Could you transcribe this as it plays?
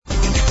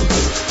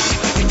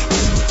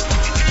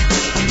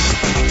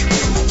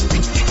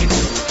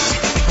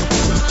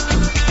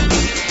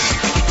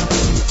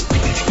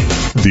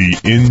The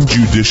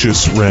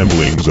injudicious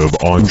ramblings of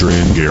Andre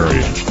and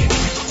Gary.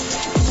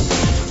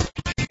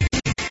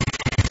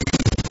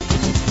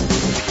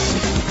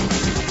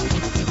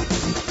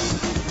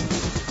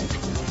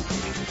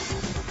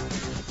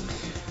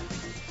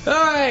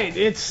 Alright,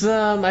 it's,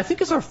 I think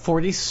it's our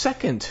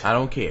 42nd. I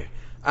don't care.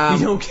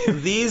 You don't care?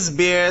 These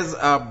beers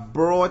are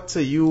brought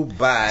to you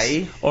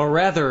by... Or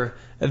rather,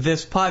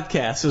 this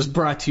podcast is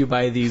brought to you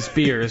by these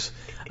beers.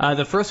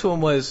 The first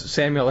one was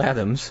Samuel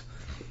Adams.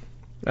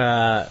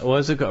 What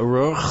was it called?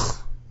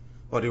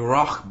 Or the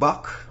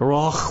Rochbach.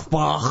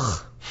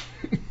 Rochbach.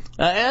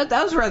 That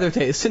was rather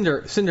tasty.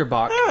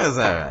 Cinderbach. That was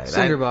alright.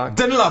 Cinderbach. I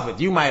didn't love it.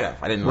 You might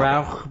have. I didn't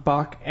love it.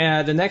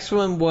 Rauchbach. The next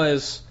one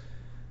was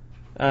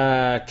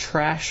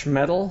Trash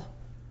Metal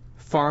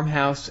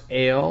Farmhouse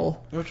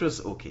Ale. Which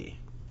was okay.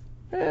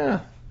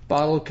 Yeah.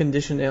 Bottle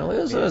conditioned ale.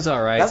 It was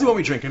alright. That's what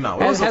we're drinking now.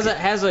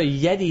 Has a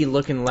Yeti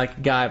looking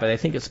like guy, but I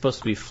think it's supposed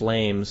to be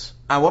Flames.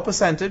 And what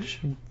percentage?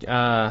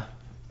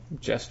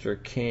 Jester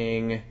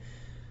King.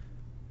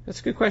 That's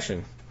a good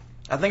question.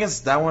 I think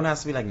that one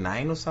has to be like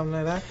 9 or something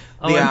like that.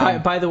 Oh,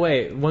 and by the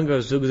way, one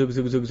goes zug zug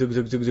zug zug zug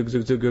zug zug zug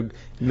zug zug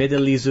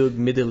middly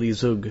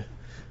zug.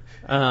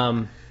 It's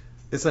on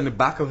the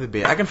back of the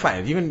beer. I can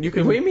find it. You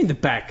can. What do you mean the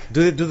back?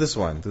 Do this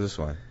one.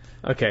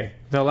 Okay.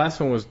 The last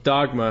one was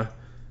Dogma,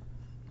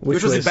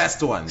 which was the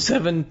best one.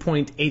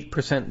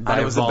 7.8%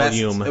 by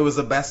volume. It was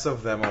the best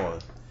of them all.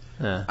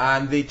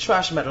 And the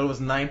Trash Metal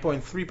was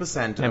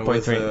 9.3%. And it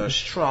was a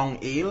strong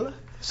ale.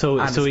 So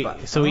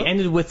we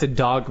ended with the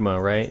Dogma,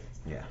 right?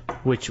 Yeah.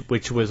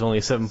 Which was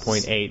only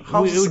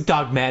 7.8.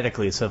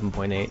 Dogmatically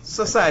 7.8.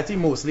 Society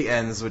mostly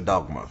ends with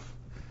Dogma.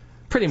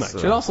 Pretty much.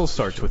 It also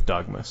starts with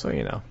Dogma, so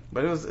you know.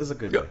 But it's a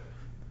good one.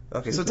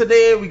 Okay, so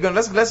today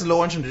let's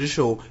launch into the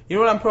show. You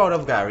know what I'm proud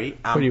of, Gary?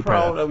 I'm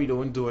proud that we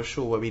don't do a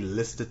show where we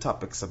list the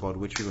topics about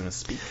which we're going to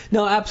speak.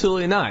 No,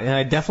 absolutely not. And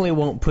I definitely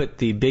won't put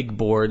the big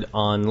board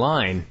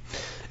online.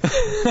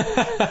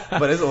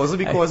 But it's also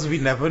because we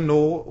never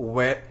know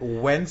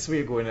whence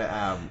we're going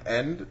to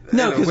end.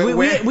 No,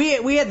 because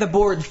we had the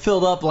board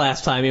filled up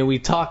last time, and we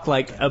talked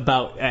like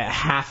about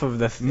half of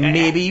the.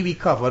 Maybe we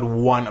covered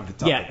one of the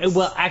topics. Yeah,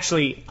 well,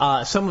 actually,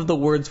 some of the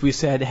words we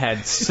said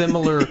had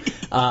similar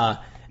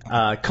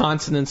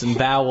consonants and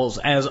vowels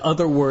as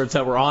other words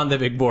that were on the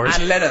big board.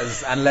 And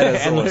letters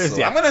also.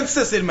 Yeah. I'm going to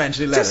insist in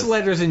mentioning letters. Just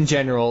letters in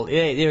general.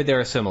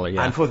 They're similar,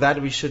 yeah. And for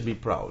that, we should be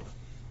proud.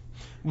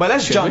 But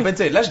let's jump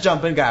into it. Let's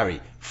jump in, Gary.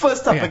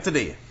 First topic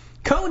today.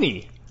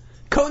 Coney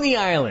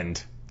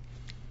Island.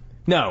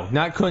 No,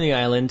 not Coney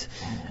Island.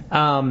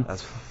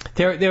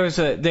 There was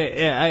a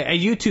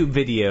YouTube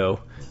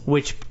video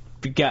which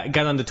got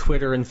onto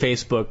Twitter and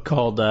Facebook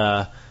called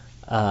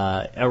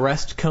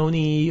Arrest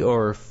Coney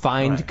or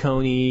Find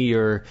Coney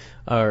or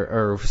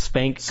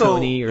Spank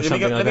Coney or something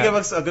like that. Let me give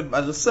us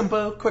a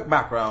simple, quick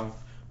background.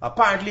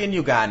 Apparently in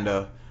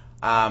Uganda,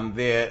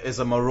 there is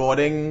a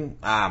marauding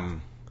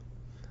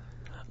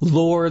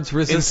Lord's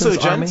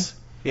Resistance Army?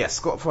 Yes,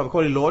 called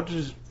the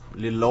Lord's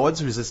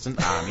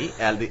Resistance Army,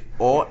 the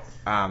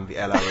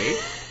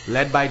LRA,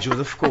 led by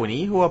Joseph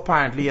Kony, who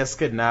apparently has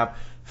kidnapped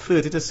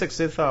 30 to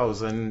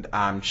 60,000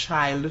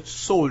 child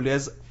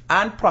soldiers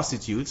and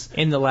prostitutes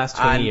in the last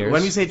 20 years.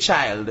 When we say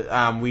child,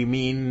 we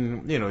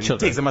mean, he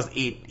takes them as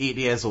 8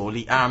 years old,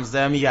 he arms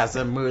them, he has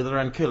them murder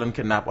and kill and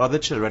kidnap other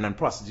children and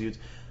prostitutes,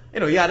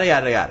 yada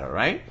yada yada,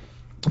 right?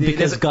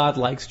 Because God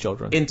likes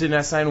children.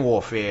 Internecine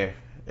warfare.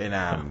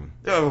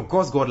 Of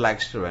course, God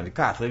likes children. The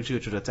Catholic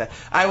Church would attack.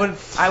 I would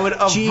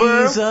aver.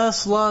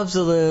 Jesus loves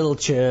the little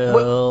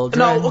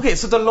children. Okay.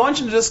 So to launch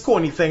into this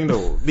Coney thing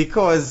though,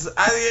 because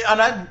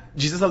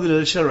Jesus loves the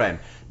little children.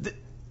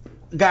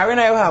 Gary and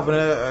I were having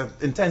an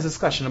intense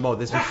discussion about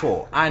this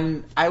before,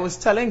 and I was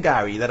telling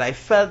Gary that I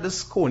felt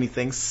this Coney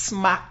thing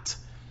smacked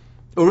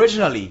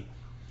originally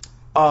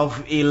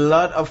of a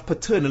lot of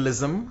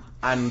paternalism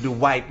and the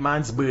white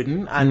man's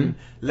burden, and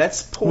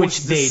let's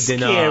post this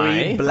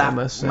scary black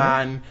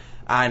man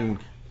and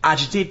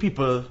agitate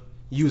people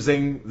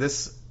using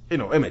this,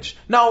 image.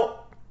 Now,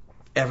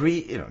 I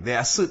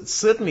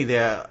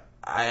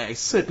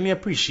certainly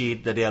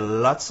appreciate that there are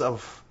lots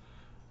of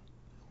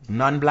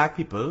non-black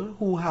people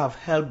who have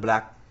helped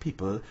black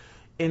people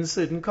in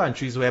certain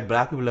countries where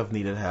black people have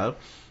needed help.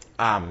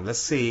 Let's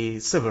say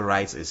civil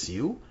rights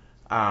issue,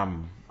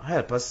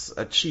 help us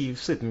achieve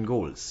certain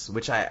goals,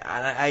 which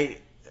I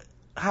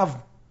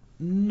have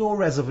no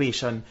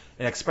reservation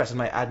in expressing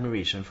my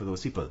admiration for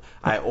those people.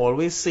 I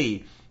always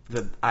say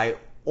that I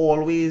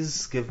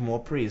always give more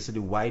praise to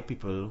the white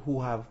people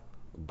who have,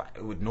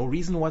 with no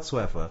reason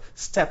whatsoever,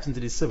 stepped into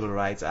the civil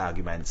rights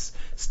arguments.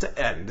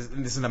 And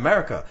this is in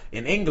America,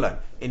 in England,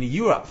 in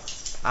Europe,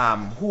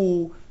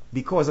 who,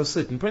 because of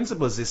certain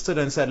principles, they stood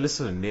and said,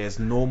 listen, there's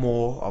no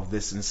more of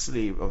this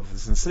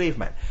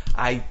enslavement.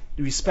 I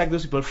respect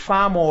those people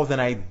far more than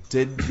I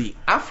did the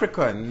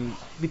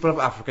people of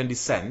African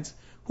descent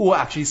who were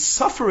actually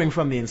suffering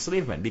from the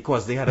enslavement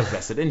because they had a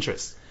vested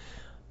interest.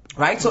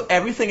 Right? So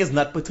everything is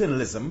not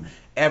paternalism.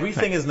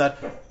 Everything is not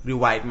the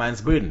white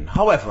man's burden.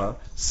 However,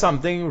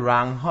 something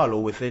rang hollow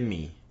within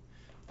me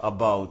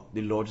about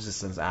the Lord's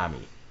Resistance Army.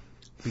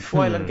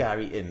 Before I let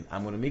Gary in,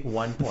 I'm going to make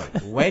one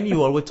point. When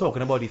you all were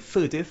talking about the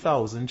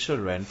 30,000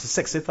 children to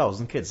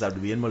 60,000 kids that were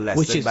being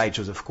molested by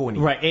Joseph Kony.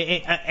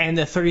 Right, and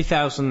the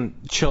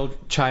 30,000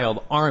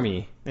 child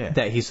army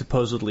that he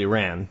supposedly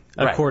ran,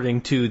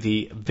 according to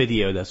the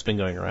video that's been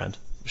going around.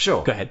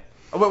 Sure. Go ahead.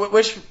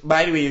 Which,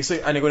 by the way, and you're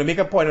going to make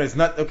a point where it's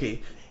not,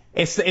 okay.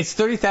 It's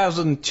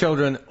 30,000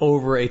 children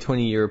over a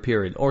 20-year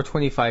period or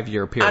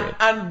 25-year period.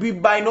 And we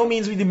by no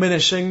means we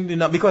diminishing,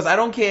 because I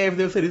don't care if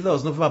there are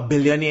 30,000 of a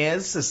billion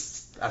years.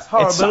 It's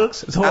horrible.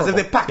 It's horrible. As if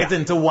they pack it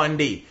into one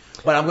day.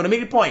 But I'm going to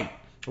make a point.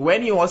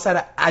 When you all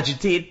started to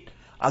agitate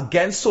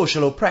against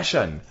social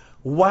oppression,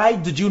 why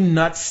did you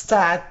not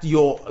start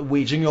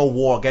waging your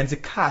war against the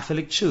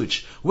Catholic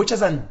Church, which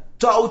has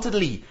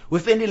undoubtedly,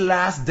 within the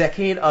last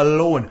decade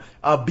alone,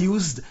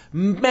 abused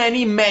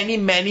many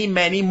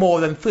more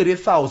than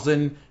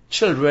 30,000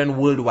 children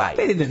worldwide?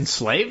 They didn't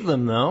enslave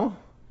them, though.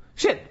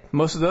 Shit,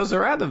 most of those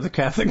are out of the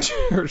Catholic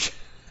Church.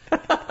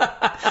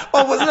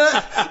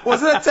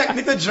 wasn't a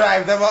technique to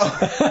drive them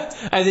out?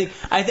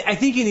 I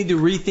think you need to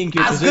rethink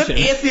your position. As good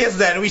atheists,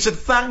 then, we should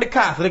thank the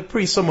Catholic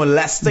priests for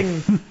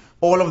molesting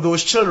all of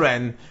those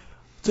children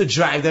to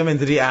drive them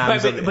into the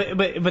arms.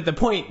 But the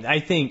point, I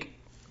think,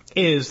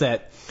 is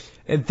that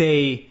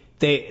the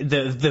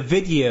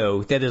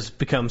video that has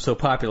become so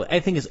popular, I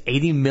think, is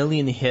 80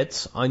 million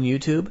hits on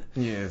YouTube.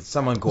 Yeah,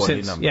 some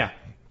ungodly number. Yeah.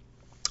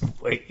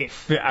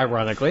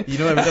 Ironically. Every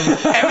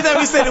time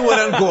we say the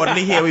word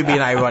ungodly here, we're being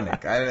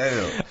ironic.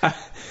 I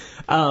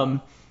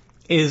know.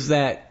 Is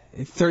that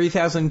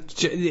 30,000,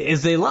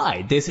 they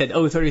lied. They said,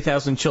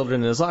 30,000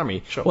 children in his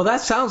army. Sure. Well,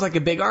 that sounds like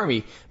a big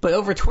army. But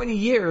over 20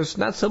 years,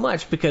 not so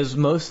much, because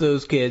most of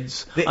those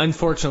kids,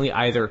 unfortunately,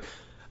 either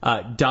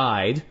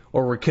died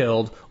or were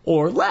killed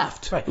or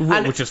left, right.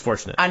 Which is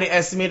fortunate. And they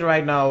estimate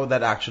right now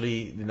that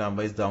actually the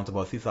number is down to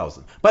about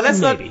 3,000. But let's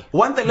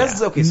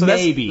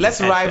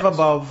let's rise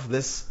above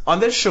this on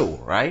this show,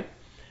 right?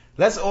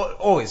 We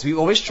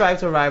always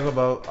strive to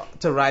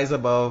rise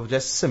above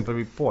just simple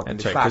reporting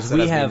the facts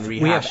that have been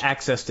rehashed. We have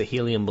access to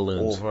helium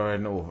balloons over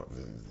and over.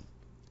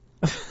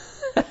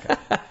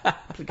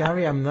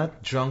 Gary, I'm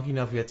not drunk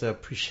enough yet to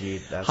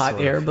appreciate that. Hot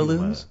sort air of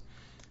balloons.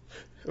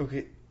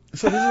 Okay.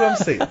 So this is what I'm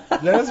saying.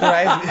 Let us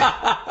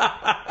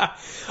rise.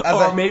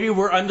 Or maybe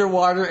we're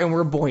underwater and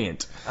we're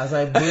buoyant. As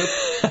I burp,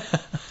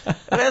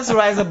 let's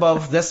rise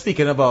above just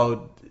speaking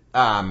about,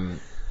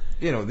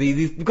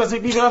 because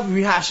people have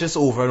rehashed this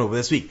over and over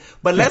this week.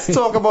 But let's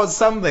talk about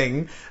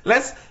something.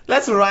 Let's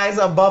rise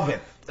above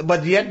it,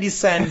 but yet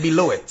descend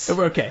below it.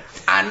 Okay.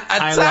 And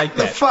attack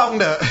the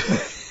founder.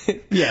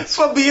 Yes.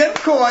 For being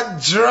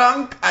caught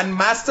drunk and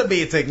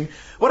masturbating.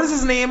 What is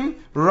his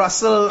name?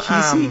 Russell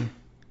Kesey?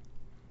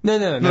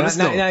 No, not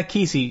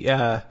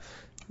Kesey.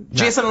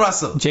 Jason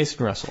Russell.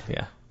 Jason Russell,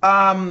 yeah.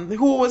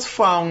 Who was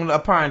found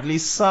apparently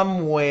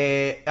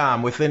somewhere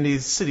within the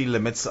city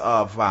limits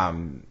of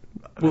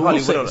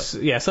Hollywood.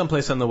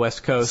 Someplace on the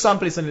West Coast.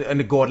 Someplace in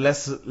the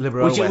godless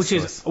liberal West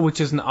Coast. Which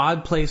is an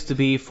odd place to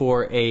be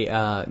for a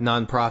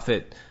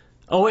nonprofit.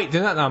 Oh wait,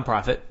 they're not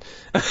nonprofit.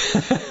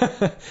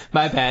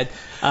 My bad.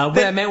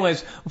 What I meant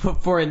was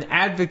for an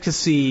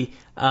advocacy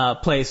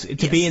place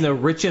to be in the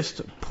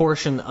richest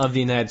portion of the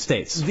United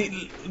States.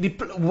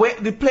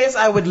 The place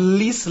I would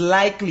least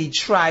likely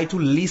try to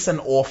lease an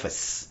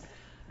office.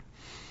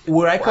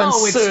 Where I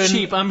concern... it's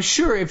cheap. I'm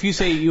sure if you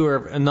say you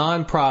are a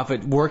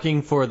non-profit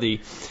working for the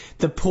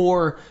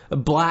poor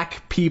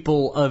black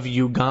people of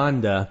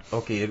Uganda...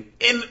 Okay,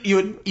 you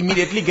would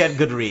immediately get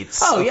good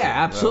rates. Oh, okay.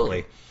 Yeah,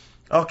 absolutely.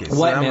 Okay. So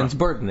white man's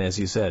burden, as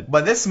you said.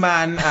 But this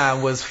man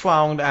was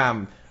found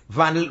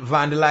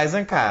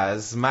vandalizing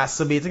cars,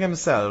 masturbating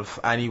himself,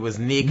 and he was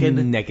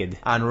naked.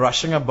 And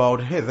rushing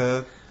about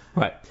hither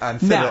and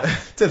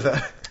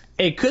thither.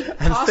 It could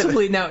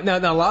possibly... Now,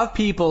 a lot of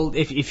people,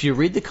 if you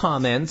read the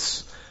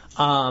comments...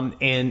 and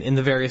in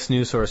the various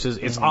news sources,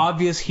 it's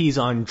obvious he's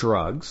on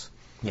drugs.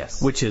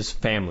 Yes. Which his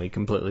family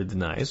completely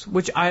denies,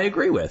 which I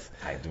agree with.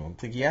 I don't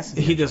think he has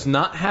to. He does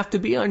not have to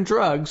be on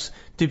drugs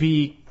to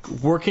be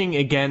working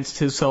against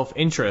his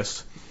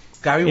self-interest.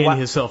 Gary,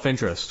 his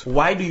self-interest.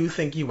 Why do you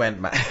think he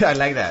went mad? I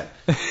like that.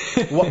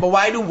 But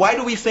why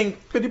do we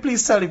think... Could you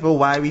please tell people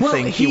why we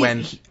think he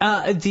went...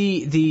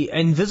 The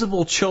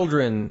Invisible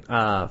Children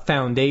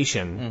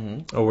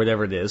Foundation, or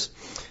whatever it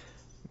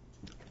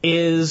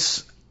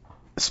is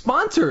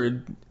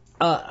sponsored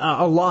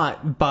a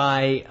lot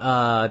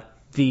by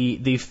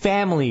the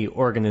family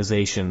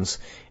organizations,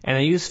 and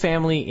I use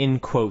family in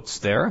quotes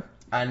there.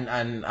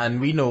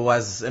 And we know,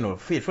 as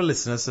faithful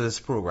listeners to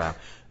this program,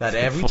 that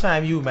every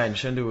time you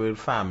mention the word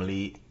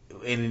family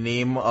in the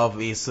name of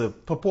a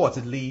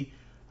purportedly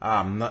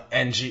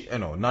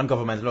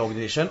non-governmental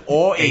organization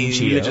or a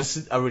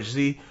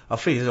religiously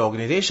affiliated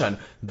organization,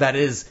 that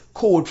is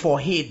code for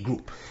hate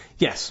group.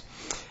 Yes.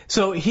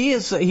 So he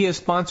is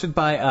sponsored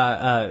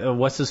by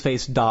what's his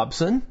face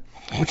Dobson,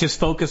 which is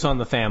focused on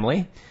the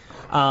family,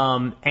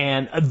 and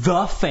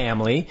the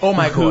family. Oh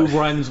my God. Who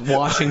runs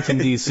Washington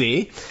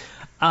D.C.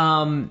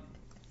 And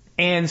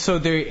And so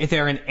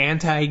they're an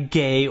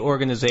anti-gay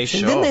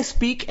organization. Sure. Didn't they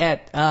speak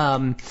at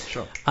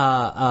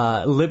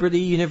Liberty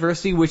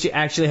University, which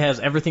actually has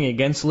everything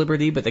against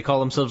liberty, but they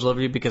call themselves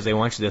Liberty because they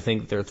want you to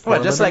think they're for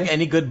Well, just liberty? like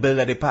any good bill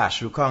that they pass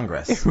through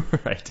Congress.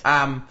 Right.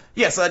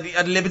 Yes,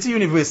 at Liberty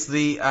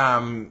University,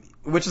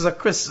 which is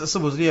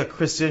supposedly a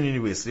Christian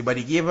university, but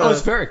he gave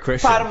it's very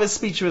Christian. Part of his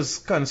speech was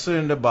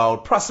concerned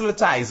about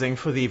proselytizing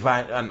for the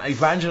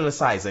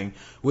evangelizing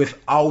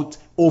without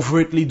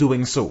overtly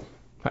doing so.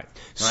 Right.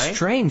 Right?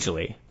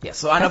 Strangely. Yes.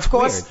 So, and That's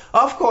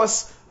of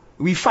course,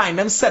 we find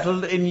them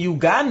settled in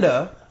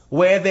Uganda,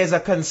 where there's a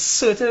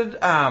concerted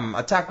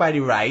attack by the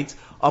right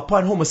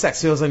upon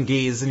homosexuals and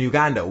gays in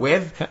Uganda,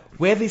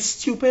 where the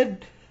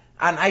stupid,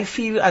 and I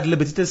feel at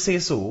liberty to say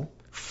so,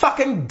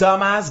 fucking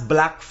dumbass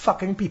black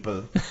fucking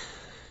people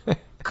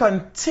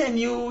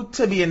continue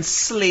to be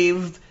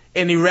enslaved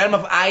in the realm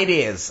of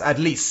ideas, at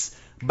least,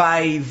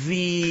 by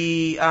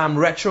the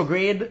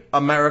retrograde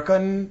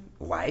American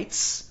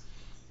whites,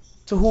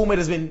 to whom it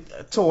has been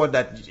taught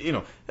that,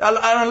 a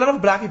lot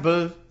of black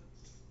people,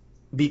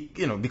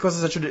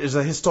 because it's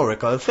a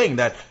historical thing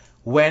that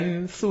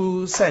when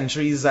through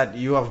centuries that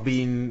you have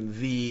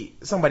been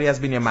somebody has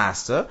been your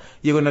master,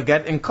 you're going to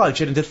get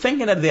enculturated into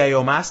thinking that they are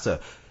your master.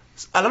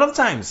 A lot of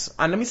times,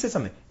 and let me say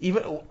something,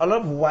 even a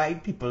lot of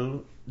white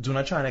people do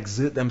not try and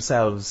exert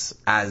themselves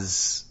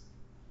as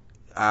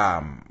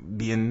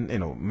being,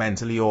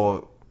 mentally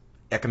or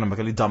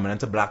economically dominant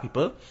to black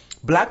people.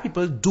 Black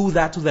people do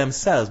that to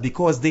themselves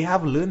because they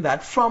have learned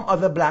that from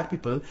other black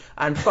people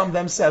and from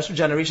themselves for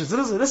generations.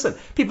 Listen,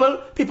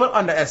 people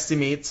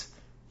underestimate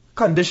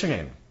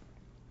conditioning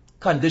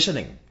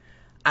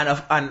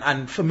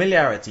and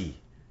familiarity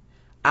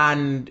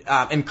and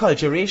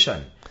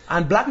enculturation.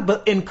 And black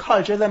people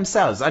enculture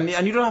themselves. And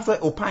you don't have to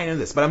opine on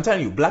this, but I'm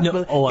telling you, black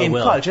people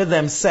enculture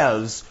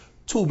themselves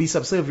to be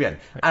subservient.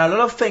 Right. And a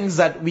lot of things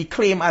that we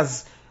claim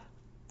as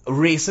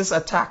racist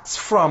attacks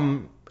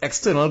from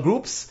external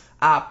groups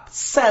are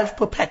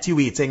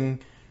self-perpetuating,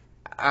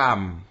 I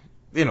want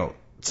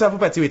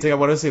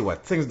to say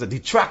what? Things, the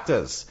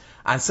detractors,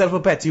 and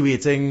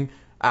self-perpetuating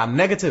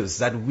negatives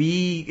that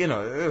we,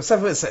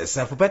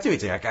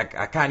 self-perpetuating. I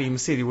can't even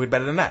say the word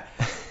better than that.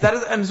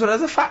 And so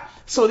that's a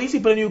fact. So these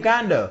people in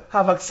Uganda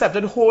have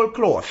accepted whole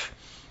cloth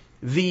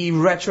the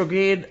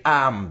retrograde,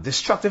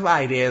 destructive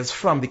ideas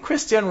from the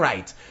Christian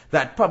right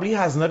that probably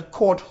has not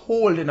caught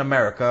hold in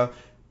America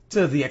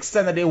to the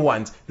extent that they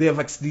want.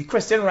 The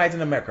Christian right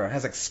in America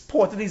has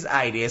exported these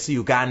ideas to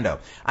Uganda,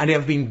 and they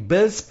have been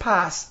bills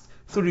passed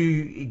through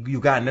the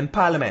Ugandan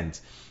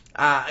parliament,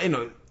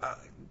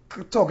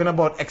 talking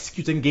about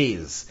executing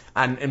gays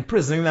and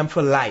imprisoning them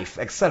for life,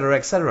 etc.,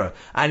 etc.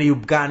 And the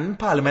Ugandan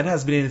parliament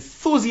has been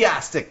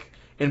enthusiastic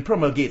in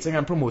promulgating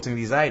and promoting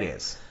these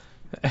ideas.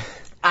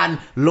 And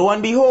lo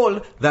and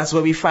behold, that's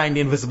where we find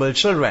the invisible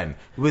children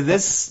with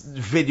this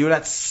video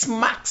that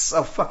smacks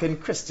of fucking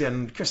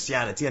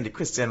Christianity and the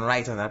Christian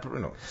right and that.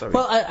 Sorry.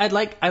 Well, I'd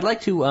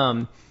like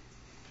to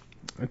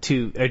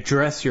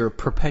address your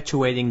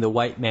perpetuating the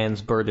white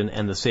man's burden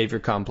and the savior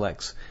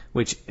complex,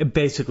 which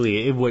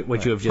basically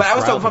what you have just. But I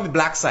was talking from the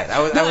black side.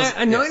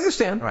 I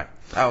understand. Right.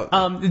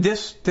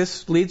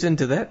 This leads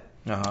into that.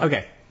 Uh-huh.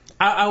 Okay.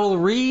 I will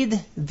read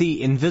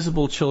the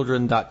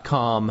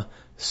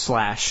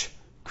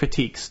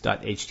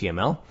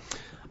invisibleChildren.com/critiques.html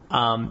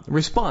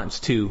response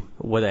to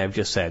what I've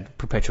just said,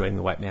 perpetuating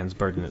the white man's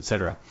burden,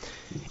 etc.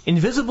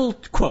 Invisible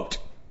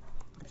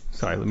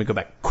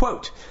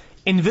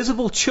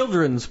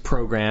Children's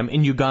program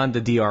in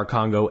Uganda, DR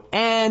Congo,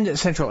 and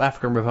Central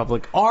African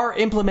Republic are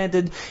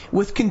implemented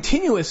with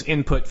continuous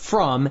input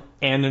from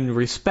and in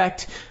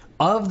respect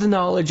of the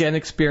knowledge and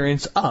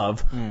experience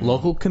of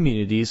local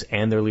communities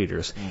and their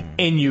leaders.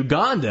 In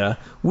Uganda,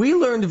 we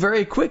learned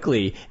very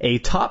quickly a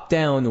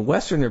top-down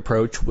Western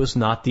approach was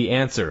not the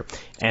answer,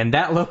 and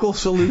that local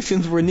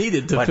solutions were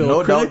needed to fill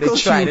no doubt they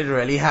tried it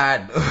really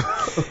hard.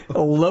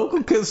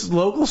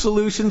 Local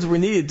solutions were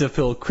needed to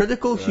fill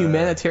critical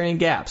humanitarian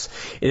gaps.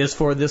 It is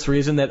for this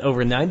reason that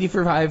over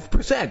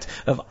 95%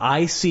 of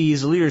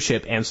IC's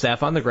leadership and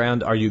staff on the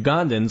ground are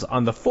Ugandans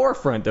on the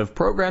forefront of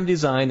program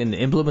design and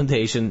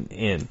implementation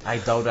in. I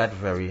doubt that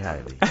very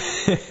highly.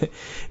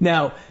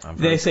 Now,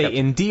 they say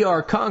in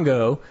DR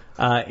Congo,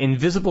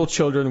 Invisible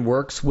Children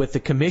works with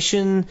the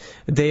Commission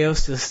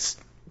Diocese.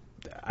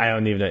 I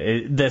don't even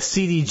know. The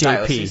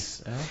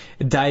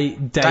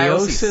CDJP.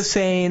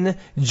 Diocesan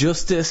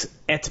Justice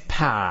et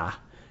Paix.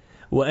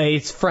 Well,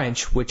 it's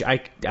French, which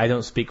I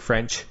don't speak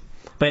French.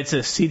 But it's a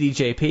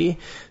CDJP,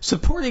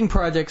 supporting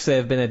projects that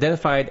have been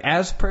identified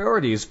as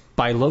priorities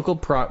by local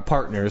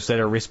partners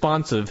that are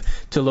responsive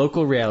to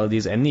local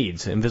realities and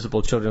needs.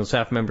 Invisible Children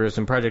staff members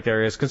in project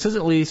areas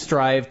consistently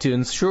strive to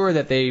ensure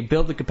that they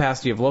build the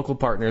capacity of local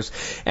partners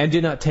and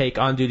do not take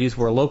on duties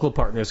where local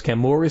partners can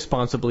more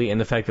responsibly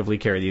and effectively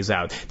carry these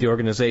out. The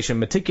organization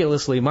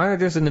meticulously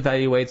monitors and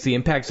evaluates the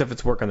impacts of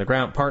its work on the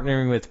ground,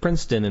 partnering with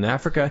Princeton in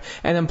Africa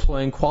and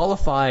employing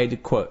qualified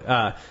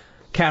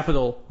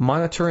capital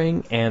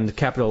monitoring and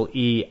capital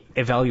E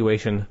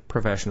evaluation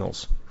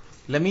professionals.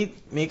 Let me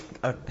make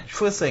a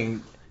first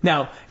thing.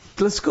 Now,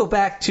 let's go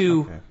back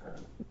to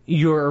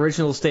your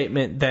original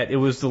statement that it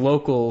was the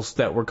locals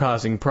that were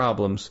causing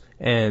problems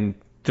and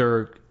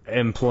they're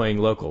employing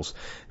locals.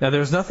 Now,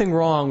 there's nothing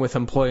wrong with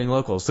employing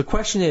locals. The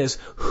question is,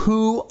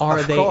 who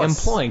are they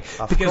employing?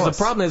 Because the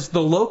problem is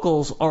the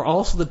locals are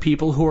also the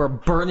people who are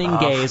burning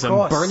gays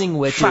and burning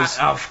witches.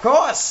 Of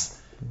course.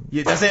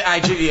 That's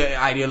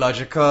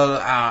ideological,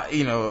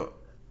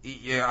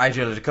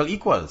 ideological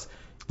equals.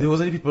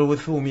 Those are the people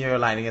with whom you're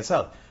aligning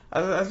yourself.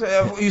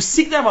 You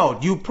seek them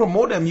out. You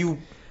promote them.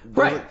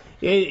 Right.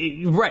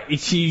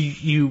 Right.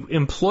 You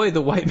employ the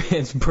white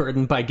man's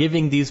burden by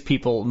giving these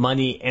people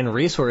money and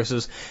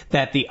resources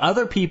that the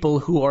other people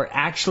who are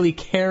actually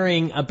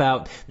caring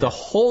about the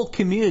whole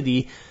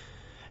community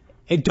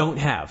don't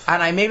have.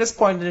 And I made this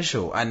point in the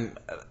show, and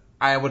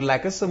I would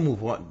like us to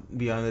move on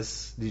beyond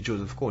the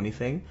Joseph Kony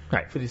thing.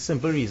 Right. For the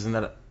simple reason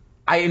that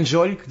I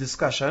enjoy the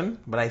discussion,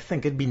 but I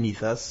think it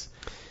beneath us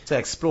to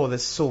explore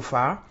this so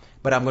far.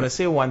 But I'm going to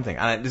say one thing,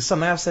 and this is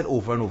something I've said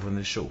over and over in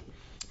the show.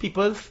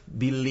 People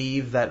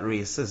believe that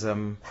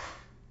racism,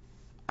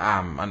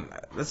 and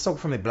let's talk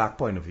from a black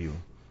point of view,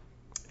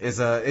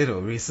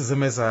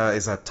 racism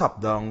is a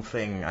top-down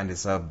thing and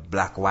it's a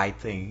black-white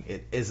thing.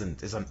 It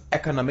isn't. It's an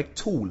economic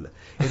tool.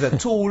 It's a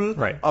tool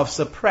of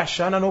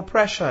suppression and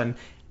oppression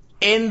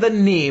in the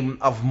name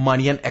of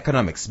money and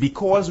economics,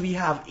 because we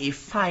have a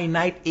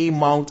finite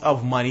amount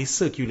of money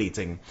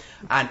circulating.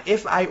 And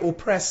if I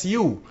oppress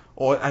you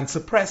and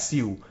suppress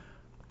you,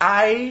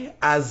 I,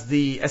 as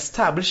the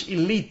established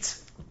elite,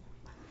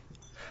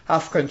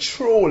 have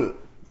control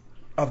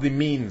of the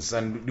means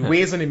and the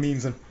ways and the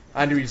means and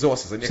the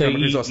resources and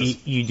economic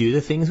resources. You do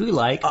the things we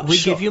like.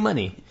 We give you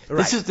money.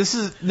 Right. This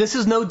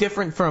is no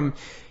different from.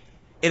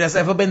 It has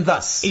ever been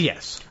thus.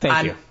 Yes,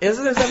 thank you. It has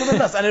ever been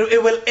thus, and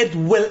it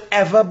will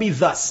ever be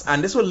thus,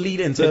 and this will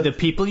lead into the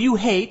people you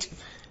hate.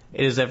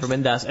 It has ever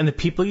been thus, and the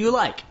people you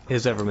like. It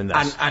has ever been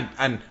thus.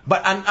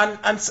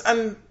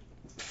 And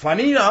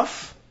funny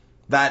enough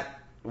that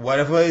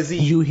whatever is the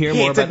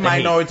hated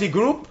minority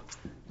group,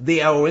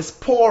 they are always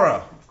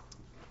poorer.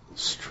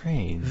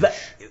 Strange.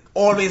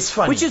 Always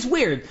funny. Which is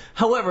weird.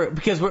 However,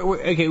 because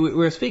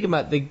we're speaking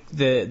about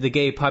the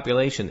gay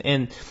population,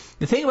 and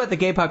the thing about the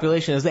gay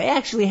population is they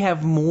actually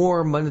have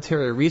more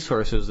monetary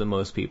resources than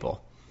most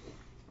people.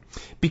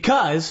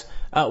 Because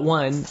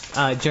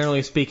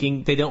generally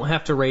speaking, they don't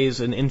have to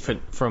raise an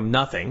infant from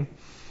nothing.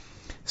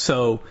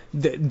 So,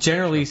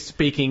 generally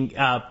speaking,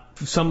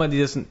 somebody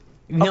doesn't.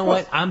 You know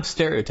what? I'm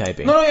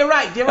stereotyping. No, you're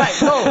right.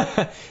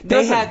 No,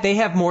 they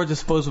have more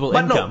disposable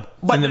income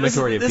than the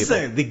majority of people.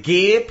 Listen, the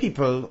gay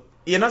people,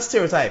 you're not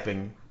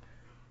stereotyping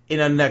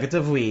in a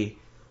negative way.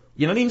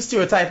 You're not even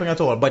stereotyping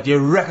at all, but you're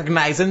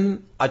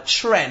recognizing a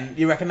trend.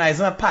 You're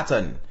recognizing a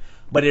pattern,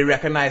 but you're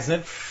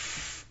recognizing it.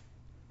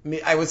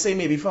 I would say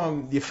maybe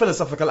from the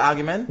philosophical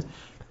argument.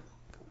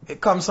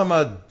 It comes from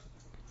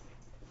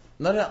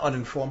not an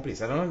uninformed place.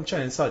 I don't know if I'm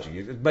trying to insult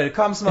you, but it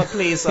comes from a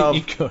place of...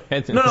 You go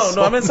ahead and No,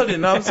 I'm insulting.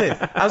 No, I'm saying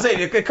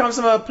it comes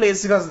from a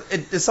place because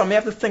it's something you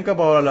have to think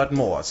about a lot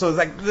more. So it's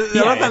like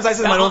a lot of times I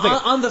say I don't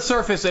think on the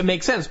surface it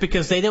makes sense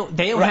because they don't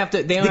have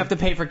to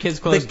pay for kids'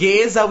 clothes. The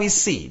gays that we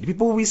see, the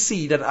people we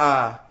see that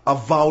are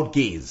avowed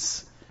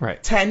gays,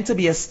 tend to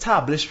be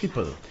established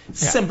people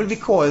simply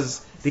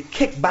because the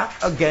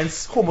kickback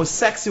against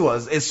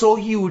homosexuals is so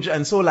huge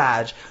and so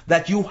large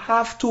that you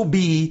have to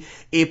be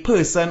a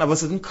person of a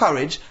certain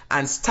courage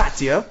and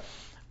stature.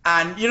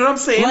 And you know what I'm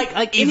saying?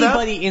 Like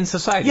anybody in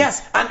society.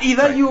 Yes, and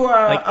either you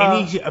are... Like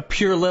any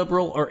pure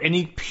liberal or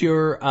any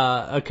pure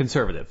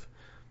conservative.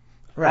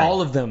 Right.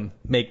 All of them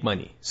make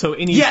money. So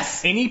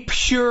any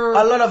pure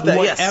a lot of them,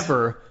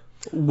 whatever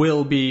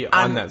will be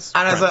on that.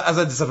 And as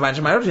a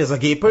disadvantaged minority, as a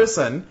gay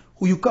person,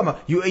 you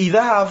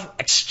either have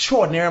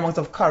extraordinary amount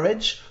of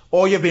courage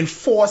or you've been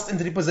forced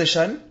into the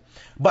position.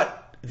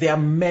 But there are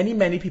many,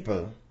 many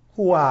people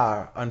who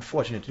are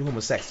unfortunately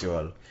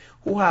homosexual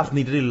who have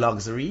neither the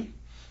luxury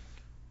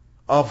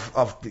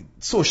of the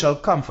social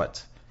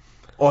comfort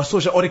or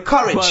the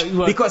courage.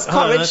 Because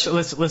courage...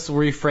 Let's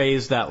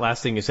rephrase that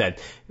last thing you said.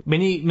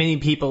 Many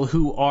people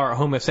who are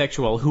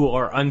homosexual who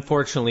are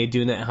unfortunately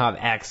do not have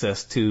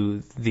access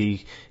to the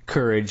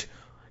courage.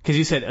 Because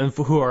you said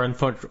who are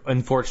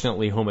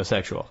unfortunately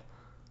homosexual.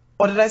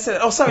 What did I say?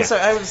 Oh, sorry.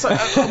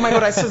 Oh my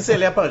God, I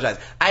sincerely apologize.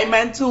 I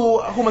meant to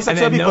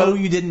homosexual people. No,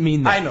 you didn't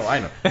mean that. I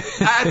know.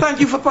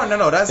 Thank you for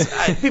pointing out.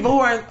 That's people who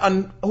are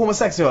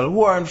homosexual,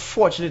 who are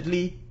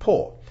unfortunately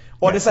poor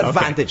or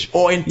disadvantaged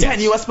or in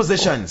tenuous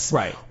positions.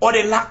 Right. Or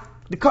they lack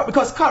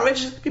because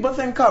courage. People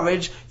think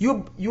courage.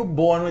 You're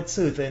born with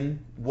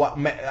certain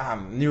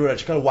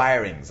neurological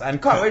wirings,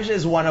 and courage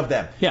is one of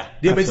them. Yeah.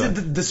 They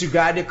basically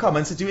disregard their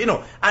common situation,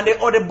 and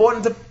they're born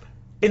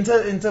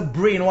into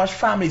brainwashed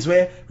families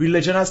where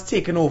religion has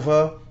taken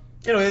over.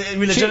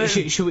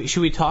 Religion. Should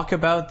we talk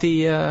about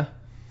the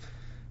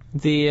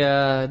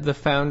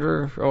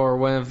founder or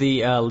one of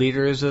the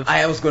leaders of?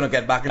 I was going to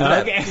get back into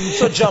that.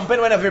 So jump in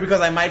whenever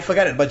because I might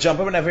forget it. But jump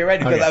in whenever you're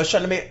ready because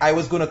I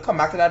was going to come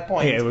back to that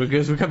point. Okay,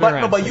 because we're coming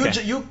around. But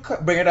you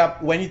bring it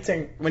up when you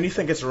think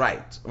it's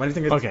right. When you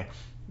think it's okay.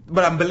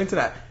 but I'm building to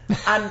that.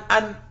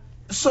 And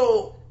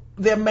so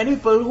there are many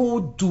people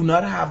who do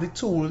not have the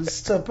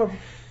tools to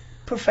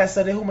profess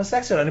that they're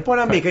homosexual. And the point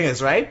I'm making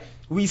is, right,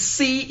 we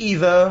see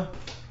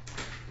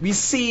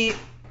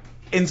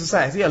in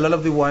society a lot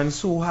of the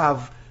ones who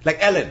have, like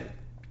Ellen,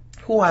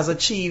 who has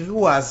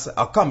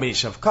a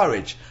combination of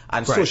courage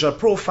and social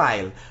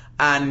profile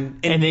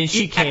and then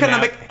she came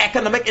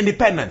economic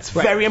independence,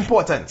 right. Very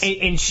important.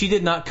 And she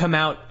did not come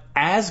out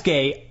as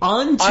gay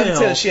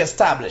until she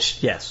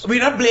established. Yes. We're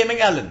not blaming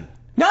Ellen.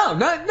 No.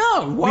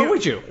 Why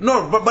would you?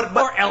 No, but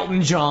or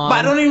Elton John. But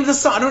I don't even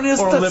sound. Or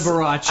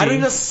Liberace. I don't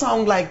even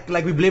sound like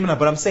we're blaming her.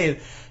 But I'm saying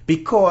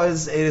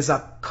because it is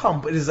a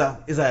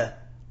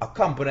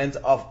component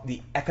of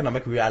the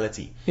economic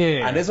reality.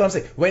 Yeah. And that's what I'm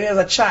saying. When you're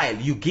a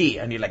child, you're gay,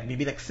 and you're like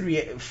maybe like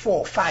 3,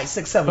 4, 5,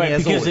 6, 7 right,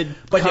 years because old.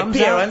 But your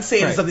parents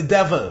say it's of the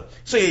devil.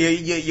 So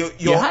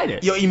you hide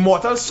it. Your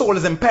immortal soul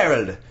is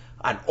imperiled.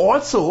 And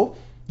also,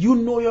 you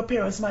know your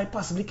parents might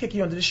possibly kick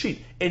you onto the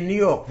street. In New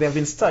York, there have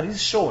been studies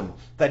shown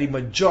that the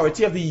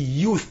majority of the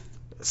youth,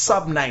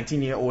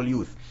 sub-19-year-old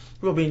youth,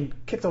 who have been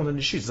kicked onto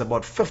the streets,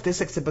 about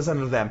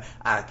 50-60% of them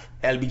are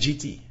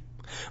LGBT.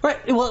 Right.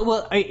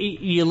 Well,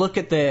 you look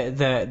at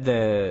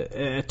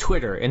the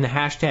Twitter and the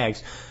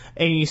hashtags,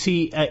 and you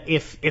see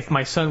if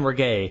my son were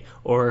gay,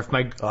 or if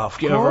my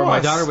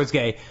daughter was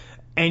gay,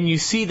 and you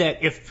see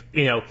that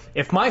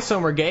if my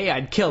son were gay,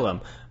 I'd kill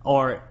him.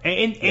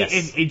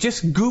 And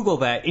just Google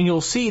that, and you'll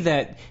see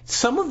that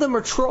some of them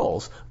are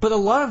trolls, but a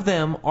lot of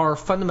them are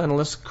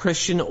fundamentalist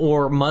Christian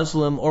or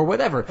Muslim or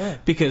whatever,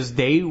 because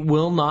they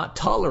will not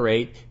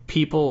tolerate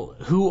people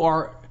who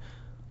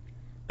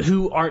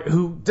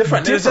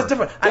different. It's just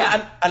different.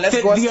 Yeah. And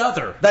let's go the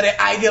other. That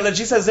the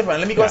ideology says different.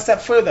 Let me go a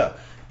step further.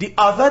 The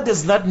other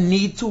does not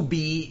need to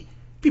be.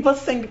 People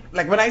think,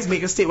 like when we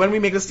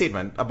make a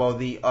statement about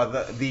the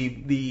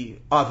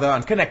other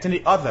and connecting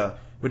the other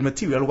with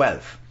material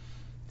wealth,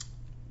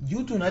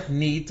 you do not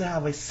need to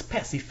have a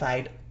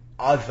specified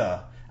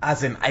other,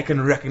 as in I can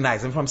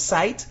recognize them from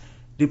sight.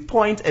 The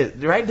point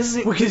is, right? This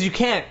is because you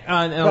can't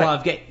on a lot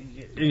of gay.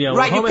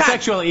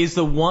 Homosexuality is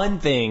the one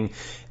thing.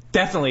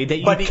 Definitely, that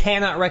you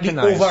cannot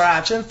recognize. The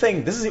overarching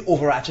thing, this is the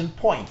overarching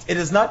point. It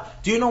is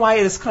not, do you know why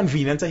it is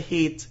convenient to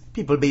hate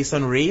people based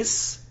on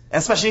race?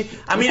 Especially,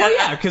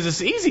 because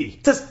it's easy.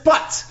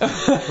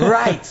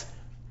 Right.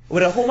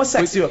 With a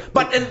homosexual.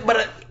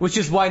 Which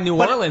is why New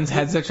Orleans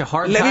had such a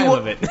hard time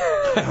of it.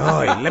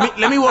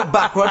 let me work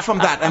backward from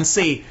that and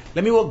say,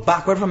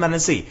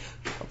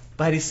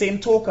 by the same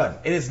token,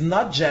 it is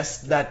not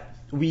just that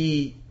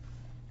we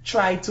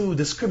try to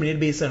discriminate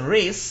based on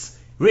race.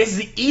 Race is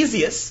the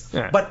easiest,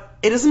 but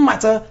it doesn't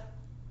matter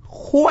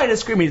who I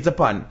discriminate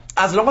upon.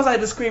 As long as I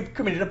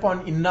discriminate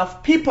upon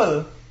enough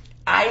people,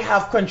 I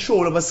have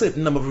control of a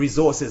certain number of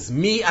resources.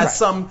 Me as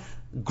some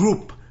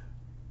group,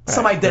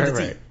 some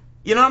identity. Right.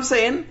 You know what I'm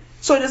saying?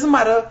 So it doesn't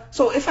matter.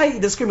 So if I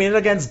discriminate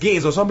against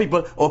gays or some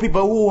people, or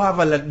people who have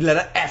a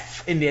letter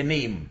F in their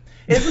name,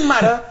 it doesn't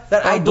matter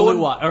that I don't...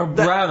 or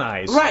brown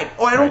eyes. Right.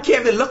 Or I don't care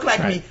if they look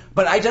like me,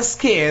 but I just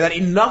care that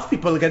enough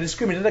people get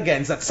discriminated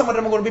against, that some of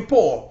them are going to be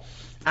poor.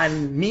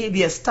 And me,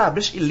 the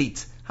established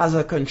elite, has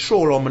a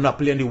control or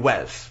monopoly on the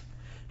wealth.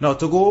 Now,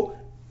 to go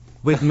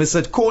with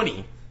Mr.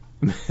 Coney,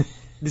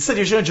 the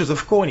situation of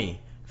Joseph Coney,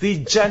 the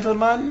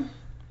gentleman,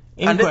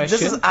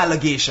 this is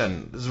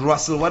allegation, this is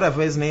Russell,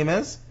 whatever his name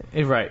is.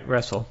 Right,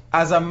 Russell.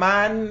 As a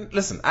man,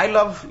 listen, I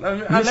love,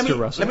 let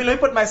me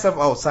put myself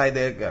outside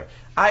there.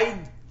 I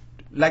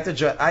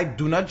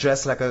do not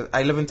dress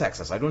I live in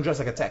Texas, I don't dress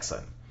like a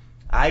Texan.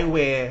 I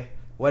wear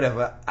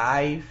whatever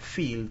I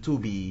feel to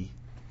be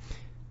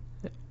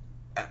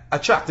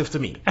attractive to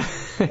me.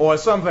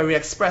 Also, I'm very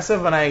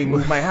expressive and I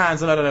move my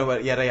hands and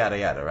yada yada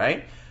yada,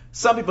 right?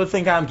 Some people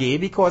think I'm gay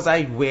because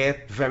I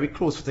wear very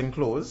close-fitting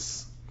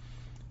clothes.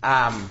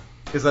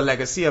 There's a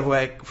legacy of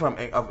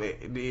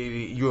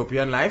the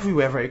European life. We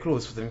wear very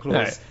close-fitting clothes.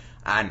 Right.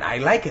 And I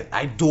like it.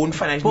 I don't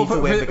find I need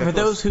to wear bigger clothes. For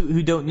those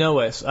who don't know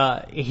us,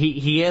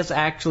 he is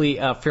actually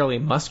fairly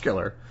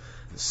muscular.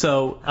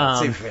 So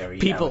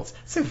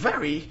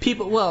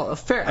people. Well,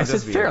 fair. I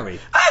said fairly.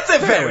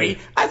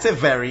 I'd say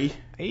very.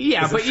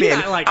 Yeah, but you're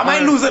not like. Am I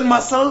losing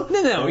muscle?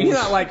 No, you're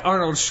not like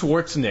Arnold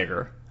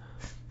Schwarzenegger.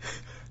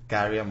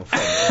 Gary, I'm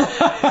offended.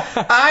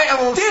 I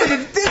am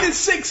offended. Dude is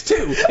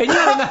 6'2", and you're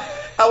not.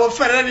 I'm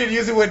offended that you'd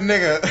use the word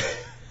nigger.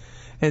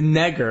 And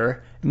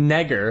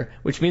negger,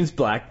 which means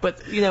black,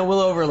 but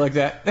we'll overlook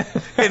that.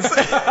 Sorry,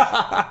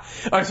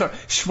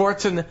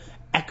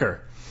 Schwarzenegger.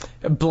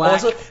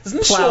 Black. Also,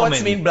 doesn't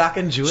Schwartz mean black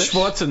and Jewish?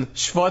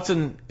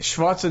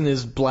 Schwarzen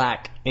is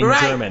black in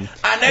German.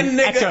 And then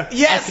nigger.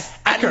 Yes.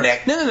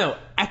 Ecker. No.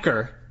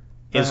 Ecker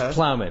is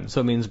plowman,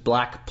 so it means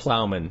black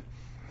plowman.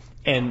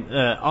 And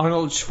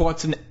Arnold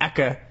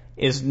Schwarzenegger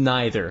is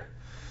neither.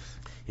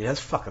 Yeah, that's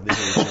fuck up. Because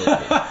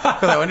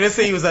I wanted to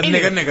say he was a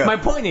nigger. My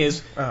point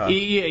is,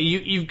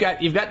 you've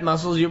got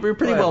muscles. You're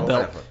pretty well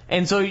built,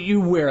 and so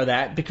you wear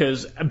that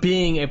because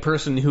being a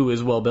person who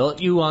is well built,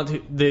 you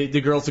want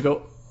the girls to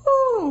go,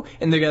 ooh,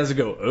 and the guys to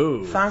go,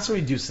 oh. Thanks for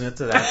reducing it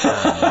to that.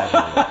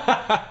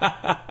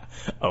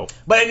 Oh,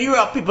 But in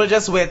Europe, people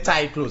just wear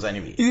tight clothes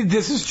anyway.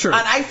 This is true.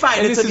 And I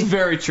find this is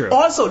very true.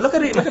 Also, look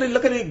at it.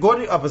 Go to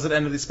the opposite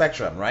end of the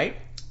spectrum, right?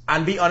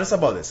 And be honest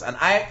about this. And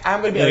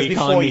I'm going to be honest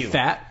before calling you. me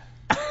fat?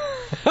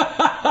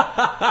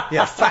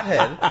 Yeah,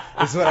 fathead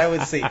is what I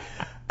would say. Go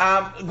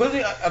to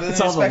the other end of the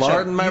It's all the spectrum.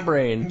 lard in my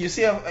brain. You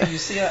see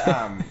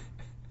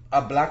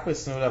a black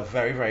person with a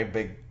very, very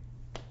big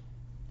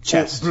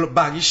Chest.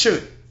 baggy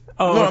shirt.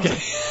 Oh, No, okay.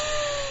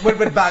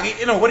 With baggy,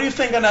 what do you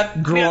think on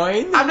that?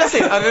 Groin? I'm just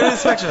saying, other than the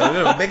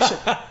spectrum, big shit.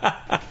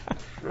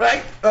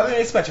 Right? Other than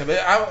the spectrum.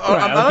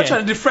 I'm not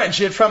trying to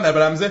differentiate from that,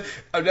 but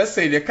I'm just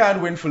saying you can't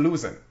win for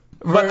losing.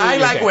 But I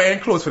like wearing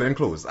clothes within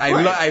clothes.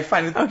 I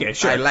find it, okay,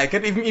 sure. I like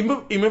it,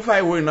 even if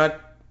I were not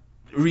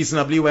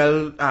reasonably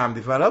well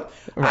developed,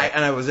 right.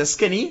 and I was just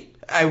skinny.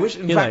 I wish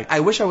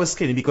I was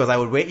skinny because I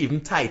would wear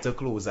even tighter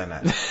clothes than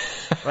that.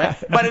 Right?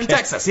 But in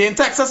Texas,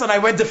 and I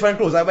wear different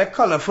clothes. I wear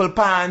colorful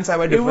pants. I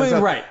wear different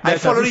stuff. Right. I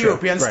follow the sure.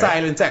 European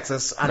style in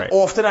Texas, and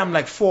often I'm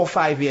like 4 or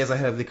 5 years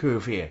ahead of the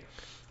curve here.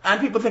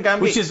 And people think I'm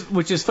which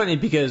is funny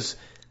because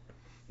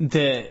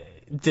the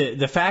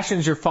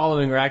fashions you're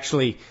following are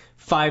actually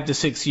 5 to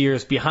 6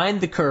 years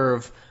behind the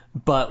curve,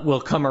 but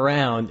will come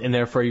around, and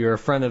therefore you're in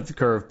front of the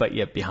curve, but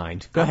yet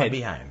behind. Go ahead. I'm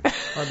behind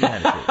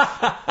the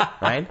curve.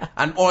 Right?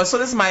 And also,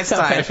 this is my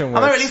style. Fashion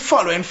I'm not really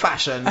following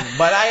fashion,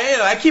 but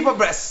I keep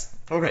abreast.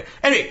 Okay.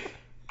 Anyway,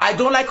 I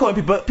don't like calling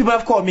people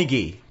have called me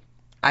gay.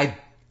 I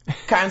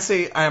can't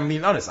say, I'm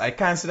being honest, I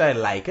can't say that I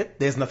like it.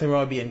 There's nothing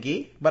wrong with being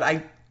gay, but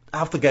I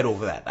have to get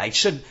over that. I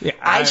should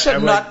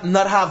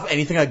not have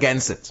anything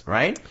against it,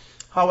 right?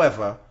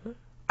 However,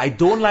 I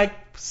don't like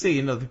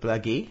saying other people are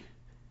gay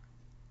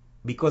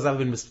because I've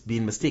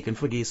been mistaken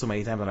for gay so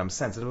many times and I'm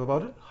sensitive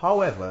about it.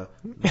 However,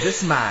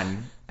 this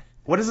man,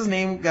 what is his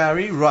name,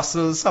 Gary?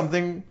 Russell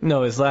something?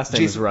 No, his last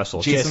name is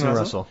Russell. Jason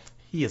Russell.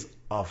 He is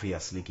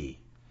obviously gay.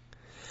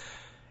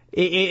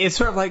 It's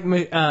sort of like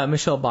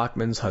Michelle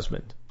Bachmann's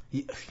husband.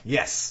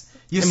 Yes.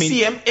 You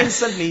see him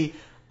instantly,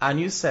 and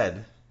you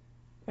said...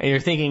 And you're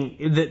thinking,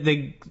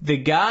 the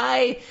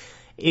guy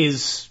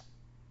is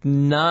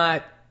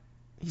not...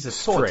 He's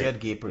a tortured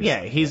gay person.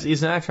 Yeah,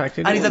 he's not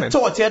attracted to and women. He's a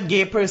tortured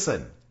gay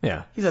person.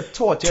 Yeah. He's a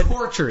tortured...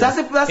 Tortured. That's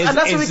what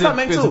we're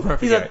coming to.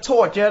 He's a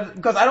tortured...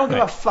 Because I don't give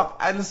a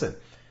fuck. Listen.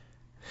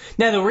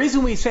 Now, the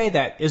reason we say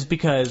that is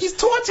because... He's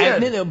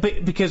tortured.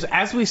 Because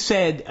as we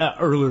said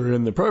earlier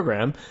in the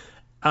program...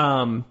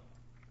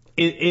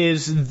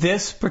 is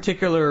this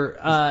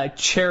particular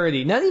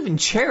charity, not even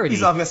charity.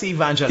 He's obviously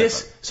evangelical.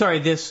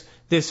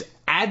 This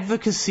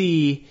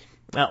advocacy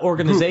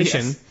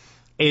organization Group,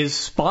 yes. is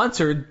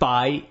sponsored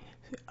by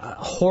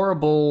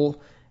horribly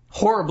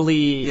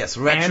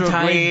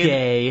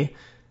anti-gay,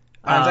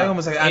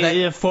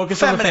 anti-homosexual,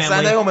 focus on the feminist,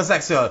 family,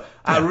 anti-homosexual,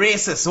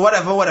 racist,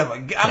 whatever.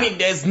 I mean,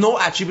 there's no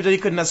attribute that you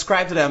couldn't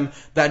ascribe to them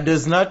that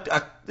does not,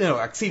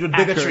 exceed with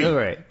bigotry.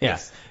 Right. Yeah.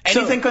 Yes.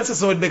 Anything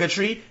consistent with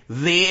bigotry,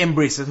 they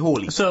embrace it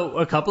wholly. So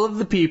a couple of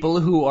the people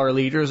who are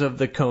leaders of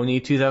the Coney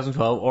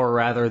 2012, or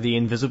rather the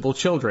Invisible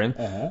Children,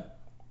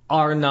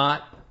 are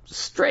not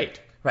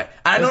straight. Right.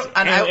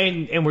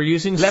 And we're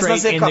using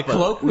straight in the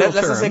colloquial term.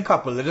 Let's not say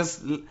couple.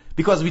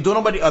 Because we don't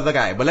know about the other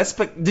guy. But let's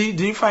pick. Do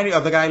you find the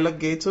other guy look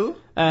gay too?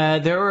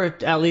 There were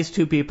at least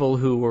 2 people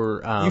who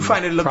were you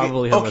find it look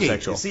probably gay?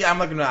 homosexual. Okay. See, I'm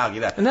not going to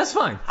argue that. And that's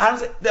fine.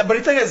 But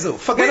the thing is, though,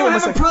 forget we don't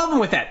have a problem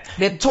with that.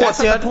 That's not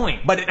the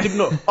point. But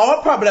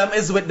our problem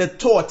is with the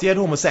tortured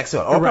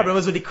homosexual. Our problem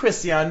is with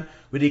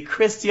the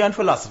Christian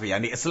philosophy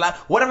and the Islam,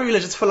 whatever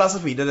religious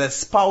philosophy that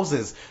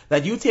espouses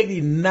that you take the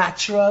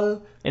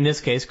natural, in this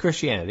case,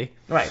 Christianity,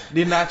 right?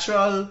 The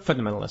natural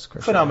fundamentalist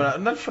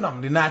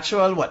Christianity, the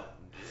natural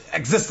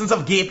existence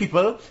of gay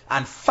people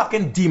and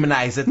fucking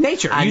demonize it.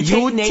 Nature. And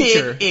you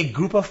take a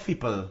group of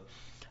people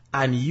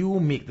and you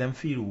make them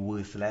feel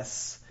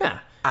worthless. Yeah.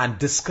 And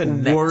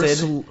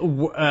disconnected,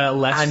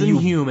 less than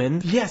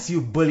human. Yes,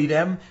 you bully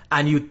them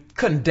and you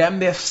condemn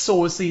their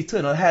souls to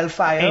eternal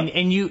hellfire.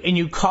 And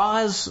you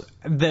cause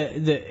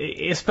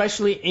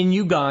especially in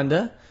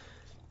Uganda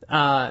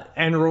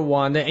and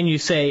Rwanda, and you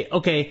say,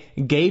 okay,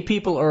 gay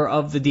people are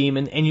of the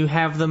demon, and you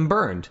have them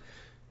burned.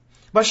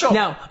 But sure.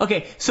 Now,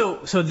 okay,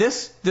 so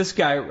this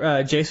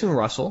guy Jason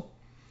Russell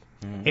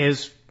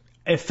is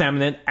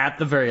effeminate at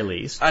the very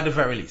least. At the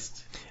very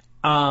least.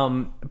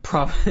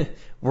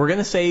 We're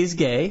gonna say he's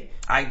gay.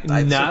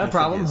 Not a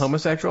problem.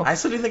 Homosexual. I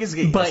certainly think he's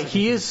gay. But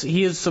he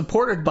is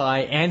supported by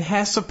and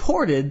has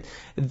supported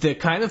the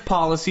kind of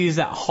policies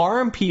that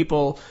harm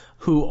people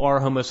who are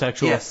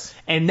homosexual. Yes.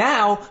 And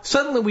now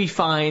suddenly we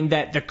find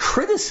that the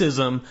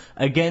criticism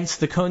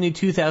against the Coney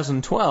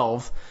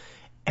 2012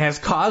 has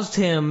caused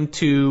him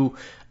to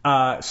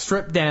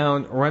strip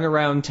down, run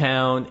around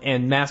town,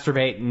 and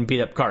masturbate and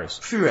beat up cars.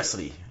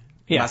 Furiously.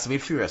 Yeah.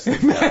 Masturbate furiously.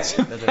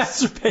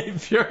 Masturbate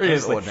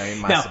furiously. Ordinary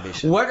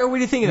masturbation. Now, what are we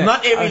to think of that?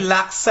 Not a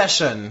relaxed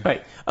session.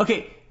 Right.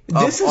 Okay.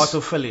 This is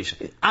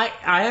autofellation.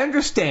 I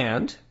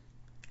understand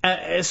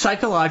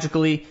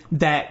psychologically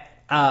that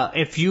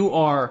if you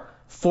are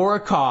for a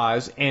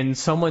cause and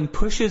someone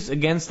pushes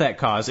against that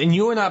cause and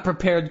you are not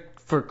prepared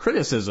for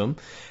criticism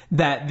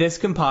that this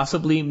can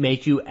possibly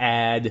make you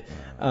act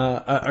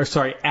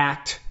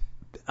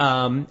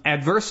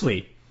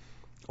adversely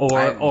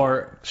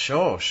or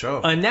Sure.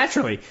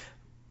 unnaturally.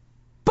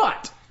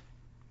 But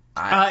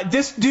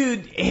this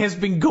dude has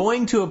been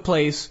going to a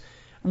place.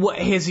 What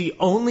has he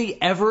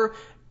only ever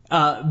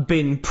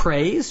been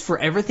praised for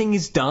everything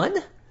he's done?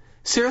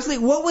 Seriously,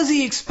 what was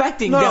he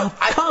expecting to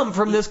come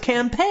from this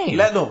campaign?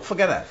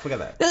 Forget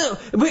that. No,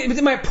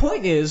 but my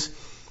point is,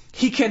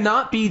 he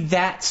cannot be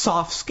that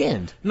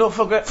soft-skinned. No,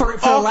 forget For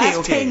the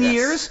last 10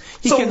 years,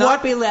 he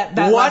cannot be that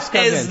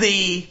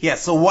soft-skinned.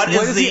 So what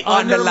is the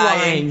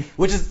underlying,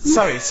 which is,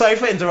 sorry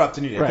for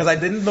interrupting you there, because Right.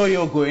 I didn't know you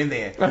were going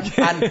there.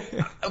 Okay. And,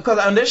 because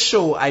on this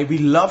show, we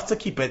love to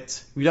keep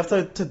it, we love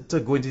to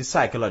go into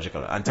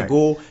psychological and to Right.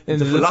 go into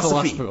Into the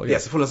philosophy. philosophical,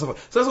 Yes, philosophical.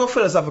 So let's go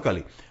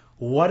philosophically.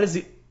 What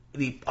is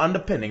the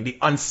underpinning, the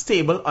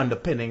unstable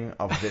underpinning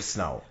of this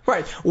now?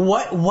 Right.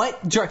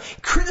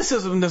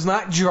 Criticism does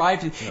not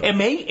drive you. No.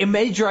 It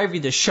may drive you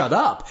to shut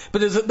up,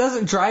 but it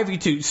doesn't drive you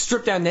to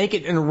strip down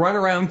naked and run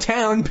around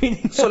town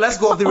beating. So let's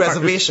go off the cars.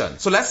 reservation.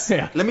 So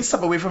let me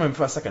step away from him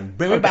for a second.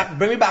 Bring me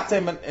back to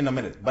him in a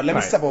minute. But let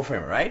me step away from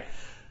him, right?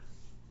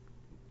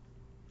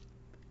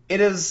 I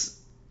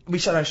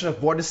should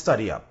have brought the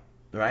study up,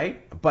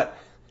 right? But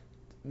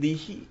the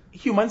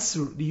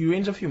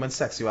range of human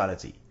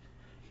sexuality.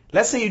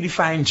 Let's say you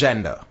define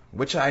gender,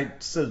 which I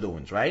still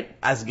don't, right?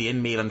 As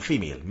being male and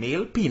female.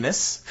 Male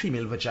penis,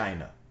 female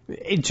vagina.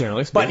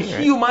 Generally But speaking,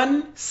 right?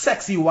 human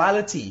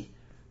sexuality,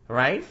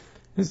 right,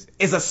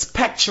 is a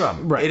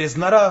spectrum. Right. It is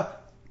not a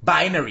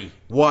binary,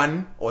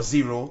 1 or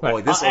 0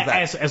 or this or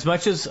that. As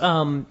much as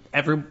not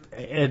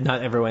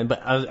everyone,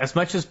 but as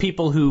much as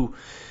people who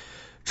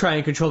try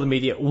and control the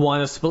media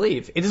want us to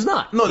believe, it is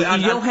not. No,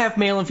 you don't have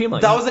male and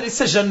female. That was a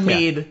decision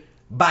made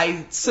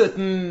by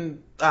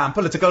certain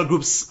political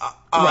groups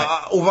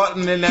over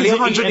nearly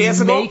 100 years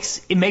ago.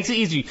 It makes it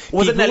easy.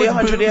 Was it nearly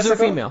 100 years ago?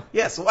 Female.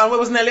 Yes, and it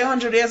was nearly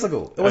 100 years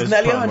ago. It was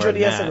nearly 100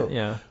 years ago.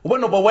 Yeah.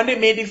 But when they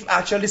made the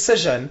actual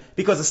decision,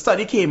 because the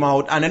study came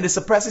out, and then they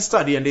suppressed the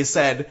study, and they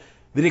said,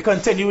 did they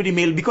continue with the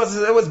male? Because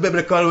it was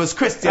biblical, it was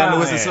Christian, it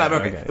was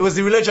Islamic. Okay. It was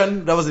the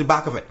religion that was the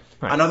back of it.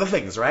 Right. And other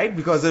things, right?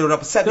 Because they would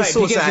upset the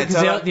society.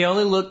 Because they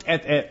only looked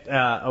at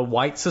a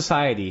white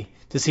society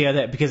to see how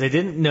that, because they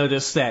didn't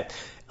notice that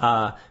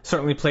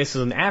certainly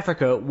places in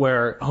Africa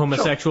where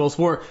homosexuals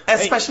were,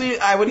 especially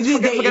I would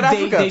forget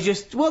Africa. They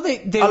just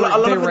they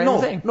ran the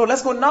thing. No,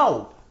 let's go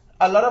now.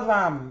 A lot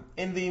of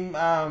in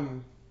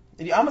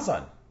the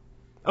Amazon.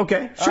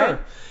 Okay, sure. Right.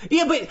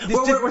 Yeah, but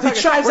the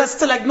tribes are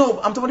still I'm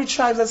talking about the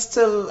tribes that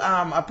still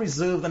are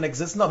preserved and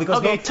exist now,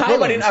 because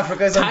nobody in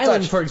Africa is Thailand,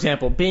 untouched. for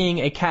example, being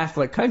a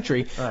Catholic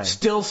country,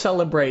 still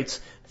celebrates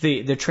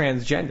the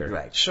transgender.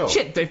 Right, sure.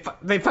 Shit,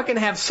 they fucking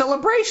have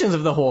celebrations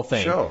of the whole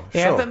thing. Sure,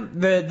 they have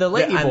the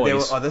lady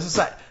boys.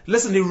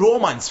 Listen, the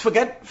Romans,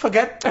 forget.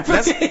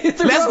 Let's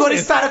go to the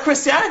start of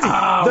Christianity.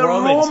 The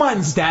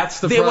Romans,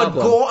 that's the they problem.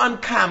 would go on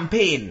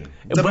campaign.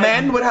 The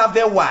men would have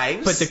their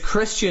wives. But the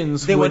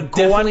Christians would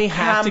go on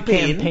have to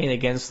campaign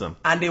against them.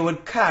 And they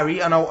would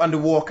carry on the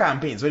war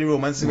campaigns, where the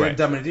Romans would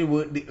dominate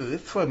the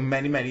earth for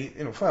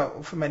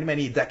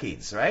many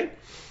decades, right?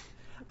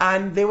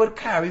 And they would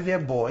carry their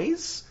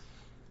boys.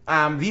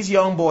 These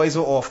young boys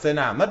were often,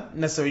 not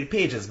necessarily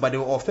pages, but they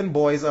were often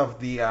boys of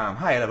the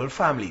higher level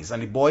families.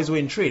 And the boys were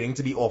in training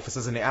to be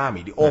officers in the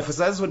army. The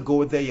officers would go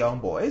with their young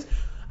boys.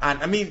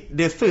 And I mean,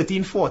 they're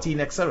 13, 14,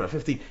 etc.,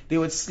 15. They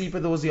would sleep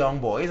with those young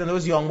boys, and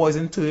those young boys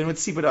in turn would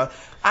sleep with us.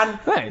 And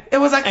it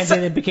was like, and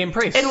then it became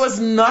priests. It was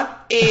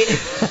not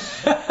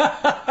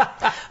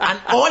and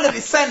all the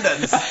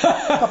descendants.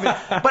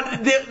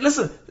 But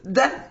listen,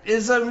 that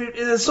is so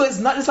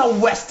it's a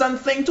Western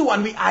thing too,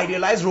 and we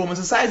idealize Roman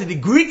society. The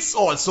Greeks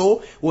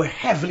also were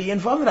heavily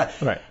involved in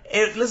that. Right.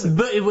 Listen,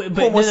 but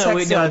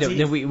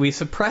homosexuality. We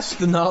suppress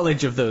the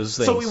knowledge of those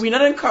things. So we're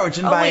not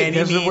encouraging by any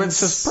means the word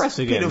suppress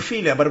again.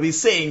 pedophilia, but we're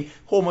saying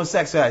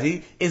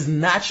homosexuality is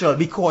natural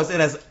because it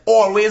has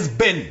always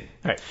been.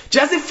 Right.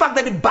 Just the fact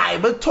that the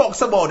Bible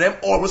talks about them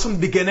always from the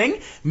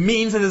beginning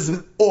means it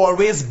has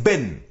always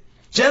been.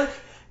 Just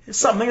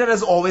something that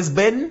has always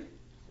been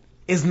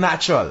is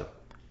natural.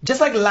 Just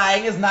like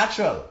lying is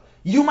natural.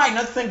 You might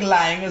not think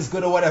lying is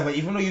good or whatever,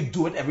 even though you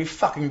do it every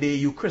fucking day,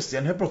 you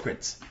Christian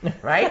hypocrites.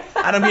 Right?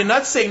 And I'm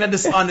not saying that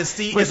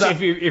dishonesty is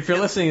if you're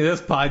listening to this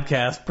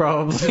podcast,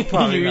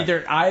 probably you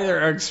either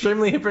are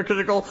extremely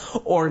hypocritical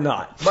or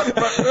not. But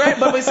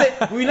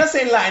we're not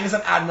saying lying is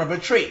an admirable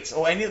trait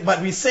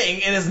but we're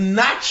saying it is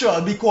natural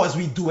because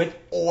we do it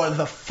all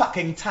the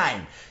fucking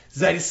time.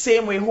 It's like the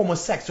same way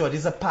homosexuality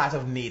is a part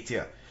of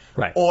nature.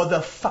 Right. Or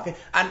the fucking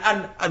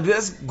and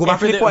let's go back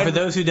to the point. For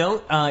those who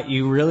don't,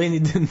 you really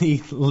need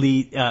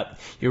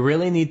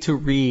to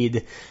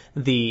read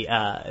the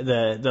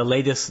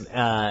latest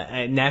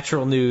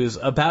natural news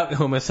about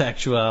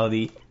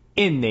homosexuality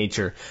in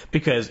nature,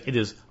 because it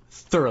is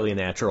thoroughly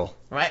natural.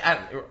 Right.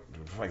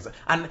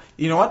 And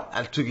you know what?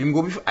 I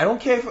don't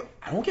care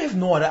if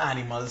no other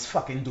animals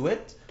fucking do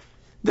it.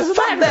 Doesn't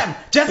matter. Them.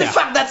 Just the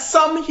fact that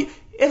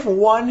if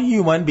one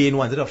human being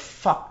wanted to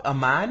fuck a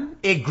man,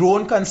 a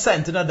grown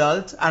consenting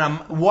adult, and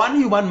one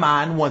human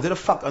man wanted to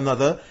fuck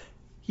another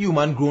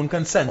human grown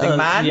consenting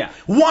man, yeah.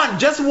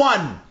 just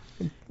one,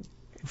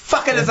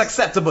 fucking is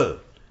acceptable.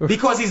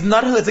 Because he's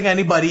not hurting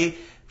anybody.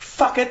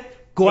 Fuck it,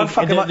 go and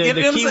fuck him up.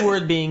 The key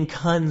word being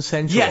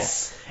consensual.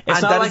 Yes. It's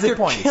and not that like is the you're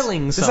point.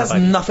 killing somebody. This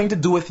has nothing to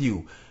do with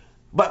you.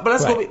 But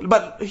let's right. go.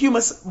 But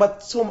humans.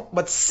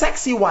 But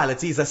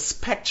sexuality is a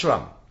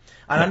spectrum,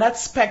 and on that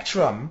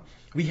spectrum,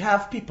 we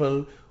have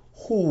people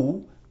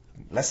who,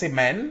 let's say,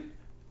 men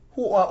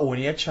who are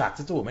only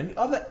attracted to women,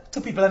 to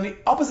people on the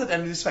opposite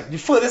end of the spectrum, the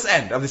furthest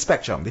end of the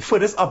spectrum, the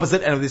furthest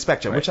opposite end of the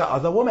spectrum, which are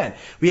other women.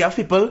 We have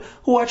people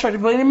who are attracted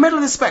to people in the middle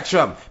of the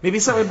spectrum. Maybe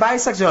some are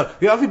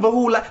bisexual. We have people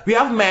who we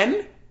have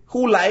men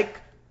who like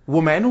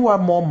women who are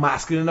more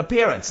masculine in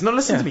appearance. Now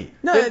listen to me.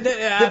 No,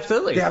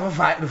 absolutely. They have a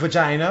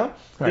vagina.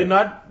 Right.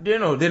 But they're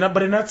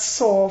not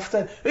soft.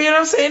 And, you know what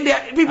I'm saying? They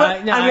are people,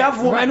 and we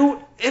have women who.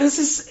 We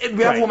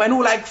have women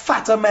who like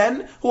fatter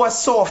men who are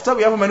softer.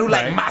 We have women who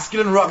like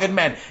masculine, rugged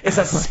men. It's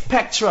a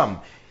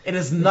spectrum. It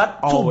is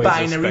not two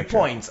binary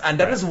points, and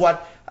that is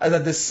what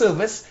the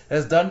service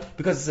has done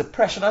because it's a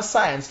pressure of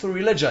science through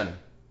religion.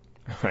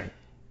 Right.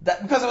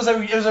 Because it was a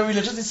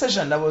religious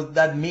decision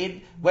that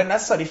made when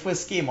that study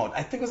first came out.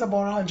 I think it was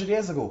about 100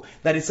 years ago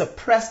that it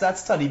suppressed that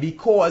study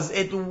because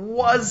it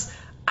was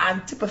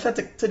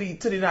antipathetic to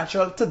the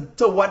natural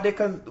to what they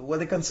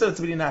consider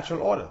to be the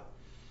natural order.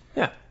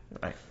 Yeah,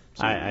 right.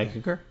 So I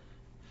concur.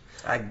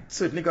 I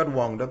certainly got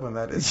wound up on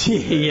that issue.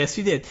 Yes,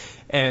 you did.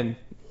 And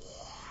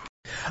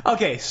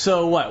okay,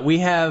 so what we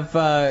have?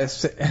 Talking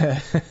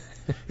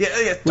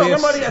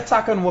about the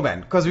attack on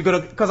women because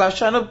I was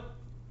trying to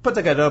put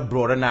together a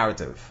broader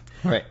narrative.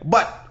 Right.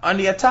 But on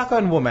the attack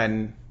on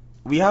women,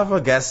 we have a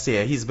guest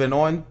here. He's been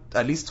on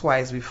at least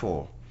twice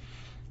before.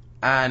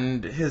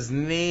 And his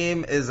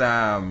name is,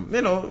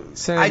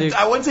 Senator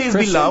I wouldn't say he's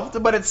Christian?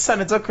 beloved, but it's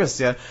Senator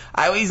Christian.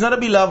 He's not a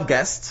beloved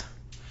guest,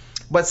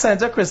 but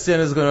Senator Christian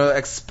is going to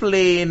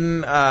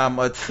explain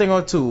a thing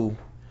or two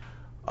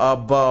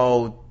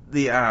about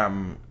the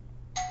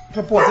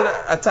purported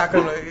attack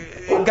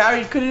on...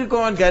 Gary, could you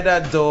go and get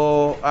that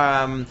door?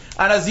 And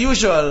as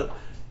usual...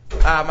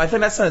 I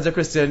think that's Senator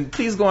Christian.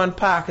 Please go and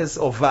park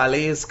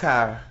valet his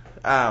car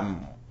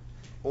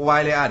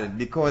while you're at it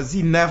because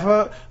we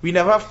never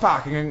have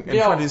parking in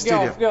front of the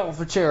studio. Yo,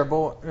 for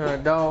terrible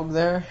dog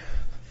there.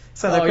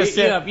 Senator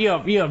Christian,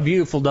 you have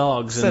beautiful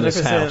dogs in this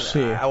house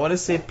here. I want to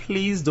say,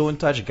 please don't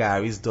touch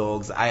Gary's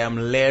dogs. I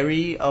am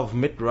leery of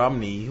Mitt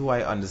Romney, who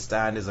I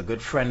understand is a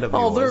good friend of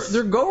yours.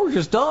 They're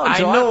gorgeous dogs. I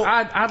know.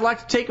 I'd like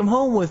to take them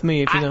home with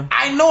me if you know.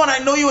 I know, and I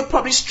know you would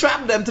probably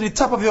strap them to the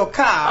top of your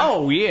car.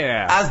 Oh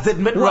yeah. As did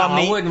Mitt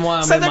Romney. I wouldn't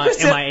want them in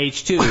my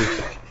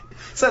H2.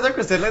 Senator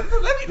Christian,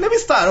 let me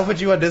start off with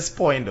you at this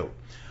point though.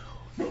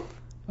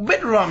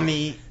 Mitt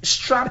Romney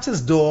strapped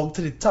his dog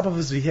to the top of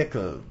his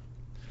vehicle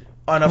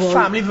on a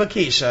family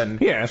vacation.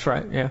 Yeah, that's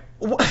right. Yeah.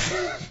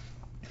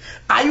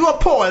 Are you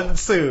appalled,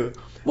 sir?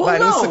 Well,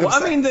 no.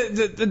 I mean,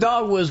 the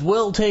dog was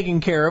well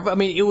taken care of. I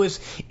mean, it was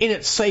in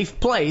its safe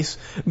place.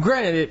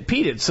 Granted, it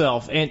peed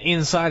itself and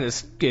inside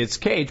its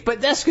cage,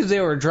 but that's because they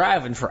were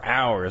driving for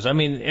hours. I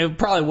mean, it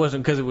probably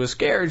wasn't because it was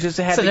scared. Just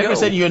it had to go.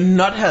 Said you're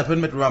not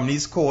helping Mitt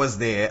Romney's cause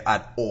there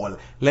at all.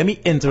 Let me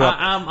interrupt.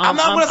 I'm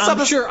not going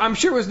to stop. I'm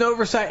sure it was an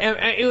oversight.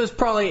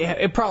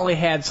 It probably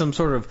had some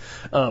sort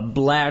of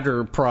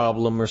bladder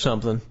problem or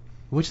something.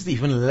 Which is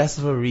even less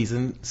of a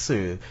reason,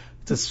 sir.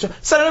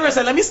 Senator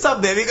Christian, let me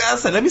stop there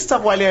because let me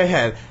stop while you're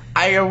ahead.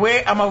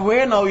 I'm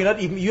aware now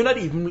you're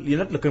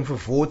not looking for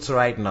votes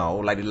right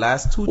now like the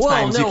last two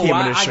times you came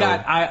on the show.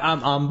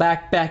 I'm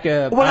back.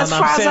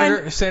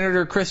 I'm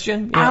Senator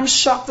Christian. Yeah. I'm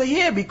shocked to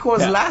hear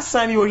because last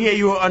time you were here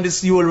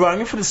you were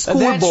running for the school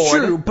board. That's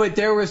true, but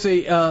there was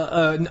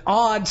an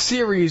odd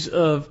series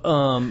of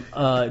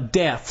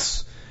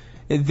deaths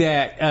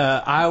that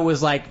I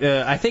was like,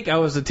 I think I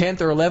was the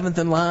 10th or 11th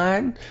in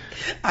line,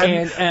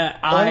 I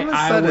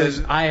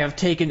have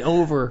taken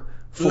over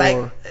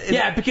for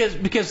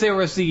because there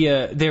was the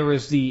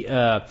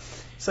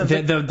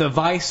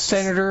vice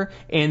senator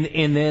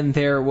and then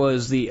there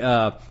was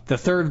the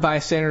third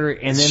vice senator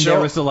and then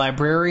there was the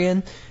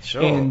librarian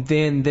and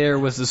then there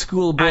was the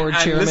school board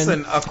chairman.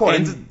 Listen,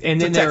 according and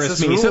then there was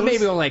me, rules, so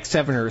maybe only like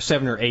seven or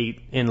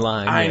eight in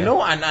line. I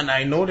know, and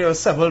I know there are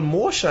several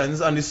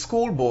motions on the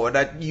school board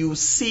that you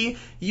seem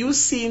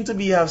to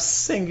be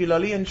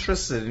singularly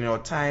interested in your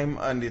time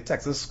on the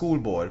Texas school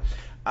board,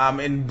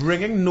 in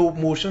bringing no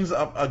motions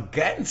up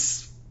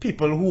against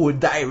people who were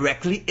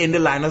directly in the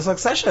line of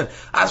succession.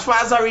 As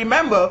far as I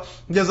remember,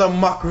 there's a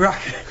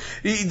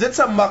he did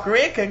some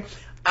muckraking,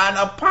 and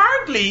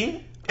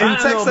apparently in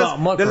Texas,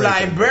 the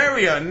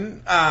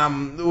librarian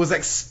was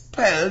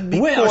expelled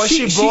because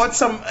she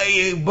brought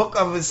a book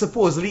of a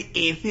supposedly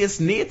atheist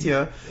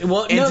nature.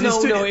 Well,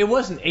 no, it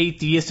wasn't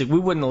atheistic. We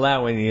wouldn't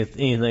allow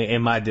anything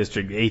in my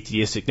district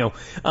atheistic. No,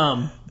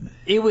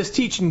 it was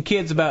teaching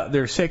kids about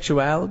their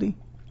sexuality,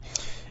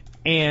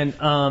 and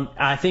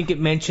I think it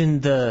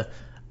mentioned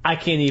I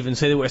can't even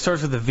say the word. It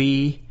starts with a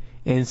V,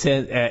 and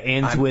said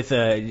ends with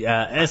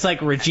it's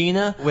like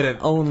Regina. With a-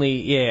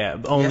 only. Yes,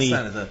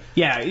 Senator.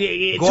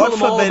 It God told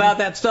them all forbid- about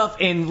that stuff,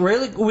 and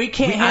really we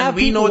can't have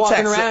we people know walking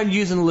Texas- around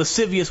using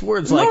lascivious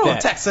words like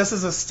that Texas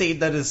is a state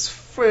that is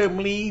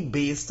firmly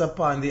based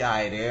upon the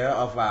idea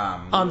of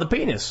on the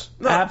penis.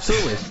 No.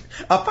 Absolutely.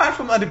 Apart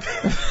from on the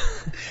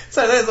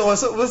so there's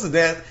also listen,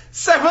 there's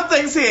several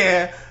things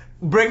here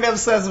bring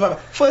themselves about.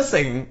 First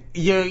thing,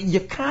 you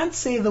can't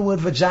say the word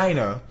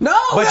vagina. No,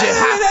 but no, you no,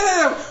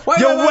 have. no. Wait,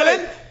 You're wait.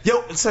 willing.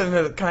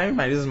 So can I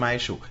remind you, this is my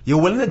show. You're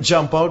willing to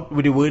jump out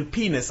with the word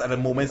penis at a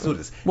moment's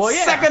notice. Well,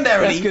 yeah.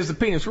 Secondarily, that's because the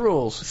penis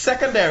rules.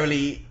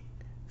 Secondarily,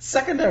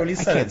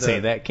 I can't say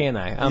that, can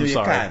I? I'm you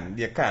sorry.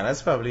 You can.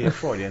 That's probably a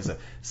Freudian stuff.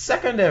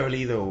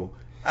 Secondarily, though,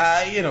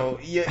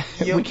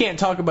 you We can't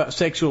talk about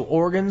sexual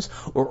organs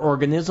or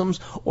organisms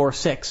or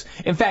sex.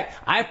 In fact,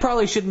 I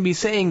probably shouldn't be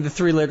saying the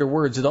 3-letter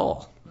words at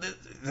all.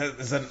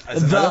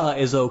 The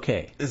is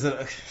okay.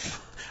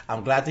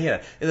 I'm glad to hear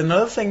that. There's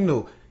another thing,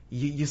 though.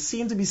 You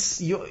seem to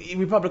be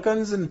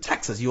Republicans in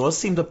Texas. You all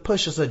seem to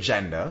push this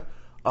agenda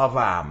of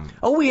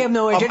We have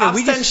no agenda.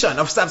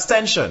 of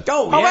abstention.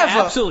 Oh, yeah,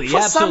 However, absolutely,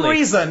 for some absolutely.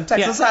 reason,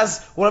 Texas Yeah.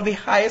 has one of the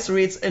highest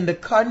rates in the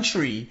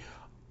country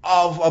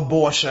of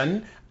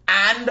abortion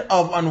and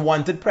of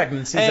unwanted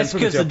pregnancies and It's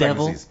because premature the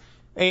devil.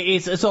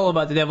 pregnancies. It's all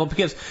about the devil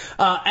because,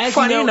 as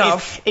Funny you know,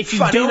 enough- if you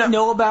funny don't enough-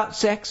 know about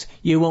sex,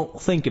 you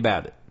won't think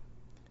about it.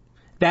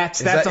 That's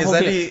that- the is whole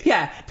that deal. the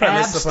Yeah,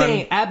 premise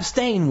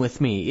abstain with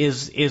me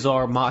is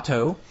our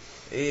motto.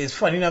 It's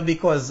funny enough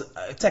because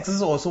Texas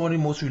is also one of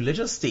the most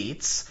religious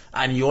states,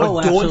 and you all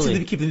don't absolutely. seem to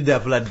be keeping the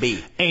devil at bay.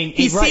 And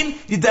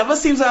the devil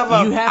seems to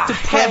have You have a to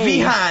pray. heavy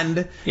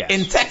hand Yes.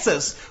 in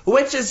Texas,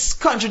 which is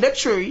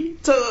contradictory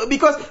to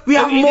because we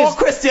have It more is-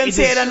 Christians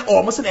it here is- than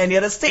almost in any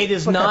other state. It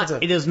is per not.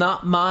 capita. It is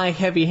not my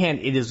heavy hand.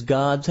 It is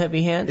God's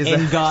heavy hand, Is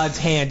and that- God's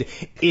hand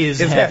is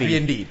It's heavy. heavy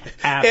indeed.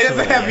 Absolutely, It is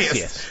the heaviest.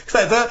 yes.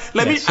 So,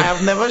 let me. Yes. I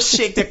have never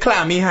shaked a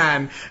clammy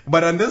hand,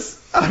 but on this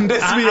we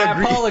I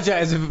agree.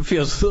 apologize if it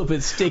feels a little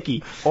bit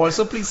sticky.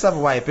 Also, please have a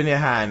wipe in your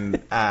hand.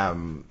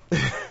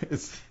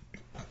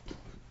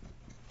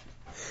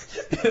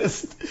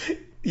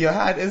 Your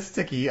hand is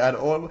sticky and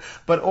all,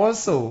 but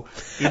also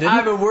you didn't.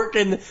 I've been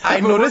working. I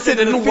I've been noticed you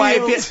working in didn't the wipe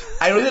your. fields.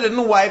 I noticed you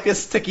didn't wipe your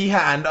sticky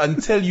hand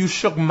until you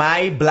shook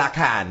my black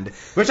hand,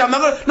 which I'm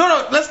not gonna.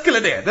 No, let's kill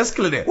it there. Let's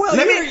kill it there. Well,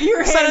 Let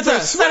your hands Senator, are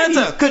sweaty.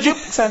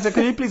 Senator,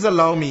 could you please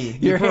allow me?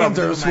 Your You hands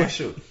are my sweaty.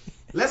 shoe.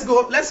 Let's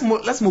go. Let's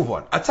move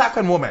on. Attack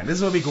on women. This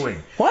is where we're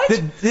going. What?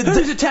 The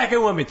Who's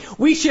attacking women?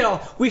 We shall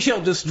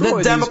destroy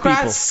these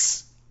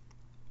Democrats people.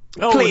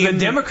 Oh, claim the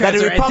Democrats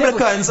that the are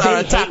Republicans they are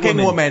hate attacking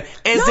women.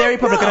 Is there a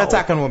Republican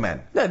attack on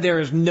women No,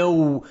 there is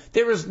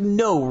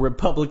no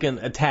Republican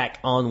attack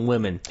on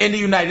women. in the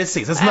United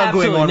States? It's not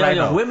going on right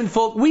now. Women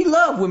folk, we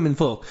love women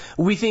folk.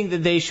 We think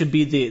that they should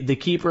be the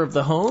keeper of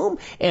the home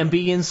and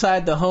be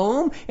inside the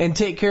home and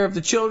take care of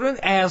the children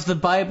as the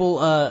Bible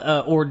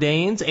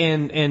ordains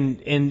and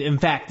in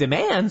fact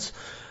demands.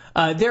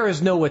 There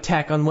is no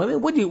attack on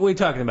women. What are you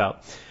talking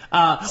about?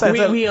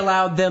 We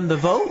allowed them to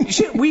vote.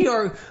 Shit, we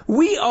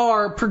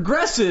are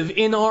progressive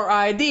in our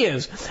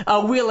ideas.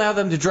 We allow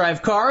them to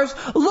drive cars.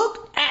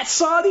 Look at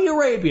Saudi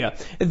Arabia.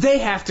 They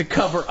have to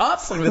cover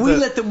up. Senator, we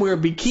let them wear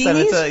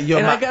bikinis. Senator,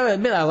 and I gotta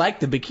admit, I like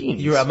the bikinis.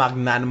 You're a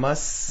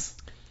magnanimous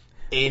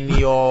in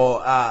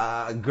your,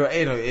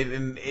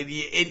 in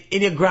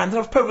your granting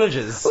of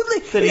privileges to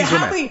these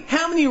women.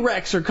 How many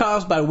wrecks are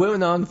caused by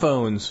women on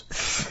phones?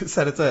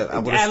 Senator,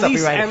 I'm going to At stop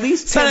least- you right at now.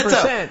 least 10%.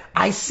 Senator,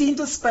 I seem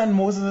to spend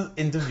most of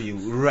the interview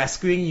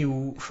rescuing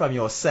you from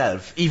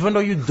yourself, even though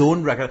you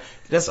don't recognize.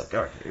 That's okay.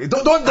 All right.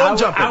 Don't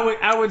jump in.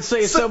 I would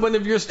say someone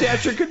of your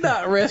stature could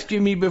not rescue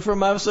me from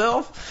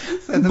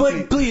myself. Senator,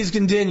 But please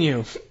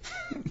continue.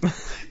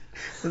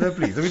 Senator,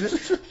 please. Let me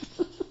just...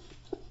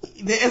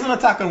 There is an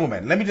attack on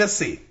women. Let me just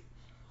say.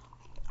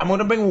 I'm going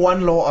to bring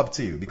one law up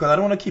to you because I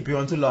don't want to keep you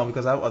on too long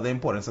because I have other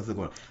important stuff to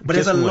go on. But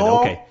Just there's a one,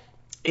 law okay.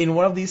 in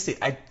one of these states.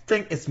 I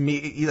think it's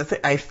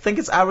I think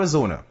it's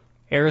Arizona.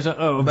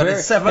 Arizona, But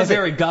it's seven a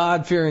very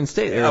God-fearing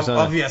state, Arizona.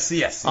 Obviously,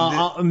 yes.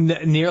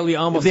 Nearly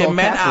almost They're all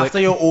men Catholic. after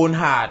your own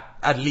heart.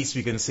 At least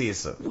we can say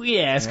so.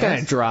 Yeah, it's kind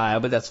of dry,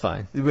 but that's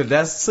fine. Well,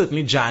 that's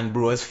certainly John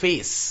Brewer's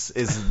face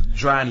is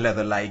dry and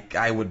leather. Like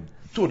I would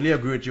totally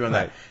agree with you on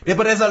that. Yeah,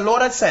 but there's a law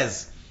that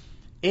says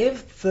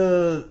if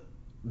the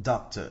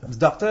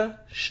doctor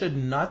should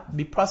not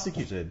be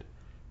prosecuted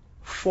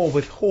for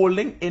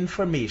withholding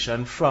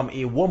information from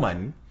a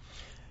woman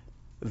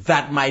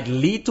that might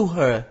lead to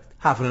her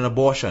having an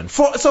abortion.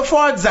 For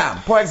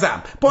example,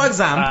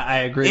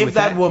 I agree if with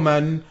that that.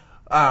 woman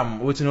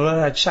were to know that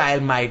her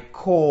child might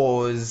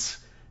cause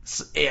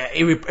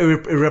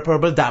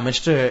irreparable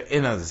damage to her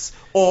innards,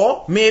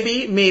 or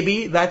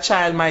maybe that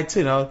child might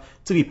turn out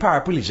to be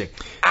paraplegic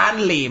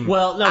and lame,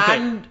 Well, okay.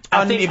 and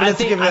I think- unable I to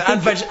think- give I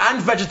think-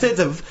 and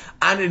vegetative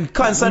and in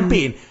constant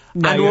pain.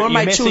 No, and the you're, woman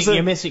might choose.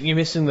 you're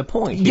missing the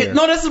point here.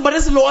 No,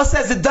 this law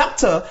says the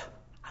doctor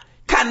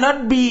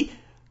cannot be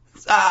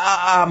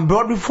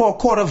brought before a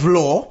court of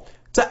law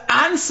to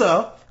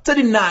answer to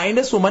denying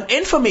this woman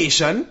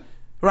information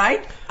right?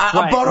 Right.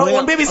 About her Well,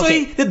 own baby. So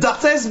okay. the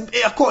doctor is,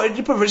 according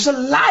to privilege, to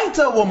lie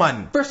to a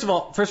woman. First of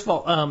all,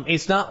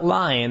 it's not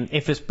lying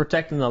if it's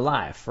protecting the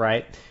life,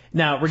 right?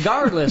 Now,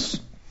 regardless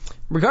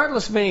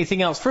of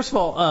anything else, first of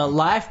all,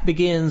 life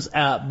begins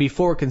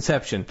before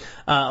conception.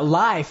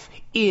 Life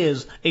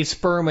is a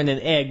sperm and an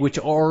egg which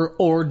are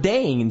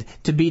ordained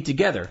to be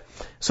together.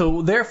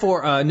 So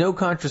therefore, no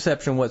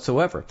contraception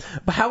whatsoever.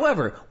 But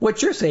however,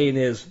 what you're saying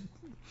is,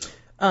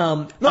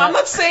 No, I'm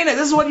not saying it.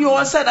 This is what you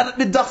all said. That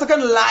the doctor can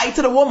lie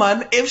to the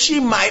woman if she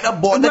might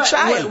abort the right,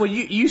 child. well,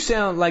 you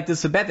sound like this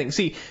is a bad thing.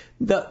 See,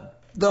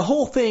 the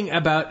whole thing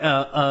about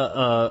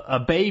a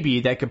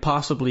baby that could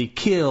possibly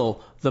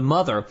kill the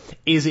mother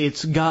is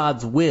it's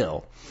God's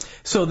will.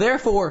 So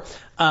therefore,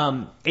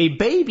 a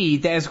baby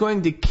that is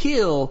going to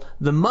kill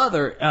the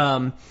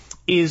mother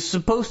is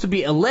supposed to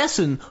be a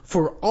lesson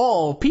for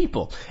all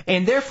people.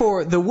 And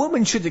therefore, the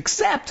woman should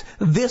accept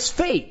this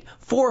fate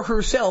for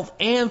herself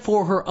and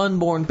for her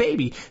unborn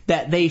baby,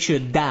 that they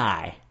should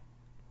die.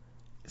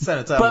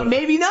 Senator, But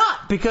maybe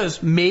not,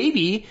 because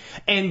maybe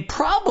and the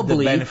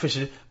probably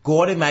beneficiary,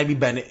 God might be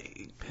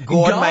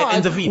God might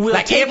intervene. will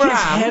Like take Abraham.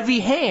 his heavy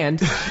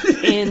hand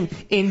and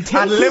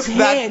take his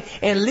hand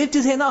and lift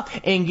his hand off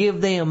and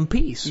give them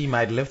peace. He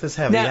might lift his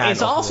heavy hand. Now,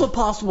 it's off also the-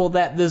 possible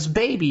that this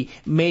baby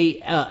may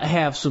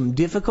have some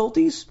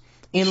difficulties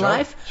in Sure,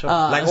 life. sure.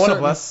 Like all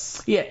of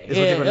us. Yeah, is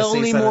what you're gonna say,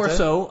 only more Senator?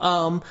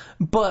 so.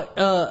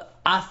 But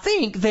I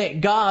think that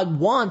God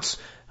wants,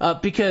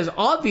 because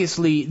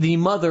obviously the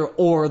mother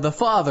or the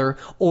father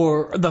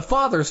or the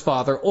father's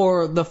father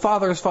or the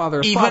father's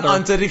father's Even father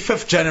unto the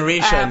 5th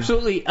generation,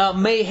 absolutely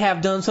may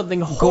have done something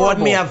horrible. God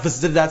may have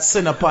visited that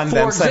sin upon For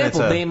them, example,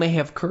 Senator. they may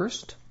have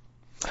cursed.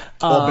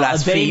 Or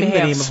blasphemed they may the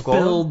have name of God.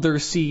 spilled their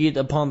seed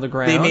upon the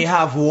ground. They may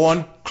have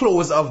worn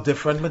clothes of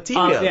different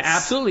materials. Yeah,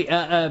 absolutely.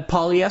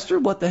 Polyester,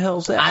 what the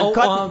hell's that? And Oh,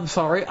 cotton. I'm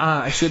sorry.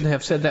 I shouldn't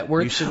have said that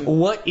word. You shouldn't.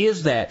 What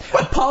is that?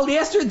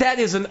 Polyester, that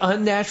is an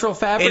unnatural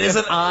fabric. It is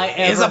if I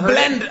ever it's a heard it.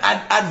 blend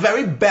at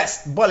very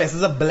best. Polyester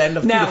is a blend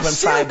of two Now, different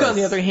silk, fibers. on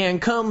the other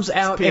hand, comes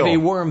out of pure. a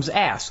worm's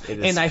ass. It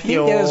is And I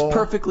think that is pure.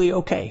 perfectly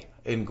okay.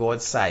 In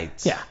God's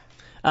sight.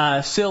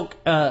 Yeah. Silk,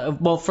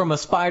 well, from a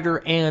spider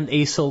and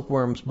a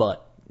silkworm's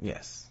butt.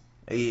 Yes.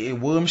 A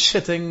worm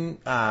shitting.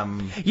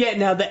 Yeah,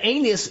 now the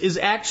anus is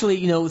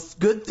actually,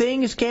 good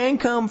things can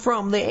come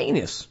from the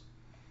anus.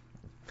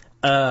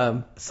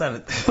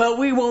 Senator. But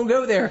we won't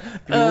go there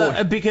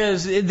won't.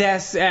 because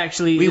that's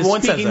actually We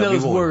won't speaking censor, we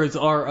those won't. words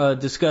are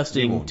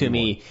disgusting to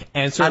me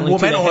and And certainly to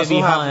women the also heavy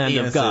have hand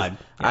of anuses. God.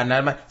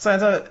 And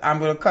Senator, I'm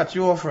going to cut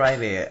you off right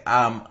there.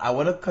 I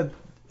want to cut.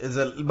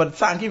 But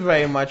thank you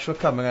very much for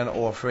coming and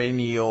offering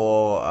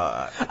your.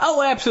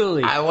 Oh,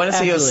 absolutely. I want to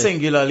say you're Absolutely.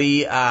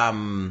 singularly.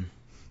 I'm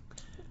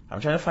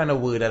trying to find a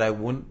word that I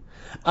won't.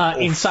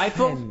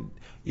 Insightful.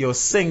 You're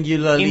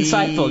singularly.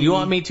 Insightful. You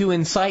want me to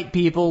incite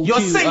people? Your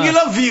to,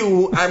 singular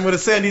view. I'm going to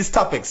say on these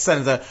topics,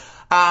 Senator.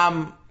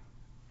 Oh,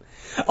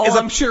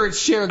 I'm sure it's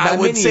shared by I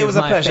would many say it of was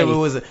a my pleasure.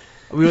 faith.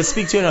 We will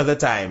speak to you another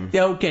time.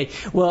 Yeah, okay.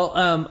 Well,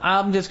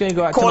 I'm just going to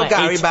go out Call to my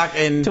Gary back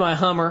in. to my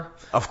Hummer.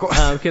 Of course.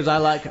 Because I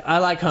like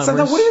Hummers.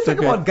 Senator, what do you think They're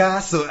good. about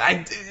gas? So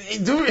I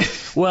do.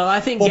 Well, I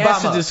think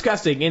gas Obama. is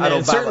disgusting, and And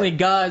Obama. certainly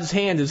God's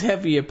hand is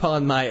heavy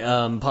upon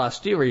my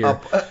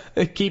posterior,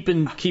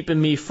 keeping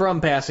me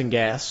from passing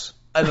gas.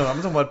 I know, I'm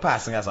talking about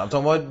passing gas. I'm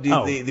talking about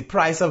the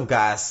price of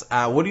gas.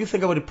 What do you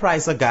think about the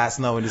price of gas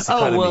now in this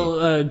economy?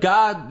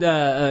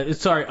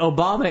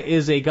 Obama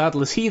is a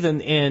godless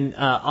heathen, and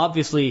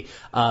obviously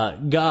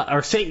God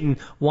or Satan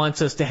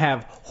wants us to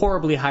have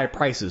horribly high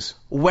prices.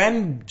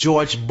 When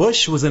George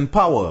Bush was in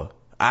power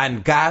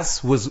and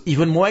gas was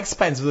even more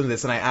expensive than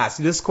this, and I asked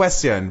you this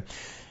question,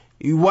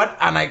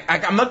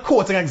 I'm not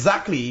quoting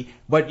exactly,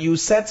 but you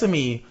said to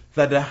me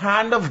that the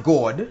hand of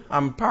God,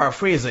 I'm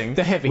paraphrasing,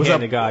 The heavy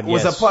hand of God,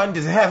 was yes. upon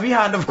the heavy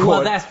hand of God.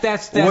 Well,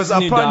 that's was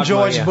new upon dogma,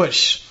 George yeah.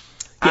 Bush.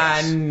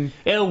 Yes. And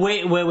It'll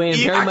weigh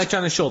He very act- much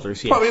on his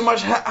shoulders. Yes. probably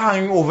much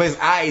hanging over his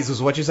eyes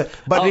was what you said.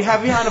 But the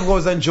heavy hand of God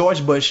was on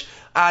George Bush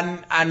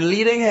and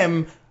leading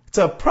him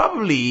to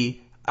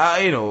probably,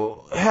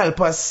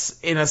 help us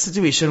in a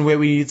situation where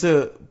we need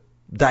to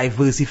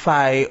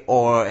diversify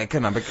our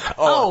economic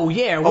our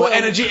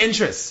energy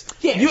interests.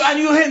 Yes.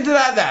 You hinted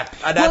at that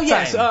at that Well,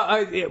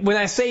 time. yes. When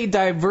I say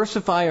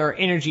diversify our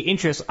energy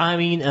interests, I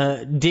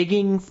mean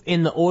digging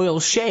in the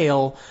oil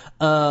shale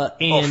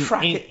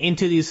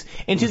into these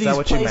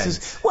what you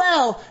places.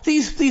 Well,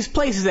 these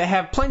places that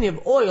have plenty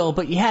of oil,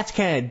 but you have to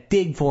kind of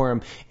dig for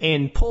them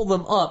and pull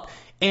them up.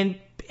 And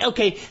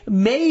okay,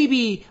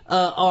 maybe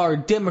our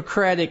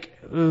Democratic.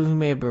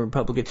 Maybe a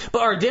Republican,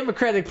 but our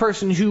Democratic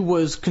person who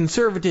was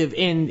conservative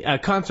and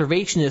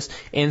conservationist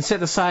and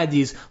set aside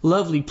these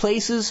lovely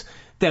places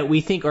that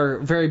we think are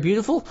very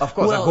beautiful. Of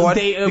course, well, God,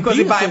 they are because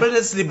beautiful.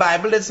 the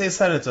Bible did say,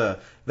 Senator,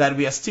 that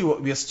we are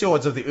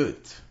stewards of the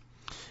earth.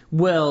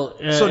 Well,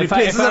 So the if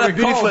places I that are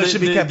recall, beautiful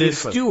should be kept the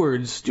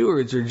beautiful.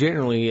 stewards are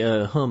generally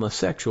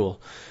homosexual.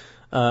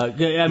 I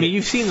mean,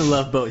 you've seen the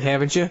Love Boat,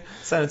 haven't you?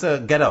 Senator,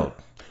 get out.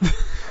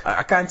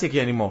 I can't take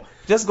you anymore.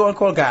 Just go and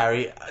call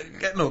Gary.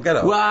 Get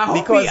out. Well, I hope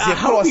because I you're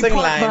hope he crossing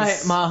parked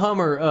lines. my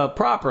Hummer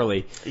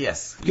properly.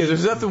 Yes. Because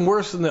there's nothing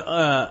worse than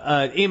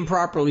an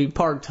improperly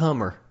parked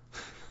Hummer.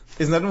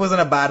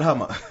 Wasn't a bad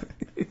Hummer.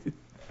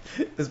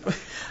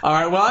 All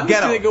right, well, I'm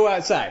just going to out. go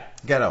outside.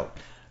 Get out.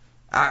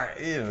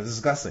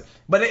 Disgusting.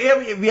 But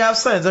here we have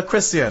Senator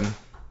Christian,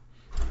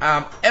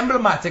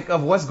 emblematic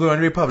of what's going on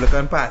in the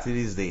Republican Party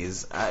these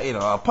days.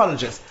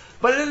 Apologist.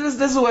 But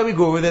this is where we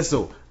go with this,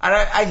 though. And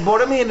I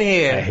brought him in I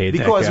here hate that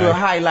because guy. we're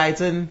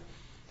highlighting.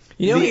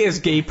 You know he has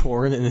gay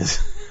porn in his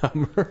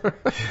Hummer.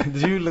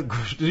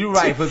 Did you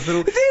rifle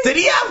through? Did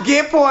he have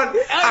gay porn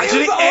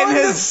actually in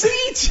his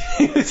seat?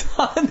 He was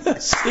on the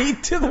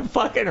seat to the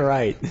fucking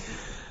right.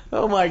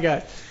 Oh my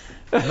god.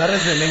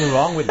 There's anything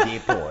wrong with gay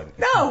porn.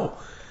 No.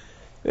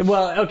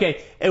 Well,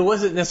 okay, it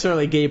wasn't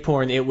necessarily gay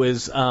porn. It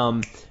was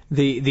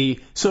the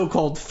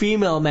so-called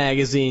female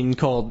magazine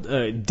called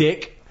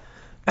Dick.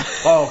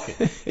 Oh,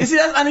 okay. You see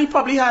that, and he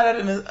probably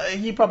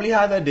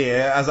had that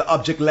there as an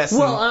object lesson.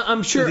 Well,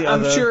 I'm sure.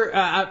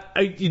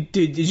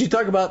 Did you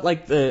talk about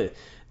like the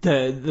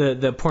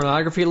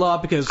pornography law?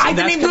 Because I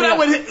didn't even do that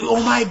with it.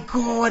 Oh my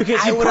god!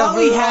 Because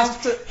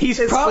he's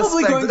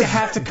probably going to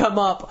have to come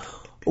up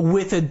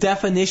with a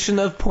definition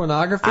of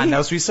pornography. And that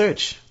was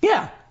research.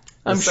 Yeah,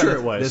 I'm sure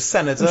it was. The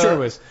senator. I'm sure it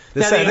was.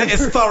 The senator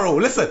is thorough.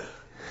 Listen.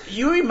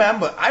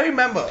 I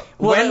remember.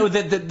 Well,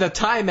 the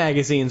Thai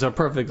magazines are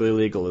perfectly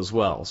legal as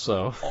well,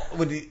 so.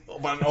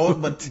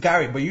 But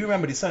Gary, you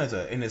remember the senator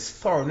in his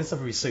thoroughness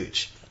of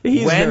research.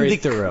 He's very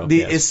thorough.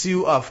 The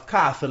issue of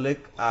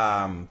Catholic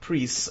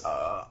priests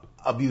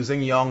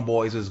abusing young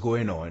boys was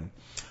going on.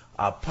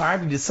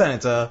 Apparently the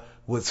senator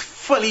was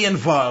fully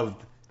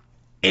involved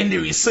in the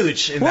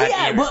research in that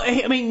area. Well,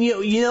 I mean,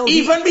 you know,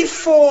 even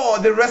before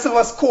the rest of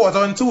us caught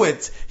on to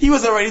it, he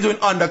was already doing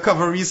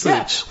undercover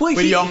research with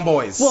young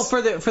boys. Well,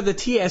 for the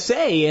TSA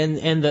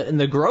and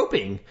the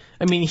groping,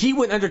 I mean, he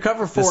went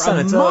undercover for the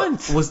senator a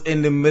month. Was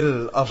in the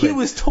middle of it. He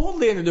was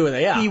totally doing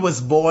that. Yeah, he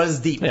was balls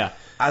deep,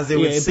 as they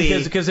would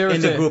say because there was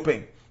in the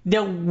groping.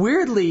 Now,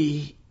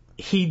 weirdly,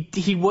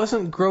 he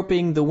wasn't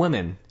groping the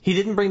women. He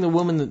didn't bring the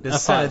women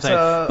aside,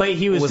 but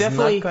he was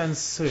definitely not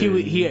concerned.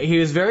 He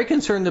was very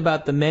concerned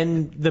about the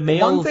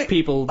male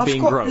people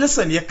being groped.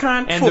 Listen, you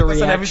can't and focus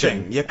the on reaction.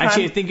 everything.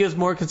 Actually, I think he was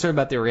more concerned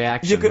about the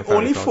reaction. You can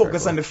only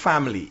focus on the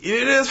family.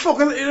 It is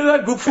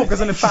that group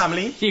focus on the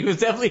family. He was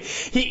definitely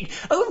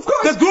of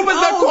course the group is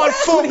not called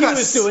focus. What he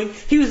was doing.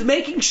 He was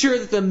making sure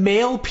that the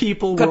male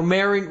people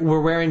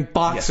were wearing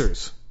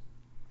boxers. Yes.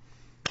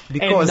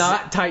 Because and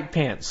not tight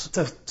pants.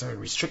 To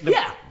restrict them.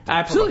 Yeah,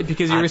 absolutely.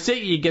 Because you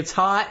restrict, it gets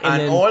hot.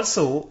 And then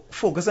also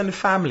focus on the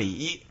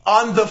family.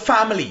 On the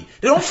family.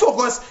 They don't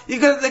focus. They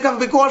can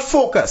be called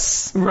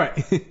focus.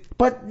 Right.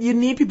 But you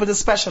need people to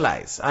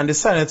specialize. And the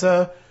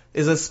senator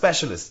is a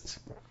specialist.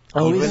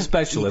 Oh, he's a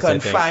specialist. He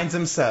confines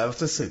himself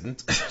to certain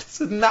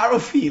narrow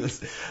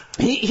fields.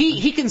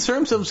 He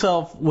concerns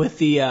himself with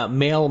the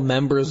male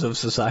members of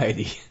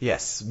society.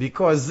 Yes,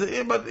 because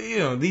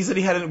these are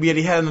the head. We are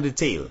the head and the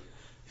tail.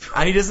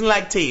 And he doesn't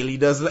like tail. He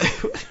does like.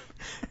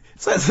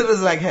 So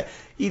it's like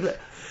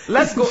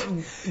let's go,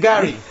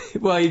 Gary.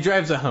 Well, he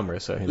drives a Hummer,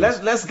 so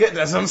let's get.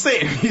 That's what I'm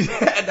saying. He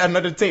had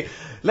another tail.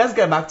 Let's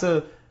get back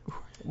to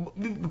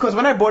because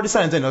when I bought the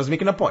senator, I was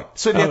making a point.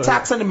 So the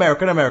attacks on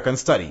American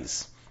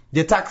studies,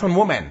 the attacks on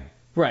women,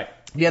 right?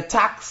 The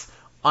attacks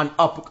on the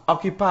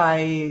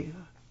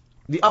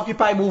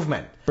Occupy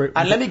movement.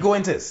 And let me go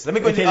into this. Let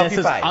me go into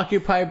Occupy.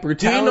 Occupy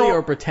brutality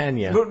or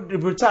Britannia? The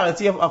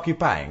brutality of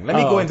occupying. Let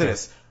me go into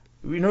this.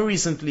 We know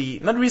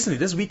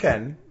this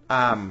weekend,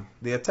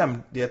 the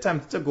attempt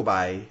to go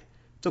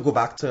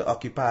back to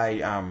occupy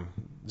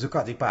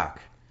Zuccotti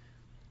Park.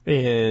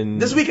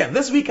 This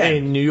weekend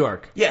in New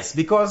York. Yes,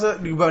 because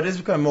the weather is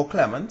becoming more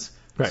clement,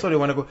 right. So they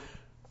want to go.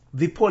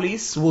 The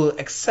police were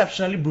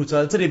exceptionally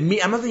brutal to the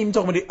media. I'm not even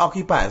talking about the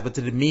occupiers, but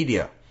to the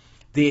media.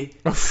 They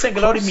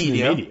single out the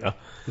media.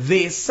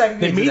 They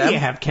segregated the media them.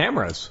 have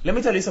cameras. Let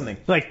me tell you something.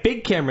 Like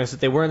big cameras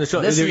that they wear on the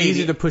show. They're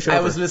easy to push over.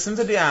 I was listening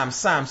to the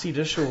Sam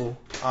Cedar show,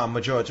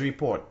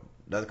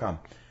 MajorityReport.com.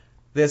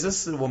 There's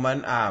this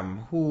woman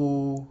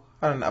who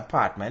had an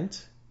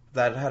apartment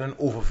that had an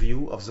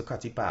overview of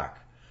Zuccotti Park,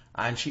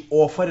 and she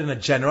offered in a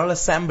general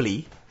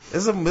assembly.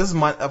 This is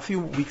a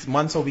few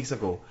months or weeks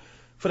ago,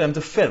 for them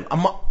to film.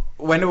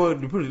 When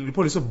the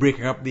police were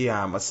breaking up the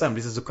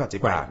assemblies at Zuccotti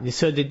Park. Right.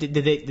 So did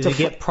they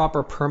get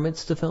proper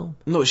permits to film?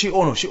 No, she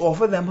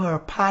offered them her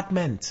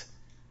apartment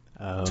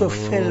to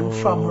film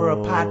from her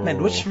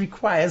apartment, which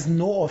requires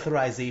no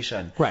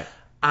authorization. Right.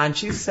 And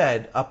she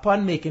said,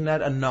 upon making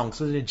that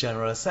announcement in the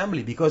General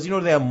Assembly, because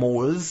there are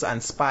moles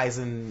and spies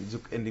in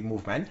the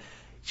movement,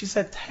 she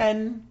said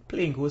 10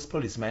 plainclothes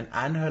policemen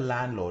and her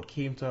landlord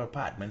came to her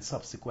apartment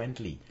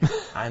subsequently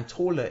and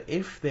told her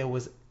if there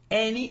was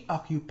any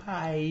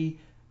Occupy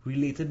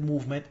related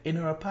movement in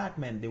her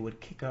apartment, they would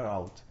kick her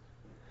out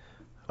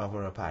of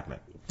her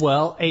apartment.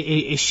 Well,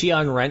 is she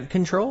on rent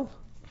control?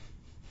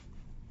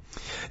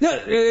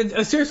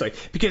 No, seriously,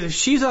 because if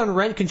she's on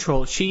rent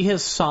control, she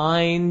has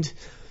signed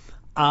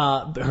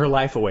her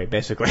life away,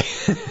 basically.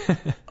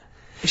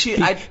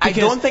 I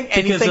don't think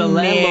anything because the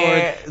landlord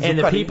near and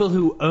the Zuccotti- people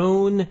who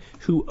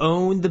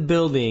own the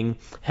building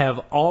have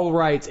all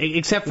rights,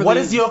 except for What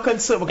is your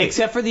concern? Okay.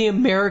 except for the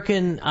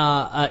American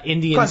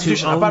Indians who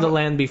Constitution, owned apart the from-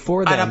 land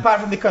before And them.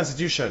 apart from the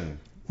Constitution,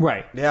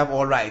 Right. they have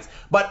all rights.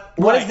 But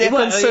what is Right, their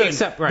well, concern?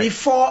 except- right.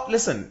 Before,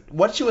 listen,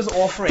 what she was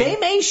offering, They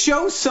may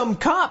show some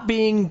cop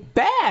being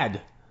bad.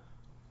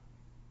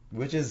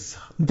 which is,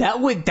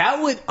 That would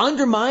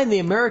undermine the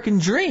American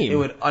dream. it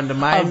would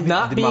undermine of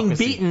not being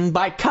democracy. beaten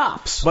by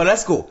cops. But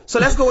let's go. So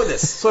let's go with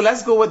this. So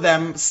let's go with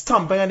them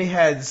stomping on the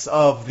heads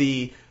of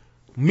the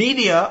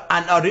media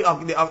and other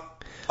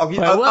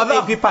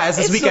occupiers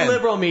this it's weekend. the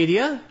liberal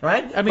media,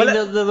 Right? I mean,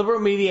 But the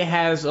liberal media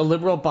has a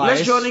liberal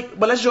bias,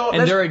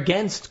 and they're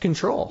against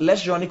control.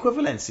 let's draw an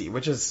equivalency,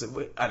 which is,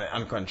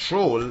 and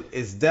control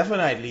is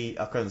definitely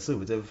a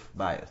conservative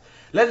bias.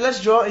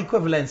 Let's draw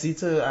equivalency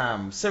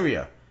to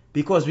Syria,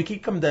 because we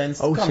keep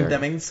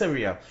condemning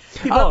Syria.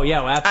 Oh,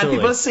 yeah, well, absolutely.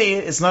 And people say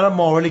it's not a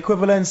moral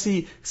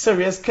equivalency.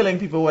 Syria is killing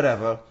people,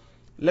 whatever.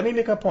 Let me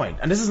make a point,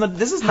 and this is not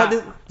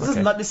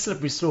the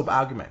slippery slope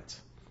argument.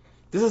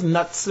 This is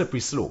not slippery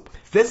slope.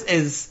 This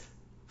is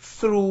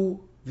through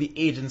the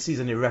agencies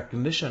and the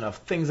recognition of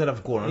things that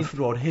have gone on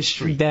throughout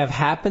history. That have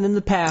happened in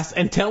the past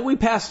until we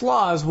pass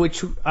laws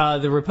which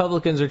the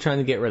Republicans are trying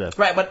to get rid of.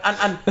 Right, but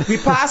and we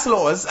pass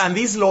laws, and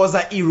these laws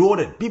are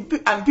eroded.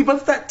 And people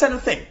tend to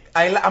think.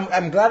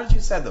 I'm glad that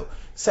you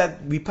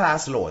said we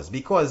pass laws,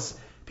 because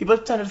people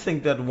tend to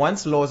think that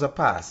once laws are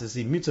passed, it's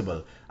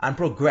immutable, and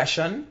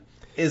progression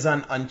is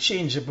an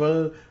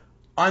unchangeable,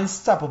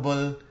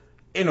 unstoppable,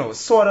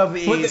 sort of a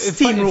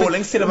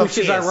steamrolling state of affairs.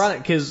 Which is ironic,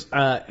 because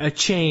a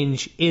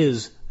change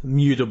is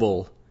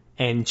mutable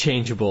and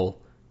changeable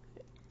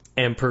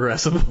and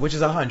progressive. Which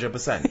is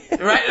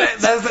 100%. Right?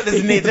 That's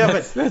the nature of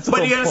it.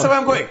 But you understand where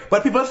I'm going?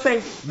 But people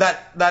think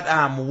that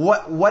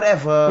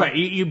whatever. Right,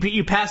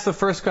 you pass the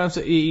first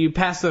you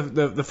pass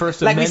the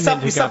first like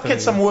amendment. we stop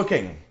kids from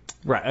working.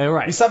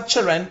 Right. We stop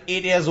children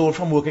 8 years old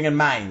from working in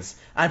mines.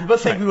 And people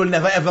think we will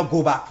never ever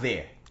go back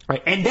there.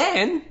 Right. And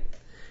then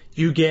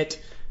you get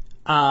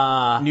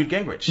Newt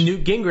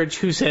Gingrich,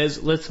 who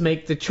says, let's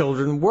make the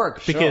children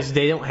work, because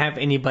they don't have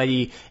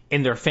anybody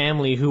in their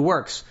family who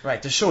works.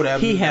 Right, to show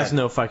them. He has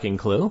no fucking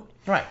clue.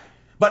 Right.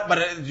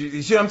 But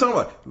you see what I'm talking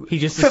about? He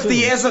just 50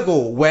 assumes. years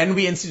ago, when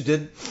we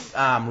instituted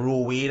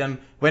Roe Wade, and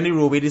when the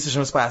Roe Wade decision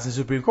was passed in the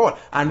Supreme Court,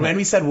 and when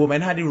we said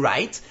women had the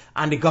right,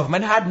 and the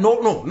government had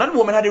not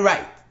women had the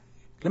right.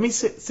 Let me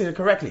say it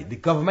correctly. The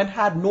government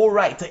had no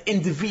right to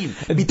intervene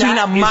between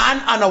a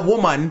man and a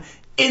woman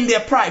in their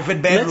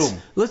private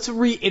bedroom. Let's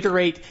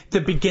reiterate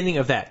the beginning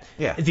of that.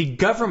 Yeah. The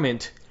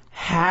government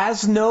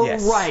has no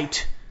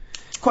right.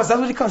 Because that's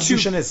what the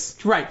Constitution is.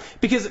 Right.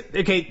 Because,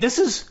 this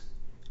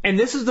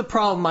is the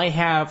problem I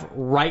have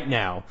right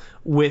now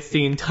with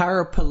the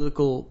entire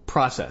political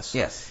process.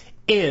 Yes.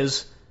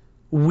 Is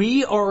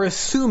we are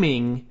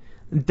assuming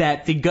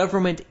that the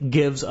government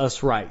gives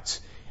us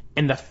rights.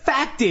 And the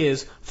fact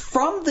is,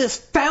 from this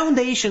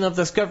foundation of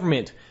this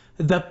government,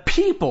 the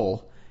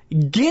people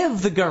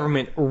give the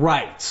government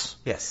rights.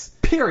 Yes.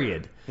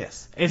 Period.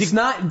 Yes. It's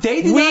not.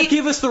 They do not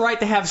give us the right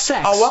to have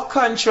sex. Our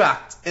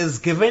contract is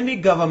giving the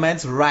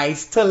government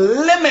rights to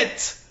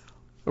limit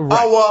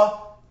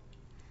our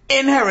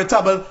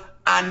inheritable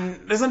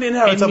and isn't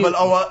inheritable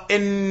our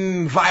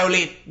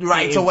inviolate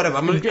rights or whatever.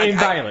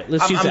 Inviolate.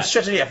 Let's use that. I'm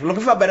stretching it. I'm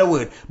looking for a better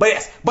word. But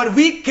yes. But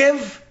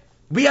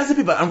we as the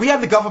people, and we have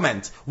the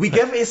government, we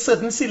give a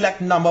certain select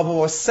number of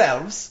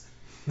ourselves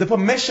the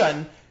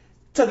permission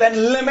to then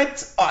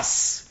limit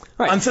us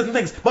on certain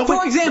things. But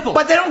for example,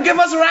 but they don't give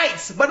us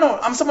rights. But no,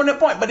 I'm somewhere on the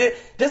point. But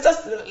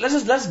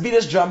let's beat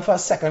this drum for a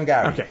second,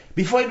 Gary. Okay.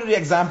 Before you do the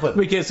example,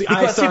 because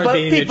I started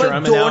beating the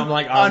drum, and now I'm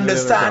like,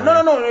 understand.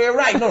 No, you're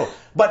right. No,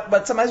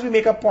 but sometimes we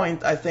make a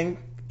point. I think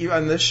even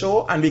on this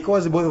show, and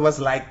because both of us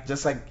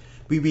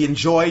we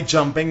enjoy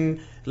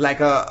jumping like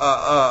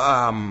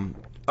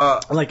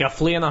like a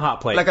flea in a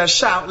hot plate. Like a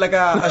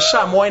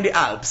chamois in the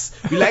Alps.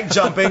 We like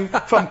jumping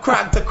from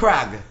crag to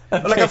crag.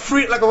 Okay. Like a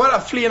flea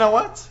in a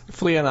what?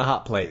 Flea in a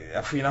hot plate.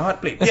 A flea in a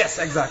hot plate. Yes,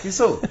 exactly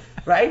so.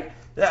 Right?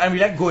 And we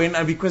like going,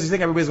 and because we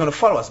think everybody's going to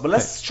follow us. But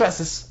let's stress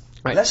this.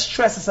 Right. Let's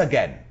stress this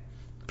again.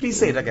 Please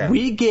say it again.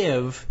 We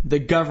give the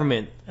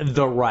government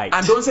the right.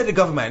 And don't say the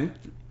government.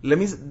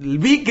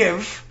 We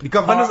give, the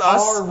government is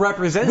us. Our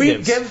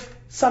representatives. We give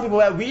some people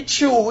where we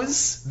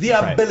choose the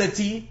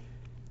ability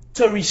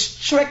to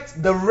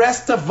restrict the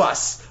rest of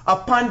us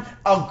upon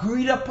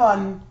agreed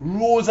upon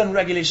rules and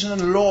regulations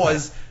and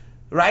laws,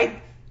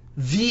 right?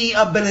 The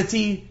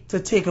ability to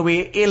take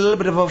away a little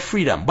bit of our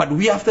freedom. But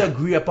we have to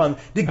agree upon.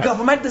 The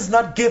government does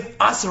not give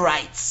us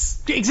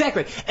rights.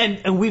 Exactly.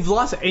 And we've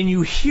lost it. And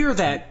you hear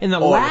that in the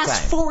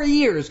last 4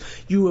 years,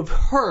 you have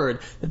heard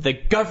that the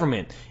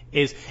government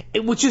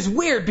which is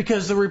weird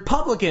because the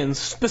Republicans,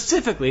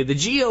 specifically the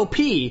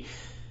GOP,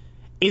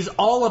 is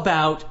all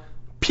about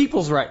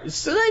people's rights.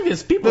 So not even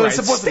just people's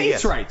rights,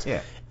 states' rights.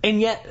 Yeah. And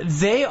yet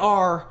they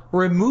are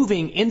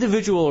removing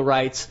individual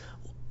rights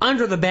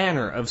under the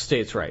banner of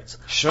states' rights.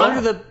 Sure.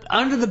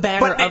 Under the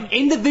banner of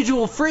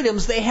individual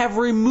freedoms, they have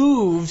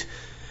removed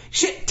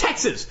shit.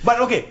 Texas.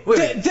 But okay,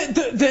 wait.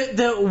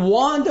 The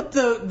wand up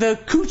the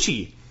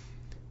coochie.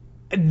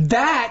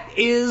 That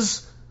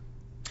is.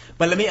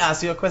 But let me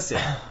ask you a question.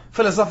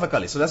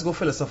 Philosophically, so let's go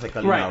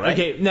philosophically now, right?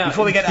 Okay, now,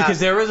 before we get because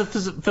there is a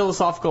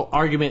philosophical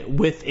argument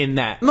within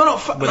that.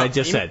 What I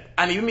just said.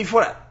 And even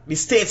before that, the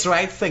states'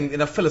 right thing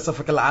in a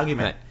philosophical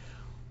argument. Right.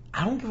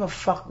 I don't give a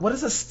fuck. What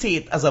is a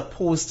state as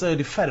opposed to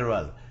the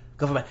federal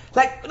government?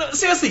 Like, no,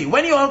 seriously,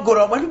 when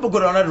people go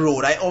down that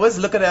road, I always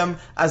look at them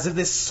as if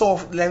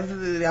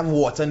they have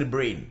water in the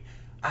brain.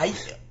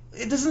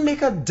 It doesn't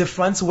make a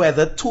difference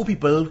whether two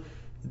people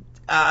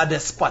are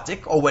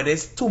despotic or whether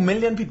it's 2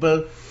 million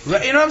people. You know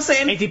what I'm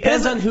saying? It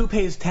depends on who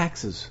pays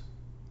taxes.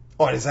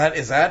 Oh, is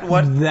that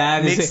what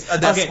makes a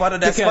despot a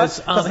despot?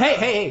 Because,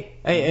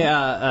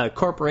 hey,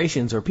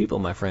 corporations are people,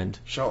 my friend.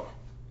 Sure.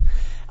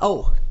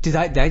 Oh, did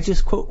I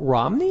just quote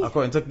Romney?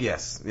 According to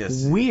yes.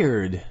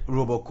 Weird.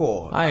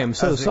 Robocall. I am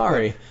so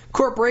sorry.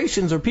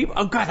 Corporations are people.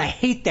 Oh God, I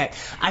hate that.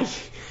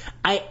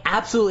 I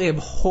absolutely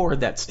abhor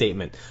that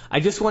statement. I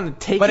just want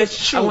to take but it.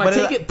 It's true, I want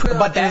to take it, put it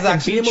on back,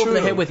 and beat him over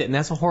the head with it, and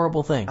that's a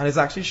horrible thing. And it's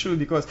actually true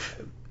because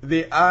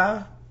there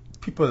are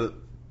people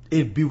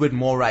with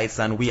more rights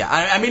than we are.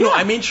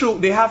 I mean true.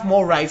 They have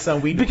more rights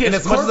than we do.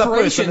 Because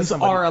corporations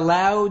are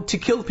allowed to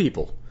kill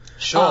people.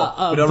 Sure,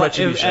 without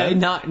retribution.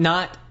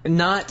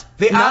 Not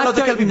they are allowed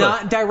to kill people.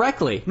 Not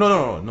directly.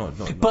 No.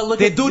 But look,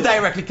 they do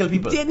directly kill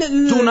people.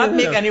 Do not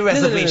make any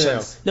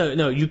reservations.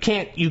 No. You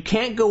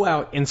can't go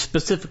out and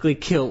specifically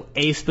kill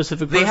a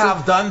specific person. They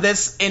have done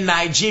this in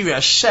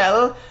Nigeria.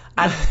 Shell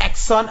and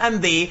Exxon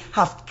and they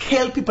have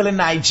killed people in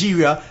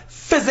Nigeria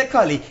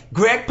physically.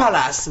 Greg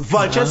Palace,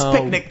 Vulture's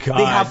Picnic, God.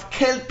 They have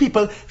killed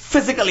people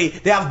physically.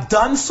 They have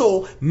done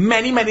so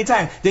many, many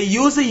times. They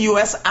use the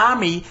U.S.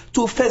 Army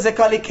to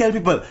physically kill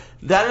people.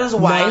 That is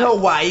why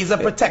Hawaii is a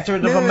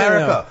protectorate of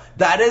America.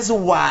 That is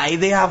why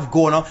they have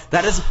gone on.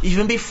 That is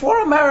even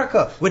before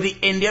America, with the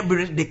India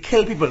British, they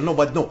kill people.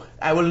 No,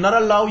 I will not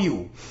allow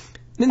you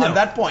on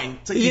that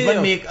point to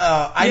even make.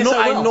 I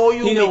know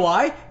you. You know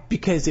why?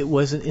 Because it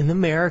wasn't in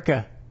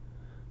America.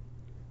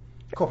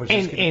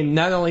 And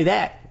not only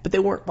that, but they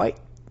weren't white.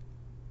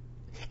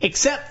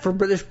 Except for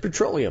British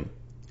Petroleum,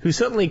 who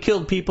suddenly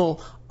killed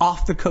people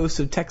off the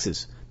coast of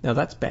Texas. Now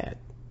that's bad.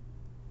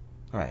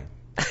 Right.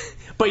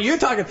 But you're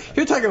talking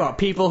about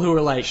people who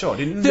are like, sure,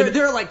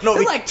 they're like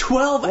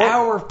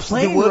 12-hour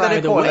plane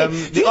ride away.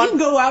 You can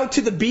go out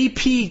to the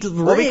BP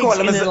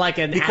rigs in like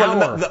an hour. Call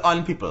them the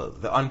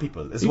unpeople. The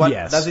unpeople is what.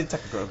 Yes. That's the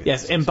technical.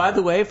 Yes, and by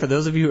the way, for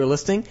those of you who are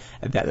listening,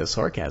 that is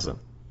sarcasm.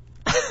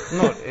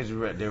 No,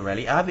 they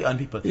really are the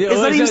unpeople.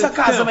 It's not even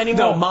sarcasm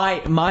anymore.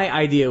 No, my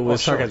idea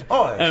was sarcasm.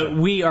 Sure.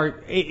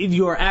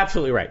 You are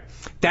absolutely right.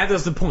 That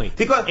is the point.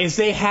 Because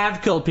they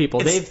have killed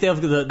people. They've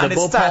the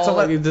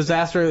Bhopal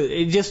disaster.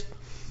 It just.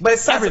 But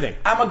it's everything.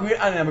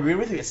 I'm agreeing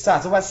with you. It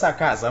starts off as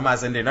sarcasm,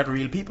 as in they're not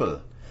real people,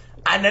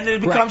 and then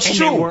it becomes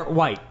true. And they weren't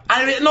white.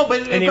 And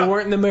they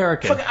weren't in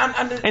America.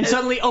 And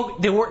suddenly,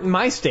 they weren't in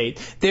my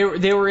state. They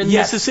were in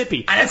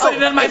Mississippi. And it's not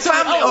in my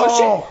family.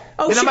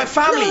 They're not my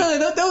family.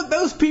 No,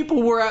 those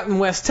people were out in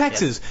West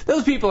Texas. Yes.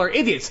 Those people are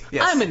idiots.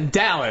 Yes. I'm in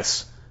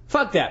Dallas.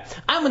 Fuck that.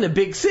 I'm in a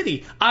big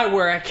city. I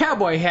wear a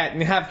cowboy hat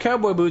and have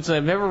cowboy boots, and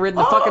I've never ridden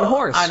a fucking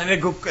horse. And then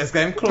it's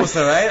getting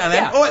closer, right? And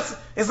then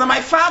it's not my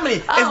family.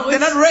 They're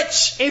not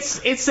rich.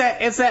 It's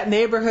that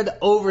neighborhood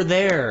over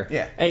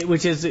there.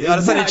 Which is the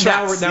other side of the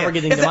tracks. Now we're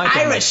getting to my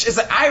Irish. It's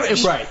the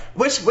Irish. Right.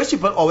 Which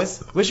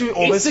we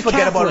always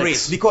forget about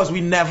race because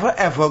we never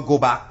ever go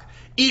back.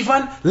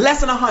 Even less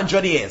than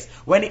 100 years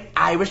when the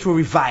Irish were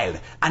reviled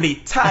and the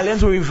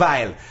Italians were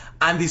reviled.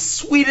 And the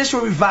Swedish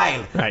were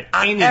reviled. Right.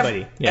 And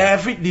anybody.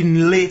 The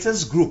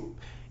latest group,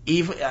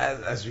 even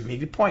as we make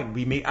the point,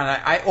 and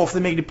I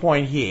often make the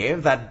point here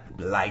that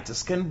lighter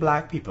skinned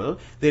black people,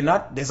 there's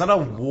not a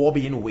war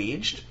being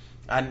waged,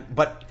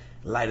 but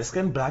lighter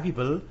skinned black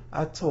people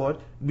are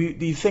taught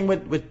the thing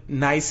with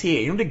nice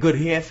hair, the good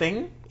hair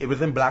thing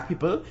within black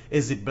people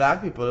is the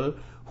black people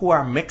who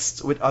are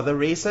mixed with other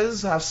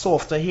races have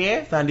softer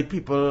hair than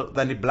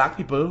the black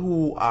people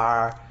who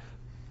are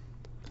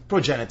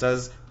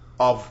progenitors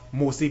of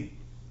mostly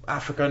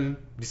African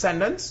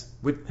descendants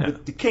with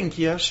the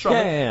kinkier, stronger.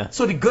 Yeah.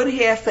 So the good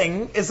hair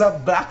thing is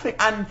a black thing,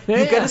 and you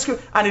get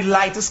and the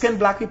lighter skinned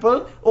black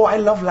people. Oh, I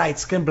love light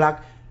skinned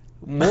black.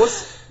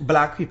 Most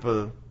black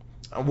people,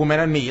 women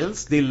and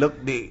males, they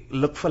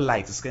look for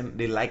lighter skin.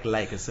 They like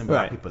lighter skinned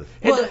black people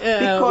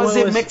because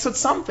they mix with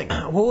something.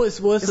 It's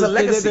a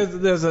legacy.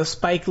 There's a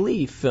Spike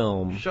Lee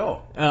film.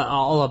 Sure.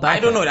 All about. I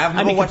don't know.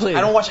 I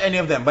don't watch any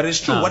of them, but it's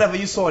true. Whatever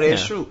you saw there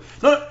is true.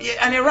 No,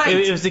 and you're right.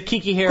 It was the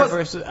kinky hair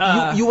versus.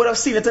 You would have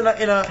seen it in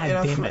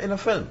a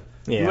film.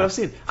 Yeah. You would have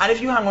seen it. And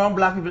if you hang around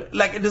black people,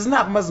 like it doesn't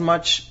happen as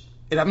much.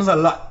 It happens a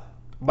lot,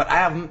 but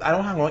I don't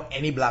hang around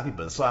any black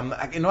people. So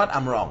you know what?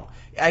 I'm wrong.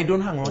 I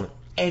don't hang around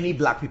any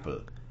black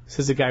people.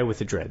 Says the guy with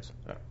the dreads.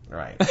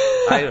 Right.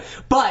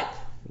 But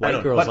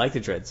white girls like the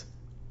dreads.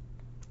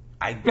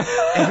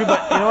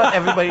 everybody, you know what?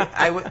 Everybody,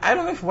 I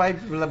don't know if white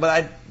people,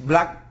 but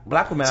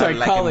black women. Sorry,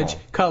 like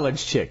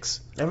college chicks.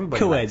 Everybody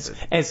co-eds.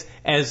 likes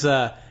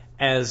it.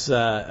 As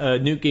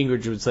Newt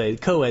Gingrich would say,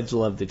 co-eds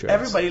love the dress.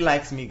 Everybody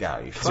likes me,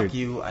 Gary. Fuck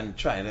you and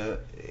trying to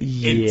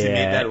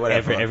intimate that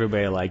whatever.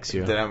 Everybody likes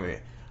you.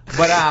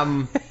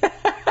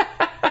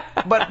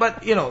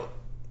 But you know.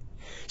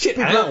 Shit,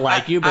 I don't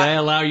like you, but I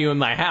allow you in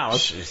my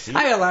house.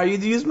 I allow you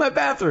to use my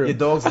bathroom. Your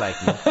dogs like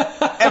me.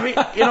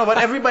 But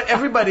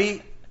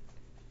everybody,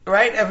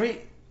 right?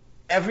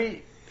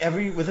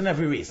 Within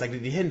every race, like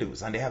the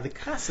Hindus, and they have the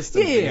caste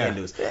system. The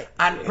Hindus,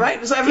 and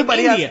right. So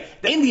everybody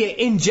India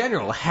in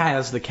general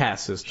has the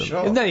caste system.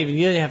 Sure. It's not even,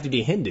 you don't have to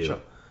be Hindu.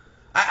 Sure.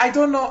 I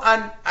don't know,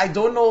 and I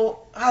don't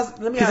know.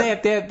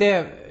 Because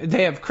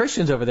they have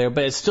Christians over there,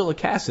 but it's still a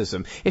caste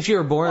system. If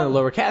you're born in a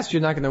lower caste,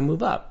 you're not going to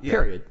move up. Yeah.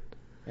 Period.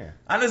 Yeah.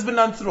 And it's been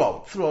done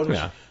throughout.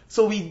 Yeah.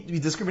 So we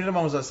discriminate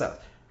amongst ourselves.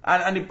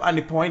 And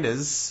the point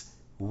is,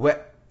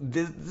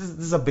 this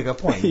is a bigger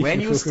point.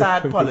 When you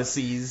start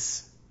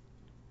policies,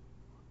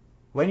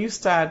 you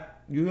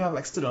have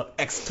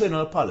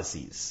external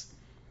policies,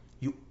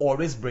 you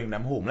always bring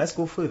them home. Let's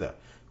go further.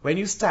 When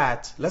you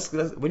start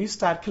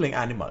killing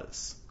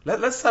animals,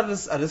 let's start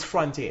at this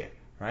frontier,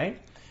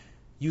 right?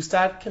 You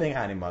start killing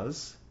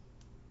animals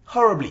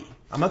horribly.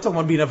 I'm not talking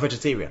about being a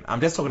vegetarian.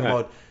 I'm just talking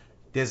about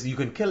you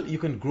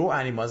can grow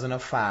animals on a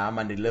farm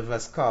and they live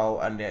as cow,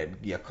 and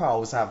your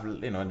cows have,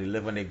 they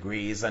live and they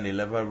graze and they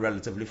live a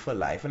relatively full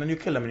life, and then you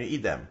kill them and you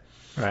eat them.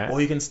 Right. Or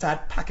you can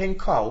start packing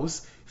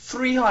cows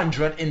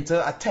 300 into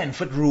a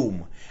 10-foot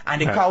room,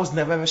 and the cows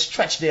never ever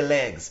stretch their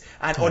legs,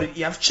 or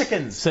you have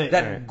chickens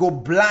that go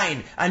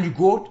blind, and you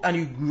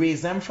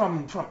raise them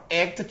from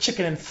egg to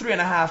chicken in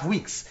 3.5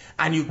 weeks,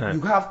 and you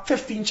have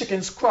 15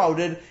 chickens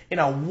crowded in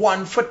a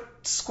 1-foot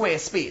square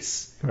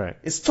space. Right.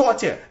 It's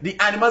torture. The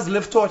animals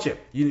live torture,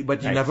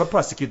 but you never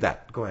prosecute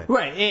that. Go ahead.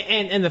 Right,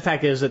 and the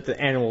fact is that the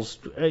animals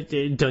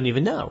don't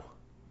even know.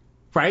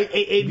 Right?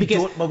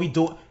 But we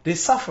don't. They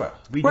suffer.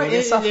 We know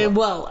they suffer.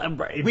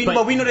 But we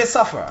know they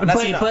suffer.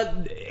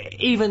 But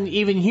even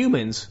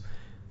humans,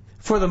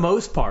 for the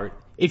most part,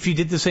 if you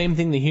did the same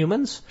thing to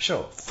humans,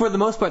 sure. For the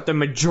most part, the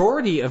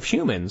majority of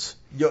humans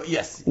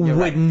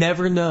would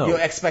never know.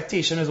 Your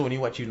expectation is only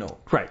what you know.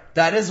 Right.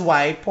 That is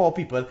why poor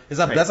people that's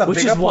a bigger point.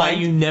 Which is why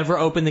you never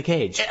open the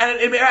cage.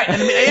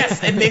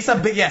 It's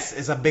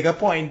a bigger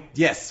point.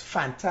 Yes,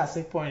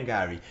 fantastic point,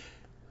 Gary.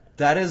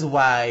 That is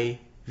why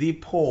the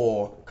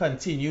poor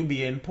continue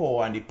being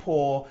poor, and the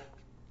poor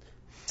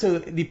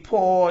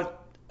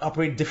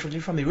operate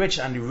differently from the rich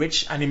and the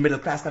middle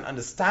class can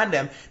understand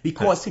them,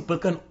 because people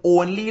can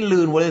only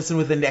learn what is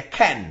within their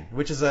ken,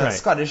 which is a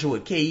Scottish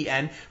word,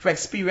 K-E-N, for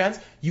experience.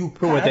 You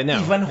can't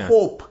even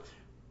hope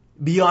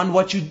beyond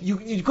what you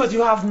because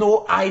you have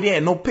no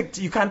idea, no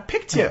picture. You can't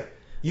picture.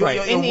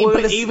 Even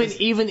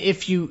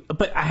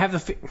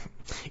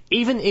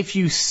if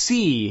you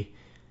see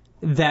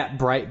that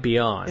bright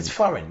beyond, it's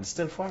foreign. It's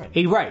still foreign.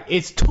 Right.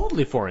 It's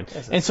totally foreign.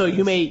 Yes, and so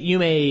you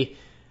may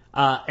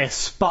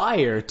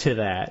aspire to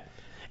that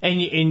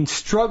and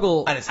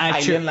struggle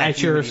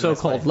at your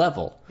so-called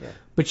level. Yeah.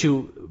 But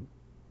you,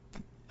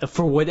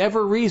 for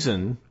whatever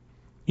reason,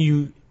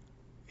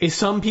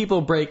 some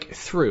people break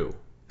through.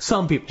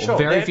 Some people, sure,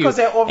 very few,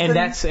 and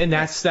that's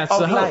the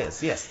hope.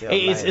 Yes,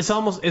 it's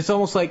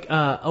almost like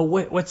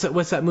what's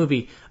that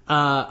movie?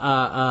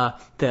 The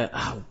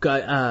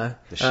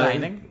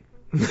Shining.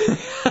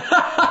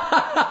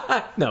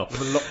 No.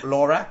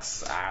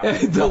 Lorax?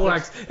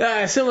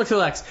 Lorax. Similar to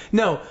Lorax.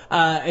 No.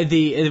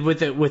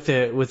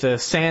 With the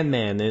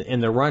Sandman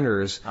and the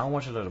Runners. I don't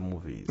watch a lot of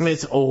movies.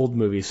 It's old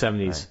movies,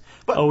 70s.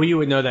 Right. You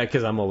would know that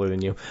because I'm older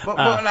than you. But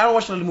I don't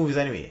watch a lot of movies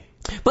anyway.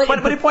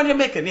 But the point you're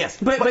making, yes.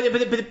 But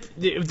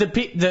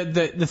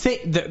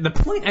the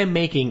point I'm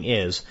making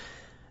is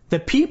the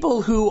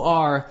people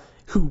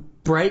who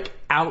break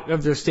out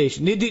of their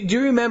station. Do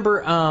you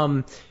remember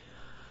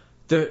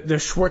the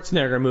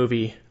Schwarzenegger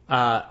movie,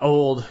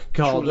 old,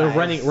 called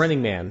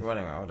Running Man.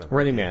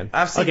 Running Man.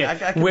 I've seen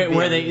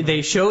where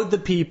they showed the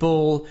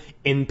people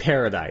in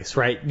paradise,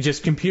 right?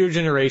 Just computer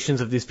generations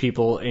of these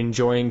people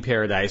enjoying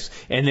paradise,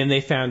 and then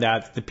they found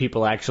out that the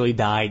people actually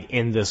died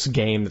in this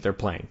game that they're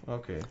playing.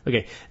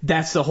 Okay.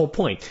 That's the whole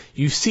point.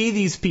 You see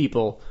these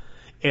people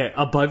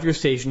above your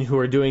station who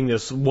are doing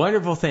this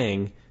wonderful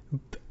thing,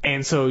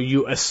 and so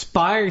you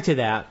aspire to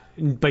that,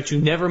 but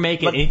you never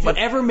make it. And if you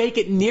ever make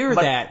it near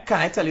that... Can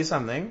I tell you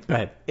something? Go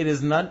ahead. It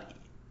is not...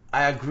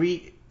 I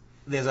agree,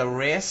 there's a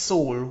rare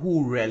soul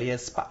who really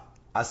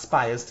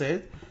aspires to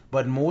it,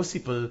 but most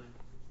people,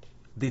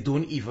 they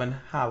don't even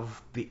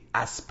have the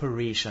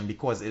aspiration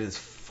because it is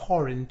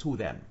foreign to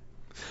them.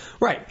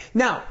 Right.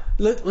 Now,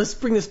 let's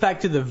bring this back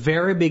to the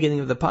very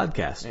beginning of the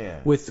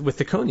podcast with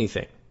the Coney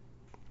thing.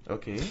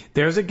 Okay.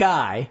 There's a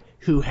guy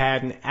who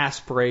had an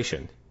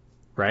aspiration,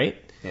 right?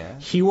 Yeah.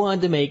 He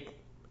wanted to make...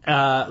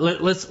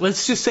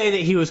 let's just say that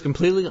he was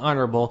completely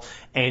honorable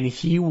and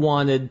he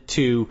wanted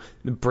to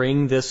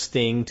bring this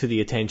thing to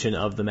the attention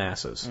of the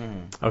masses.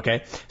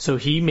 Okay, so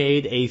he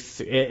made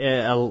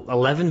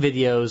 11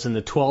 videos, and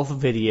the 12th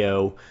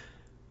video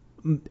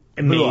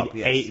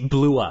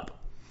blew up.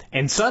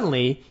 And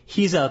suddenly,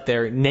 he's out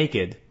there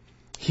naked.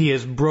 He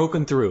has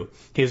broken through.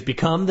 He has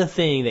become the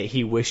thing that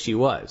he wished he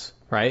was,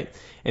 right?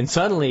 And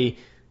suddenly,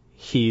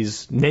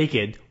 he's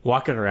naked,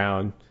 walking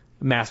around,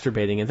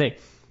 masturbating and things,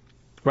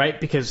 right?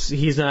 Because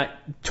he's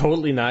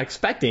totally not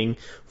expecting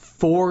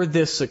for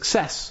this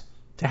success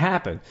to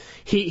happen.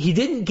 He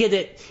didn't get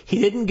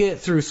it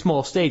through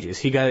small stages.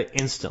 He got it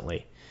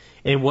instantly.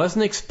 And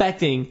wasn't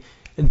expecting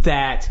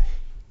that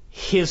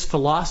his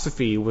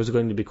philosophy was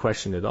going to be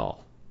questioned at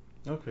all.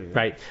 Okay.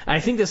 Right? I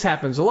think this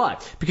happens a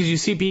lot because you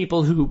see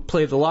people who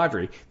play the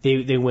lottery.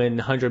 They win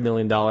 $100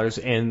 million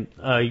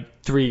and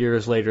 3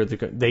 years later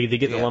they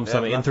get the lump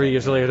sum, and 3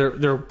 years later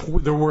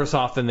they're worse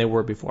off than they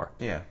were before.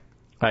 Yeah.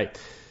 Right.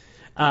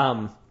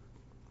 I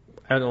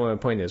don't know what my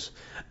point is.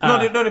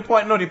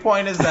 The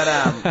point is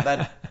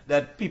that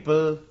that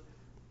people.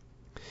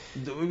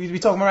 We're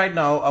talking right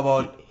now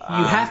about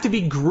you have to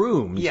be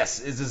groomed. Yes,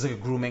 this is a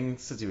grooming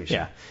situation.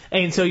 Yeah,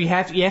 and so you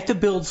have to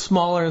build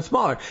smaller and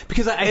smaller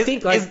because I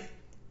think not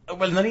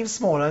even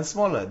smaller and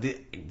smaller.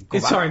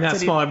 Sorry, not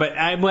smaller, but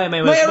I'm not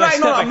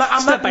disagreeing.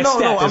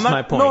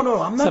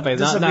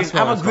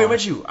 I'm agreeing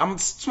with you.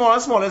 Smaller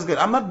and smaller is good.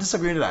 I'm not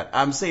disagreeing with that.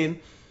 I'm saying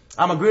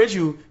I'm agreeing with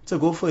you to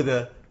go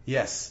further.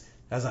 Yes,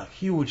 that's a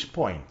huge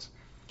point,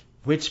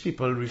 which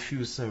people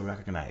refuse to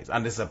recognize,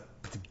 and it's the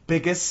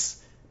biggest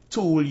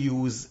tool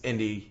used in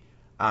the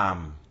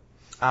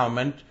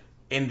armament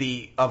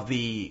of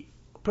the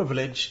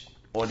privileged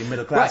or the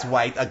middle class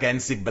white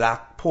against the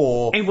black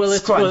poor. And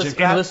let's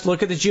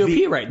look at the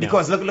GOP right now.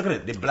 Because look at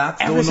it. The blacks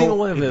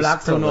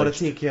don't know how to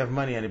take care of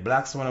money, and the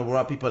blacks want to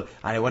rob people,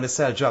 and they want to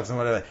sell drugs and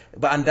whatever.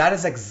 And that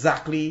is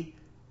exactly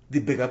the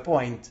bigger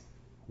point.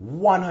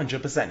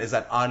 100% is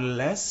that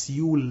unless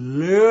you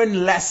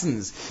learn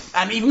lessons,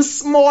 and even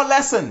small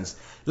lessons,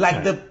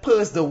 like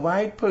the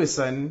white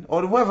person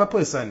or whoever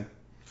person.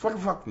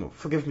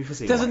 Forgive me for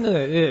saying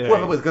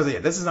whoever person, because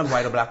this is not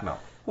white or black now.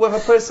 Whoever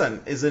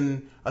person is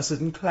in a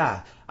certain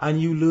class,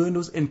 and you learn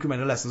those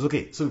incremental lessons.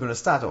 Okay, so we're going to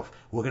start off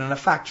working in a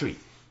factory,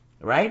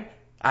 right?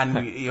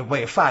 And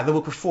your father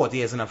worked for 40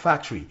 years in a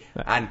factory,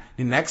 and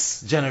the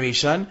next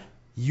generation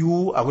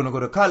you are going to go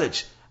to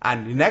college,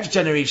 and the next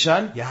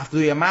generation you have to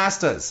do your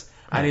masters,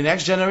 and the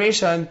next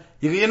generation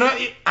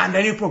and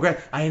then you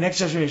progress, and the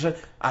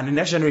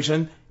next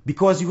generation.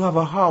 Because you have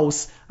a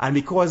house, and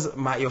because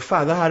your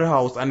father had a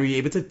house, and we were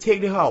able to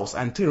take the house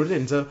and turn it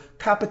into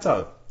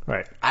capital.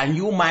 Right. And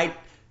you might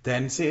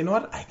then say, you know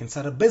what, I can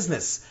start a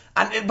business.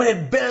 But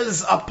it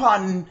builds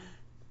upon,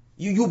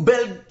 you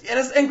build, it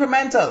is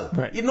incremental.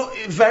 Right.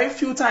 Very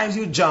few times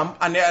you jump,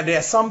 and there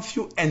are some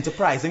few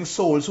enterprising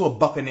souls who are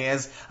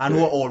buccaneers, and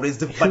who are always,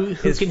 who can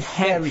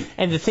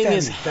and the thing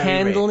is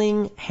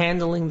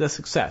handling the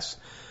success.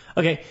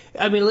 Okay,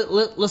 I mean,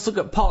 let's look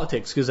at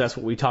politics, because that's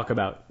what we talk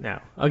about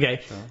now. Okay,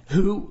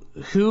 sure.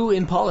 Who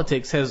in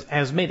politics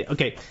has made it?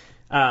 Okay,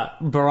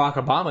 Barack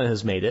Obama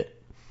has made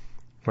it,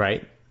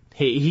 right?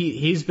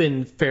 He's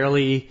been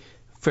fairly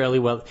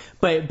well,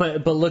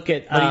 but look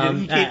at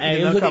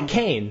look at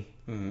Kane.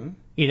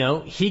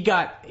 Mm-hmm. He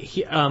got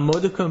a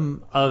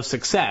modicum of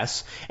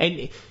success,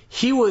 and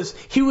he was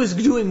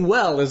doing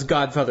well as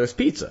Godfather's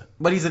Pizza.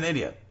 But he's an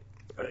idiot.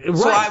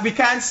 Right. So we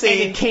can't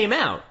say, and it came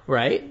out,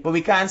 right? But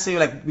we can't say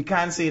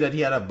that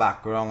he had a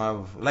background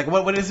of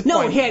what is the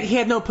point? No, he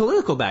had no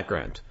political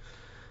background,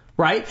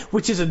 right?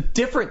 Which is a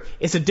different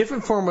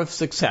form of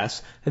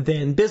success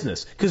than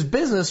business. Because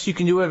business, you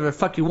can do whatever the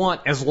fuck you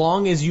want as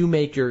long as you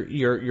make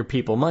your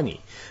people money.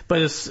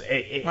 But as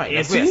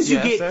soon as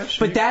you get,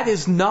 but that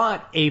is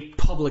not a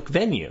public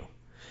venue.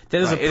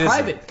 That is a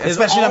private,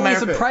 especially in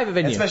America. A private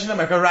venue. Especially in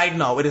America right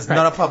now, it is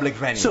not a public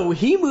venue. So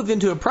he moved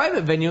into a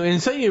private venue,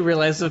 and suddenly you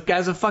realize this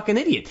guy's a fucking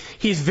idiot.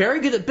 He's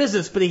very good at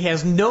business, but he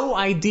has no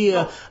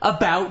idea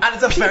about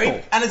people.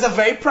 It's a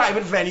very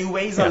private venue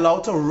where he's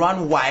allowed to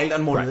run wild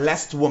and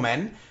molest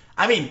women.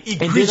 I mean,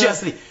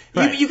 egregiously.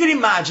 You can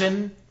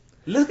imagine.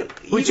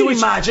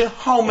 Imagine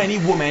how many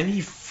women he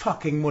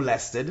fucking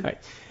molested. Right.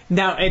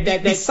 Now,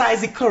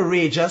 besides the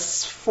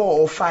courageous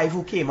 4 or 5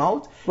 who came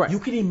out, you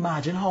can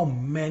imagine how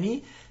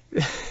many.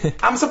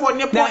 I'm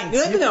supporting your point.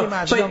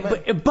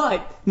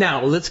 But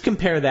now let's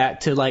compare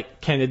that to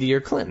like Kennedy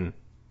or Clinton,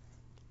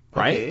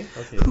 right?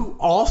 Okay. Who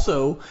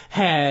also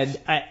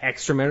had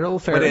extramarital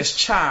affairs. But there's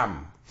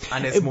charm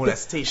and there's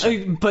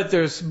molestation. But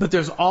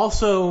there's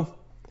also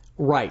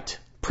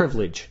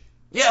privilege.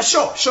 Yeah,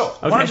 sure,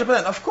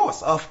 100%, of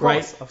course.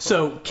 Right.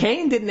 So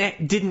Kane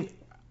didn't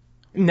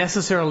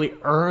necessarily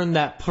earn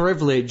that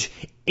privilege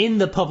in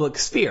the public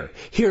sphere.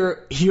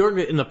 Here, he earned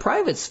it in the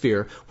private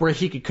sphere where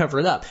he could cover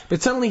it up.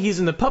 But suddenly he's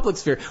in the public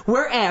sphere.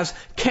 Whereas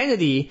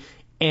Kennedy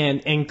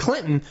and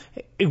Clinton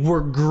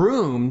were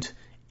groomed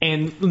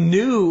and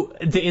knew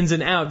the ins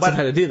and outs of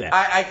how to do that.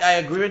 I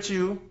agree with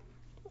you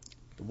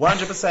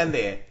 100%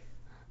 there.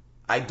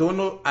 I don't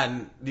know,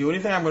 and the only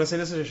thing I'm going to say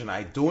in this situation,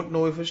 I don't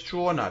know if it's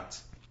true or not.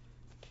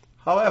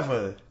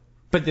 However,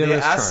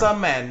 there are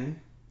some men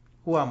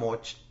who are more...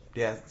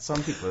 There are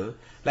some people,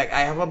 like I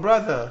have a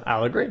brother.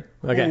 I'll agree.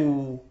 Okay.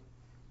 Who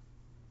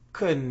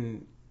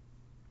couldn't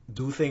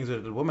do things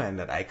with a woman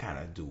that I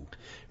cannot do.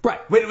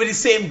 Right. With the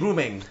same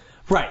grooming.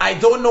 Right. I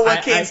don't know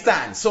where Kane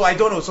stands, so I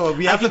don't know. So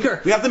we have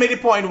to make the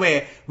point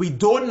where we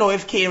don't know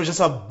if Kane was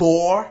just a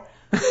bore,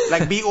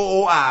 like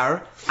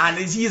B-O-O-R, and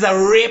he's a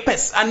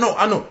rapist. I know.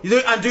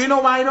 And do you know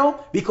why I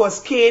know?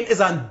 Because Kane is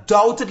not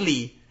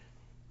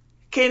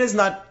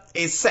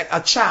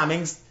a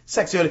charming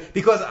sexual,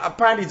 because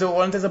apparently to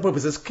all intents and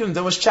purposes,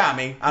 Clinton was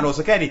charming and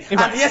also Kennedy. And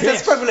yes,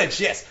 that's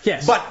privilege,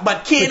 yes.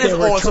 But Kane is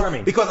also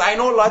charming. Because I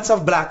know lots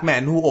of black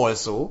men who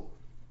also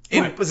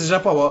in position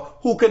of power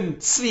who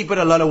can sleep with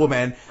a lot of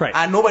women,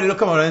 and nobody will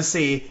come out and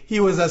say he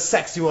was a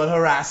sexual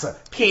harasser.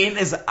 Kane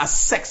is a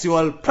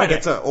sexual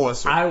predator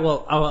also.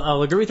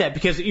 I'll agree with that,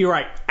 because you're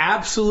right.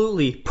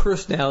 Absolutely,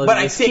 personality. But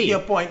I is take key.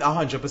 your point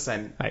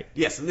 100%. Right.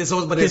 Yes,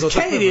 because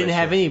Kennedy didn't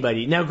have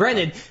anybody. Now,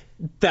 granted,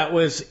 that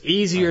was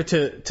easier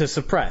to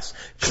suppress.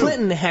 True.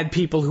 Clinton had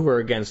people who were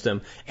against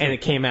him, and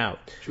it came out.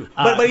 True.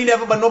 But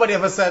nobody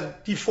ever said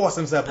he forced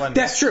himself on.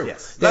 That's true.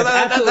 Yes.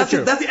 That's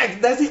true.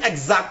 That's the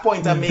exact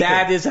point I'm making.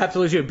 That is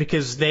absolutely true,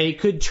 because they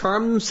could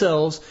charm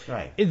themselves.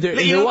 Right. In their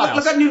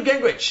look at Newt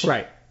Gingrich.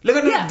 Right. Look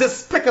at the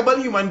despicable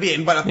human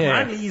being, but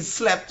apparently he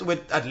slept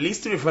with at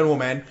least 3 different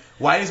women.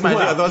 Why is my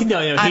others?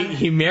 No,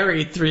 he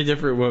married 3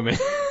 different women.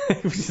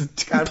 Which is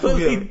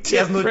completely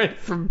different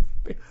from.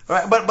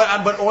 Right,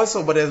 but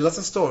also there's lots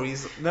of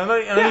stories.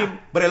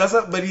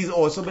 But he's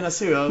also been a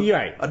serial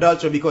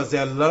adulterer, because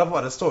there are a lot of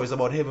other stories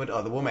about him with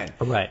other women.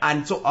 Right.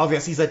 And so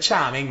obviously he's a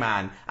charming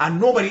man, and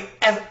nobody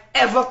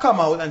ever come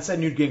out and said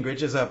Newt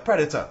Gingrich is a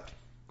predator.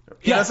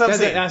 You know what I'm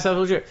saying? That's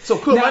absolutely true. So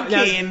Coleman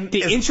Kane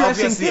is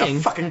obviously a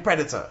fucking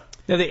predator.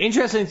 Now the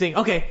interesting thing,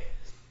 okay,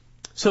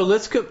 so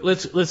let's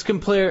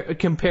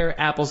compare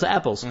apples to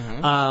apples.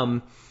 Mm-hmm.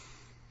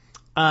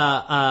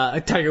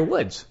 Tiger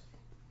Woods.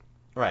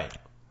 Right.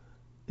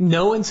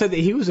 No one said that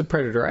he was a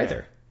predator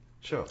either.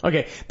 Sure.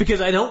 Okay, because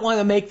I don't want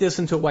to make this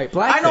into a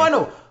white-black thing. I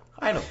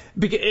know.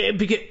 Because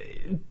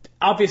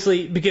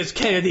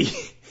Kennedy.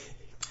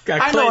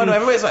 I know,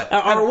 everybody's right.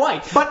 Are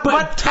white.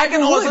 But I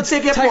can also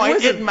take your point.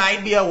 Woods, it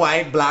might be a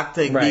white-black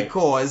thing,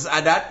 because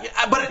I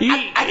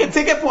can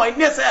take your point.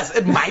 Yes,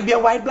 it might be a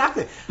white-black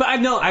thing. But I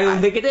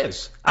don't think it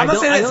is. I'm not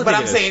saying this, but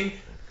I'm saying.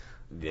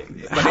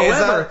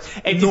 However,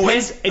 it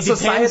depends.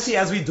 Society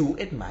as we do,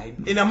 it might.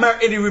 In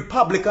the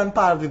Republican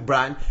part of the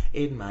brand,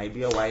 it might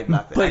be a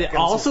white-black thing. But it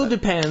also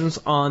depends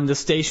on the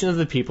station of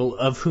the people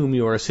of whom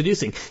you are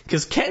seducing.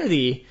 Because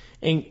Kennedy.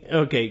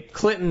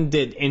 Clinton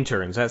did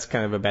interns. That's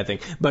kind of a bad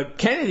thing. But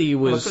Kennedy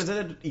was... Well,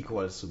 Clinton did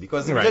equals too.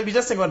 Because we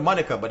just think about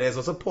Monica, but there's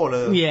also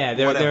Paula. Yeah,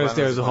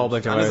 there's a whole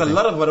bunch of other things. There's a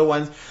lot of other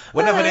ones.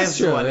 Whenever there's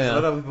one, there's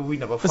a lot of people we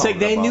never found. It's like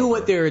they knew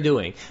what they were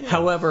doing. Yeah.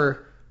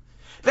 However...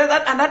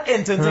 That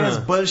intern thing is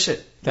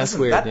bullshit. That's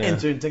weird. That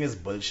intern thing is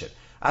bullshit.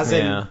 As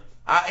in...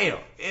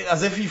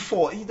 as if he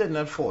did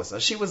not force her.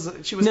 She was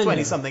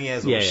 20 something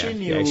years old. She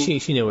knew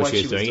what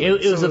she was doing.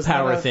 It was a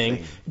power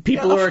thing.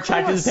 People are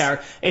attracted to power.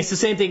 It's the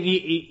same thing.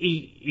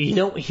 You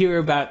don't hear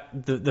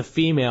about the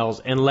females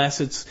unless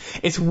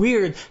it's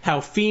weird how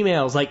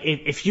females, like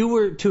if you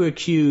were to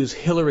accuse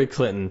Hillary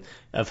Clinton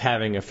of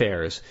having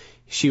affairs,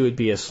 she would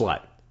be a slut.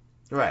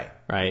 Right.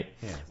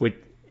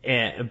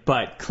 Yeah.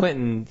 But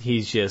Clinton,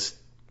 he's just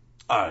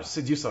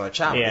seducer or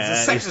charmer. Yeah,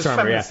 it's a sexist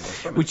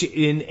feminism. Which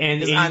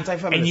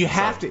anti-feminism. And you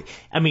have to.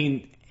 I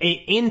mean,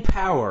 in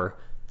power,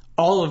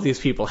 all of these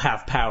people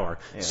have power.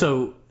 Yeah.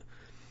 So.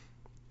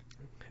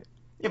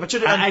 Yeah, but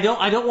I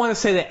don't want to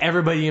say that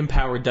everybody in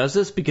power does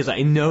this, because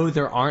I know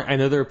there aren't. I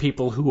know there are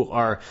people who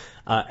are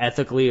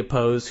ethically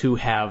opposed, who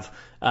have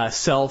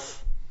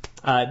self.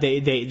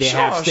 They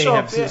have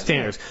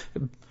standards.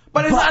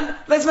 But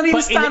let's not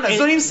even standards.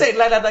 Don't even say it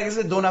like that. Like I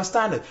said, don't have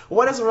standards.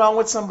 What is wrong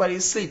with somebody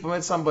sleeping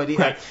with somebody?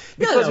 Right.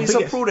 Because we're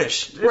so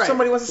prudish. If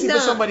somebody wants to sleep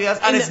with somebody else,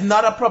 and it's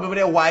not a problem with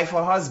their wife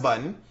or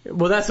husband.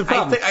 Well, that's the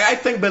problem. I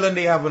think Bill and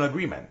they have an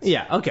agreement.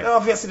 Yeah. Okay.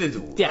 Obviously they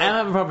do. Yeah, I don't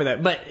have a problem with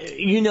that. But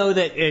you know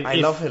that I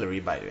love Hillary,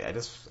 by the way. I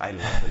love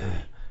Hillary.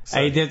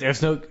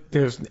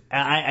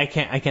 I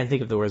can't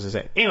think of the words to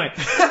say. Anyway,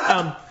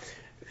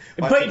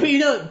 but you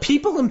know,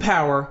 people in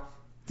power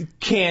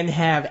can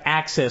have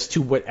access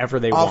to whatever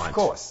they want. Of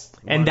course.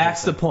 100%. And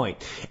that's the point.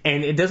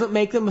 And it doesn't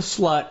make them a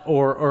slut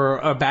or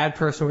a bad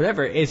person or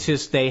whatever. It's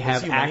just they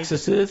have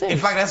access to the things. In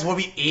fact, that's what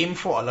we aim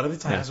for a lot of the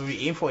times. That's what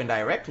we aim for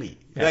indirectly.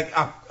 Yeah. Like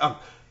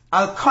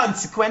a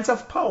consequence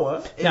of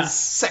power is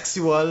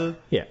sexual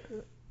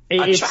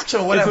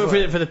attraction or whatever.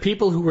 For the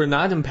people who are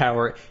not in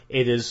power,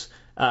 it is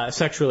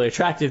sexually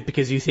attractive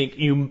because you think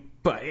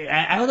But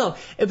I don't know.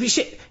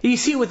 You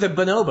see with the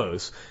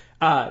bonobos.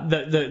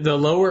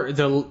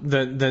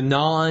 The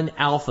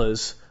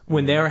non-alphas,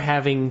 when they're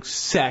having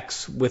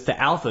sex with the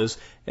alphas,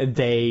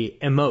 they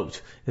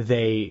emote,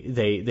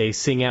 they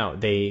sing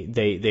out,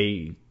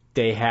 they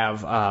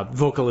have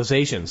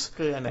vocalizations,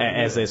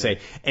 as they say,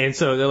 and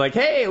so they're like,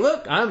 hey,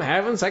 look, I'm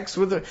having sex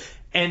with her.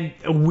 And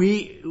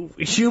we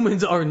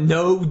humans are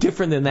no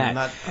different than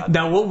that.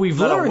 Now, what we've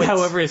learned,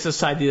 however, is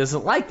society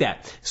doesn't like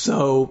that,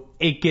 so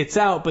it gets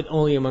out, but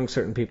only among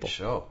certain people.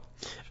 Sure.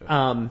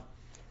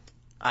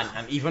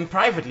 And even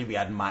privately we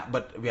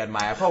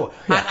admire power.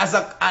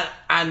 Yeah.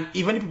 And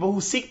even the people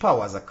who seek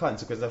power as a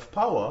consequence of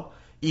power,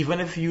 even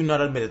if you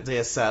not admit it to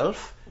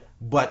yourself,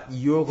 but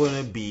you're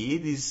going to be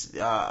this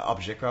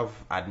object of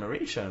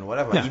admiration,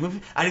 whatever. Yeah.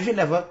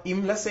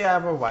 Even let's say I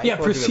have a wife or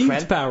perceived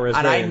girlfriend, power is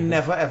and very I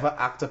never ever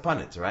act upon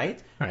it,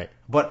 right? Right.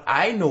 But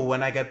I know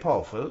when I get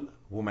powerful,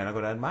 women are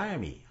going to admire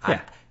me.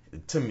 Yeah.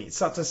 And to me,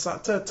 to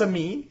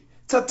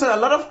a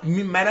lot of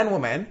men and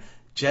women,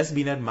 just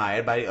being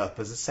admired by the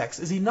opposite sex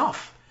is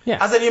enough. Yeah.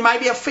 As in, you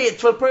might be a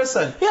faithful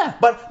person. Yeah.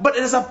 But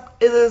it is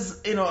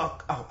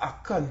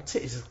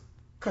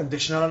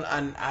conditional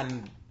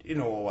and you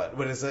know what?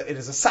 It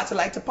is a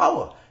satellite to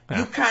power. Yeah.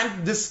 You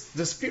can't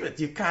dispute it.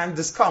 You can't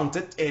discount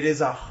it. It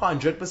is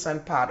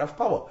 100% part of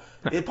power.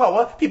 The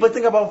power. People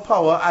think about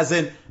power as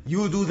in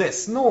you do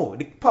this. No,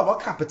 the power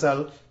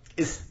capital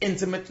is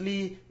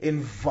intimately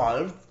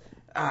involved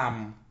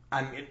and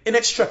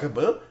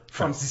inextricable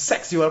from the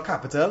sexual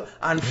capital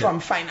and from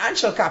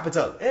financial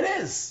capital. It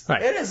is.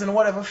 Right. It is in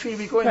whatever field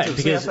we go into. Right,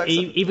 because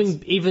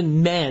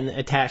even men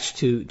attached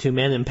to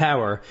men in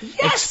power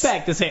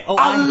expect to say,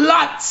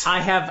 I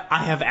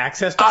have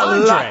access to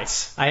Andre.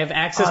 I have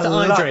access to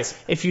Andre.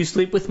 If you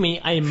sleep with me,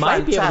 I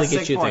might be able to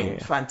get you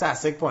things.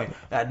 Fantastic point.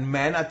 That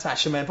men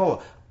attach to men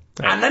power.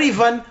 Right. And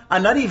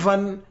not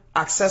even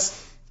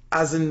access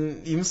as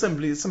in even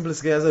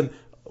simplistically as in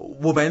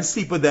women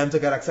sleep with them to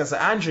get access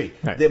to Andre.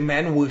 Right. The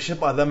men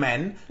worship other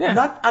men. Yeah.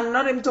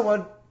 Not even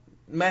toward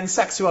men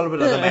sexual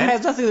with other men. It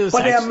has nothing to do with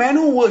but sex. there are men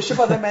who worship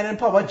other men in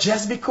power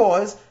just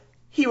because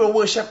hero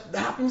worship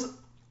happens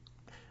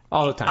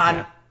All the time.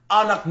 and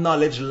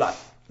unacknowledged lot.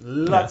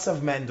 Lots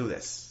of men do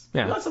this.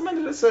 Yeah. Lots of men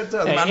do this to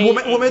other men. Hey,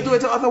 Women do it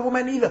to other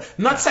women either.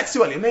 Not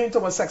sexually. I'm not even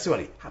talking about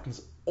sexually.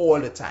 Happens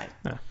all the time.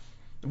 Yeah.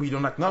 We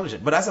don't acknowledge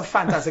it. But that's a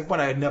fantastic point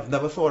I have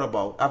never thought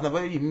about. I've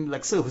never even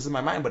surfaced in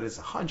my mind, but it's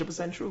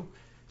 100% true.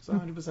 It's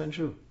 100%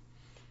 true.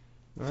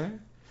 Right?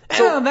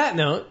 And on that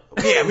note,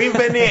 Yeah, we've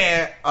been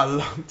here a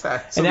long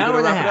time. So an we're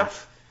hour gonna and a wrap it up.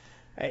 half.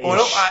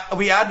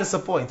 We are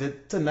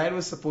disappointed. Tonight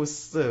was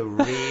supposed to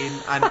rain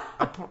and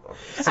I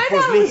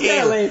supposedly know,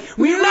 hail.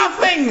 exactly.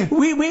 Nothing.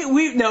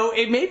 We no,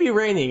 it may be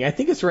raining. I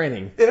think it's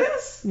raining. It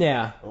is.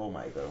 Yeah. Oh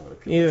my god! I'm gonna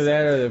kill Either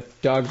that or the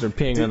dogs are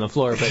peeing on the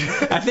floor, but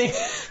I think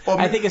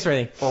it's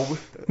raining.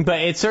 But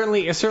it's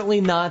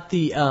certainly not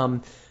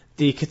the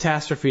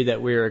catastrophe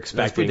that we were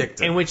expecting.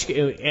 predicted. In which,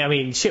 I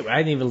mean, shit, I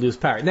didn't even lose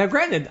power. Now,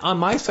 granted, on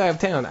my side of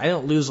town, I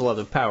don't lose a lot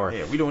of power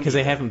Yeah, we don't because they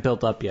either. haven't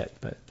built up yet.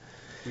 But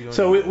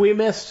So we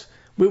missed.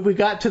 We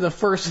got to the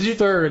first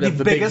third of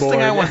the big biggest board.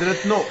 thing I wanted to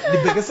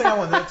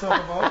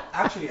talk about.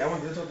 Actually, I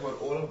wanted to talk about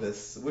all of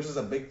this, which is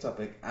a big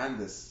topic, and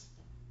this.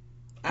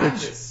 I mean,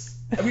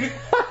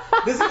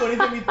 this is the only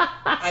thing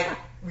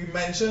we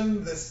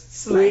mentioned this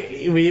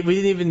slightly. we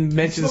didn't even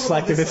mention We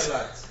spoke about selectiveness. this a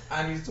lot,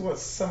 and we talked about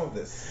some of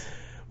this.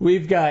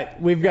 We've got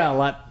a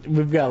lot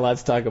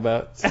to talk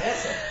about.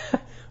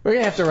 We're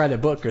gonna have to write a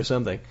book or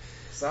something,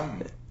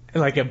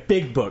 like a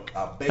big book,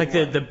 A big like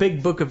one. the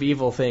big book of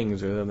evil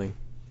things or something.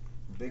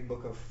 Big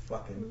book of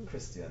fucking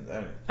Christians.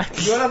 Anyway.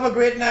 You all have a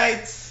great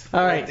night.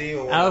 All right, Day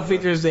or I'll whatever.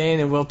 feature Zane,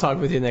 and we'll talk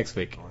with you next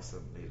week.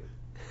 Awesome, later.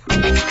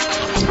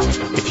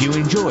 If you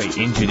enjoy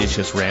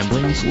Injudicious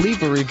Ramblings,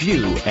 leave a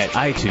review at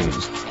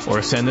iTunes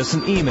or send us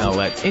an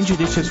email at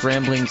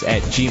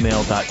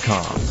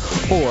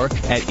injudiciousramblings@gmail.com or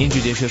at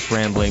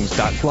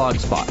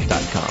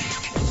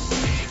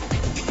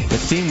injudiciousramblings.blogspot.com. The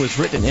theme was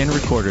written and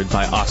recorded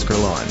by Oscar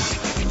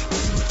Lawrence.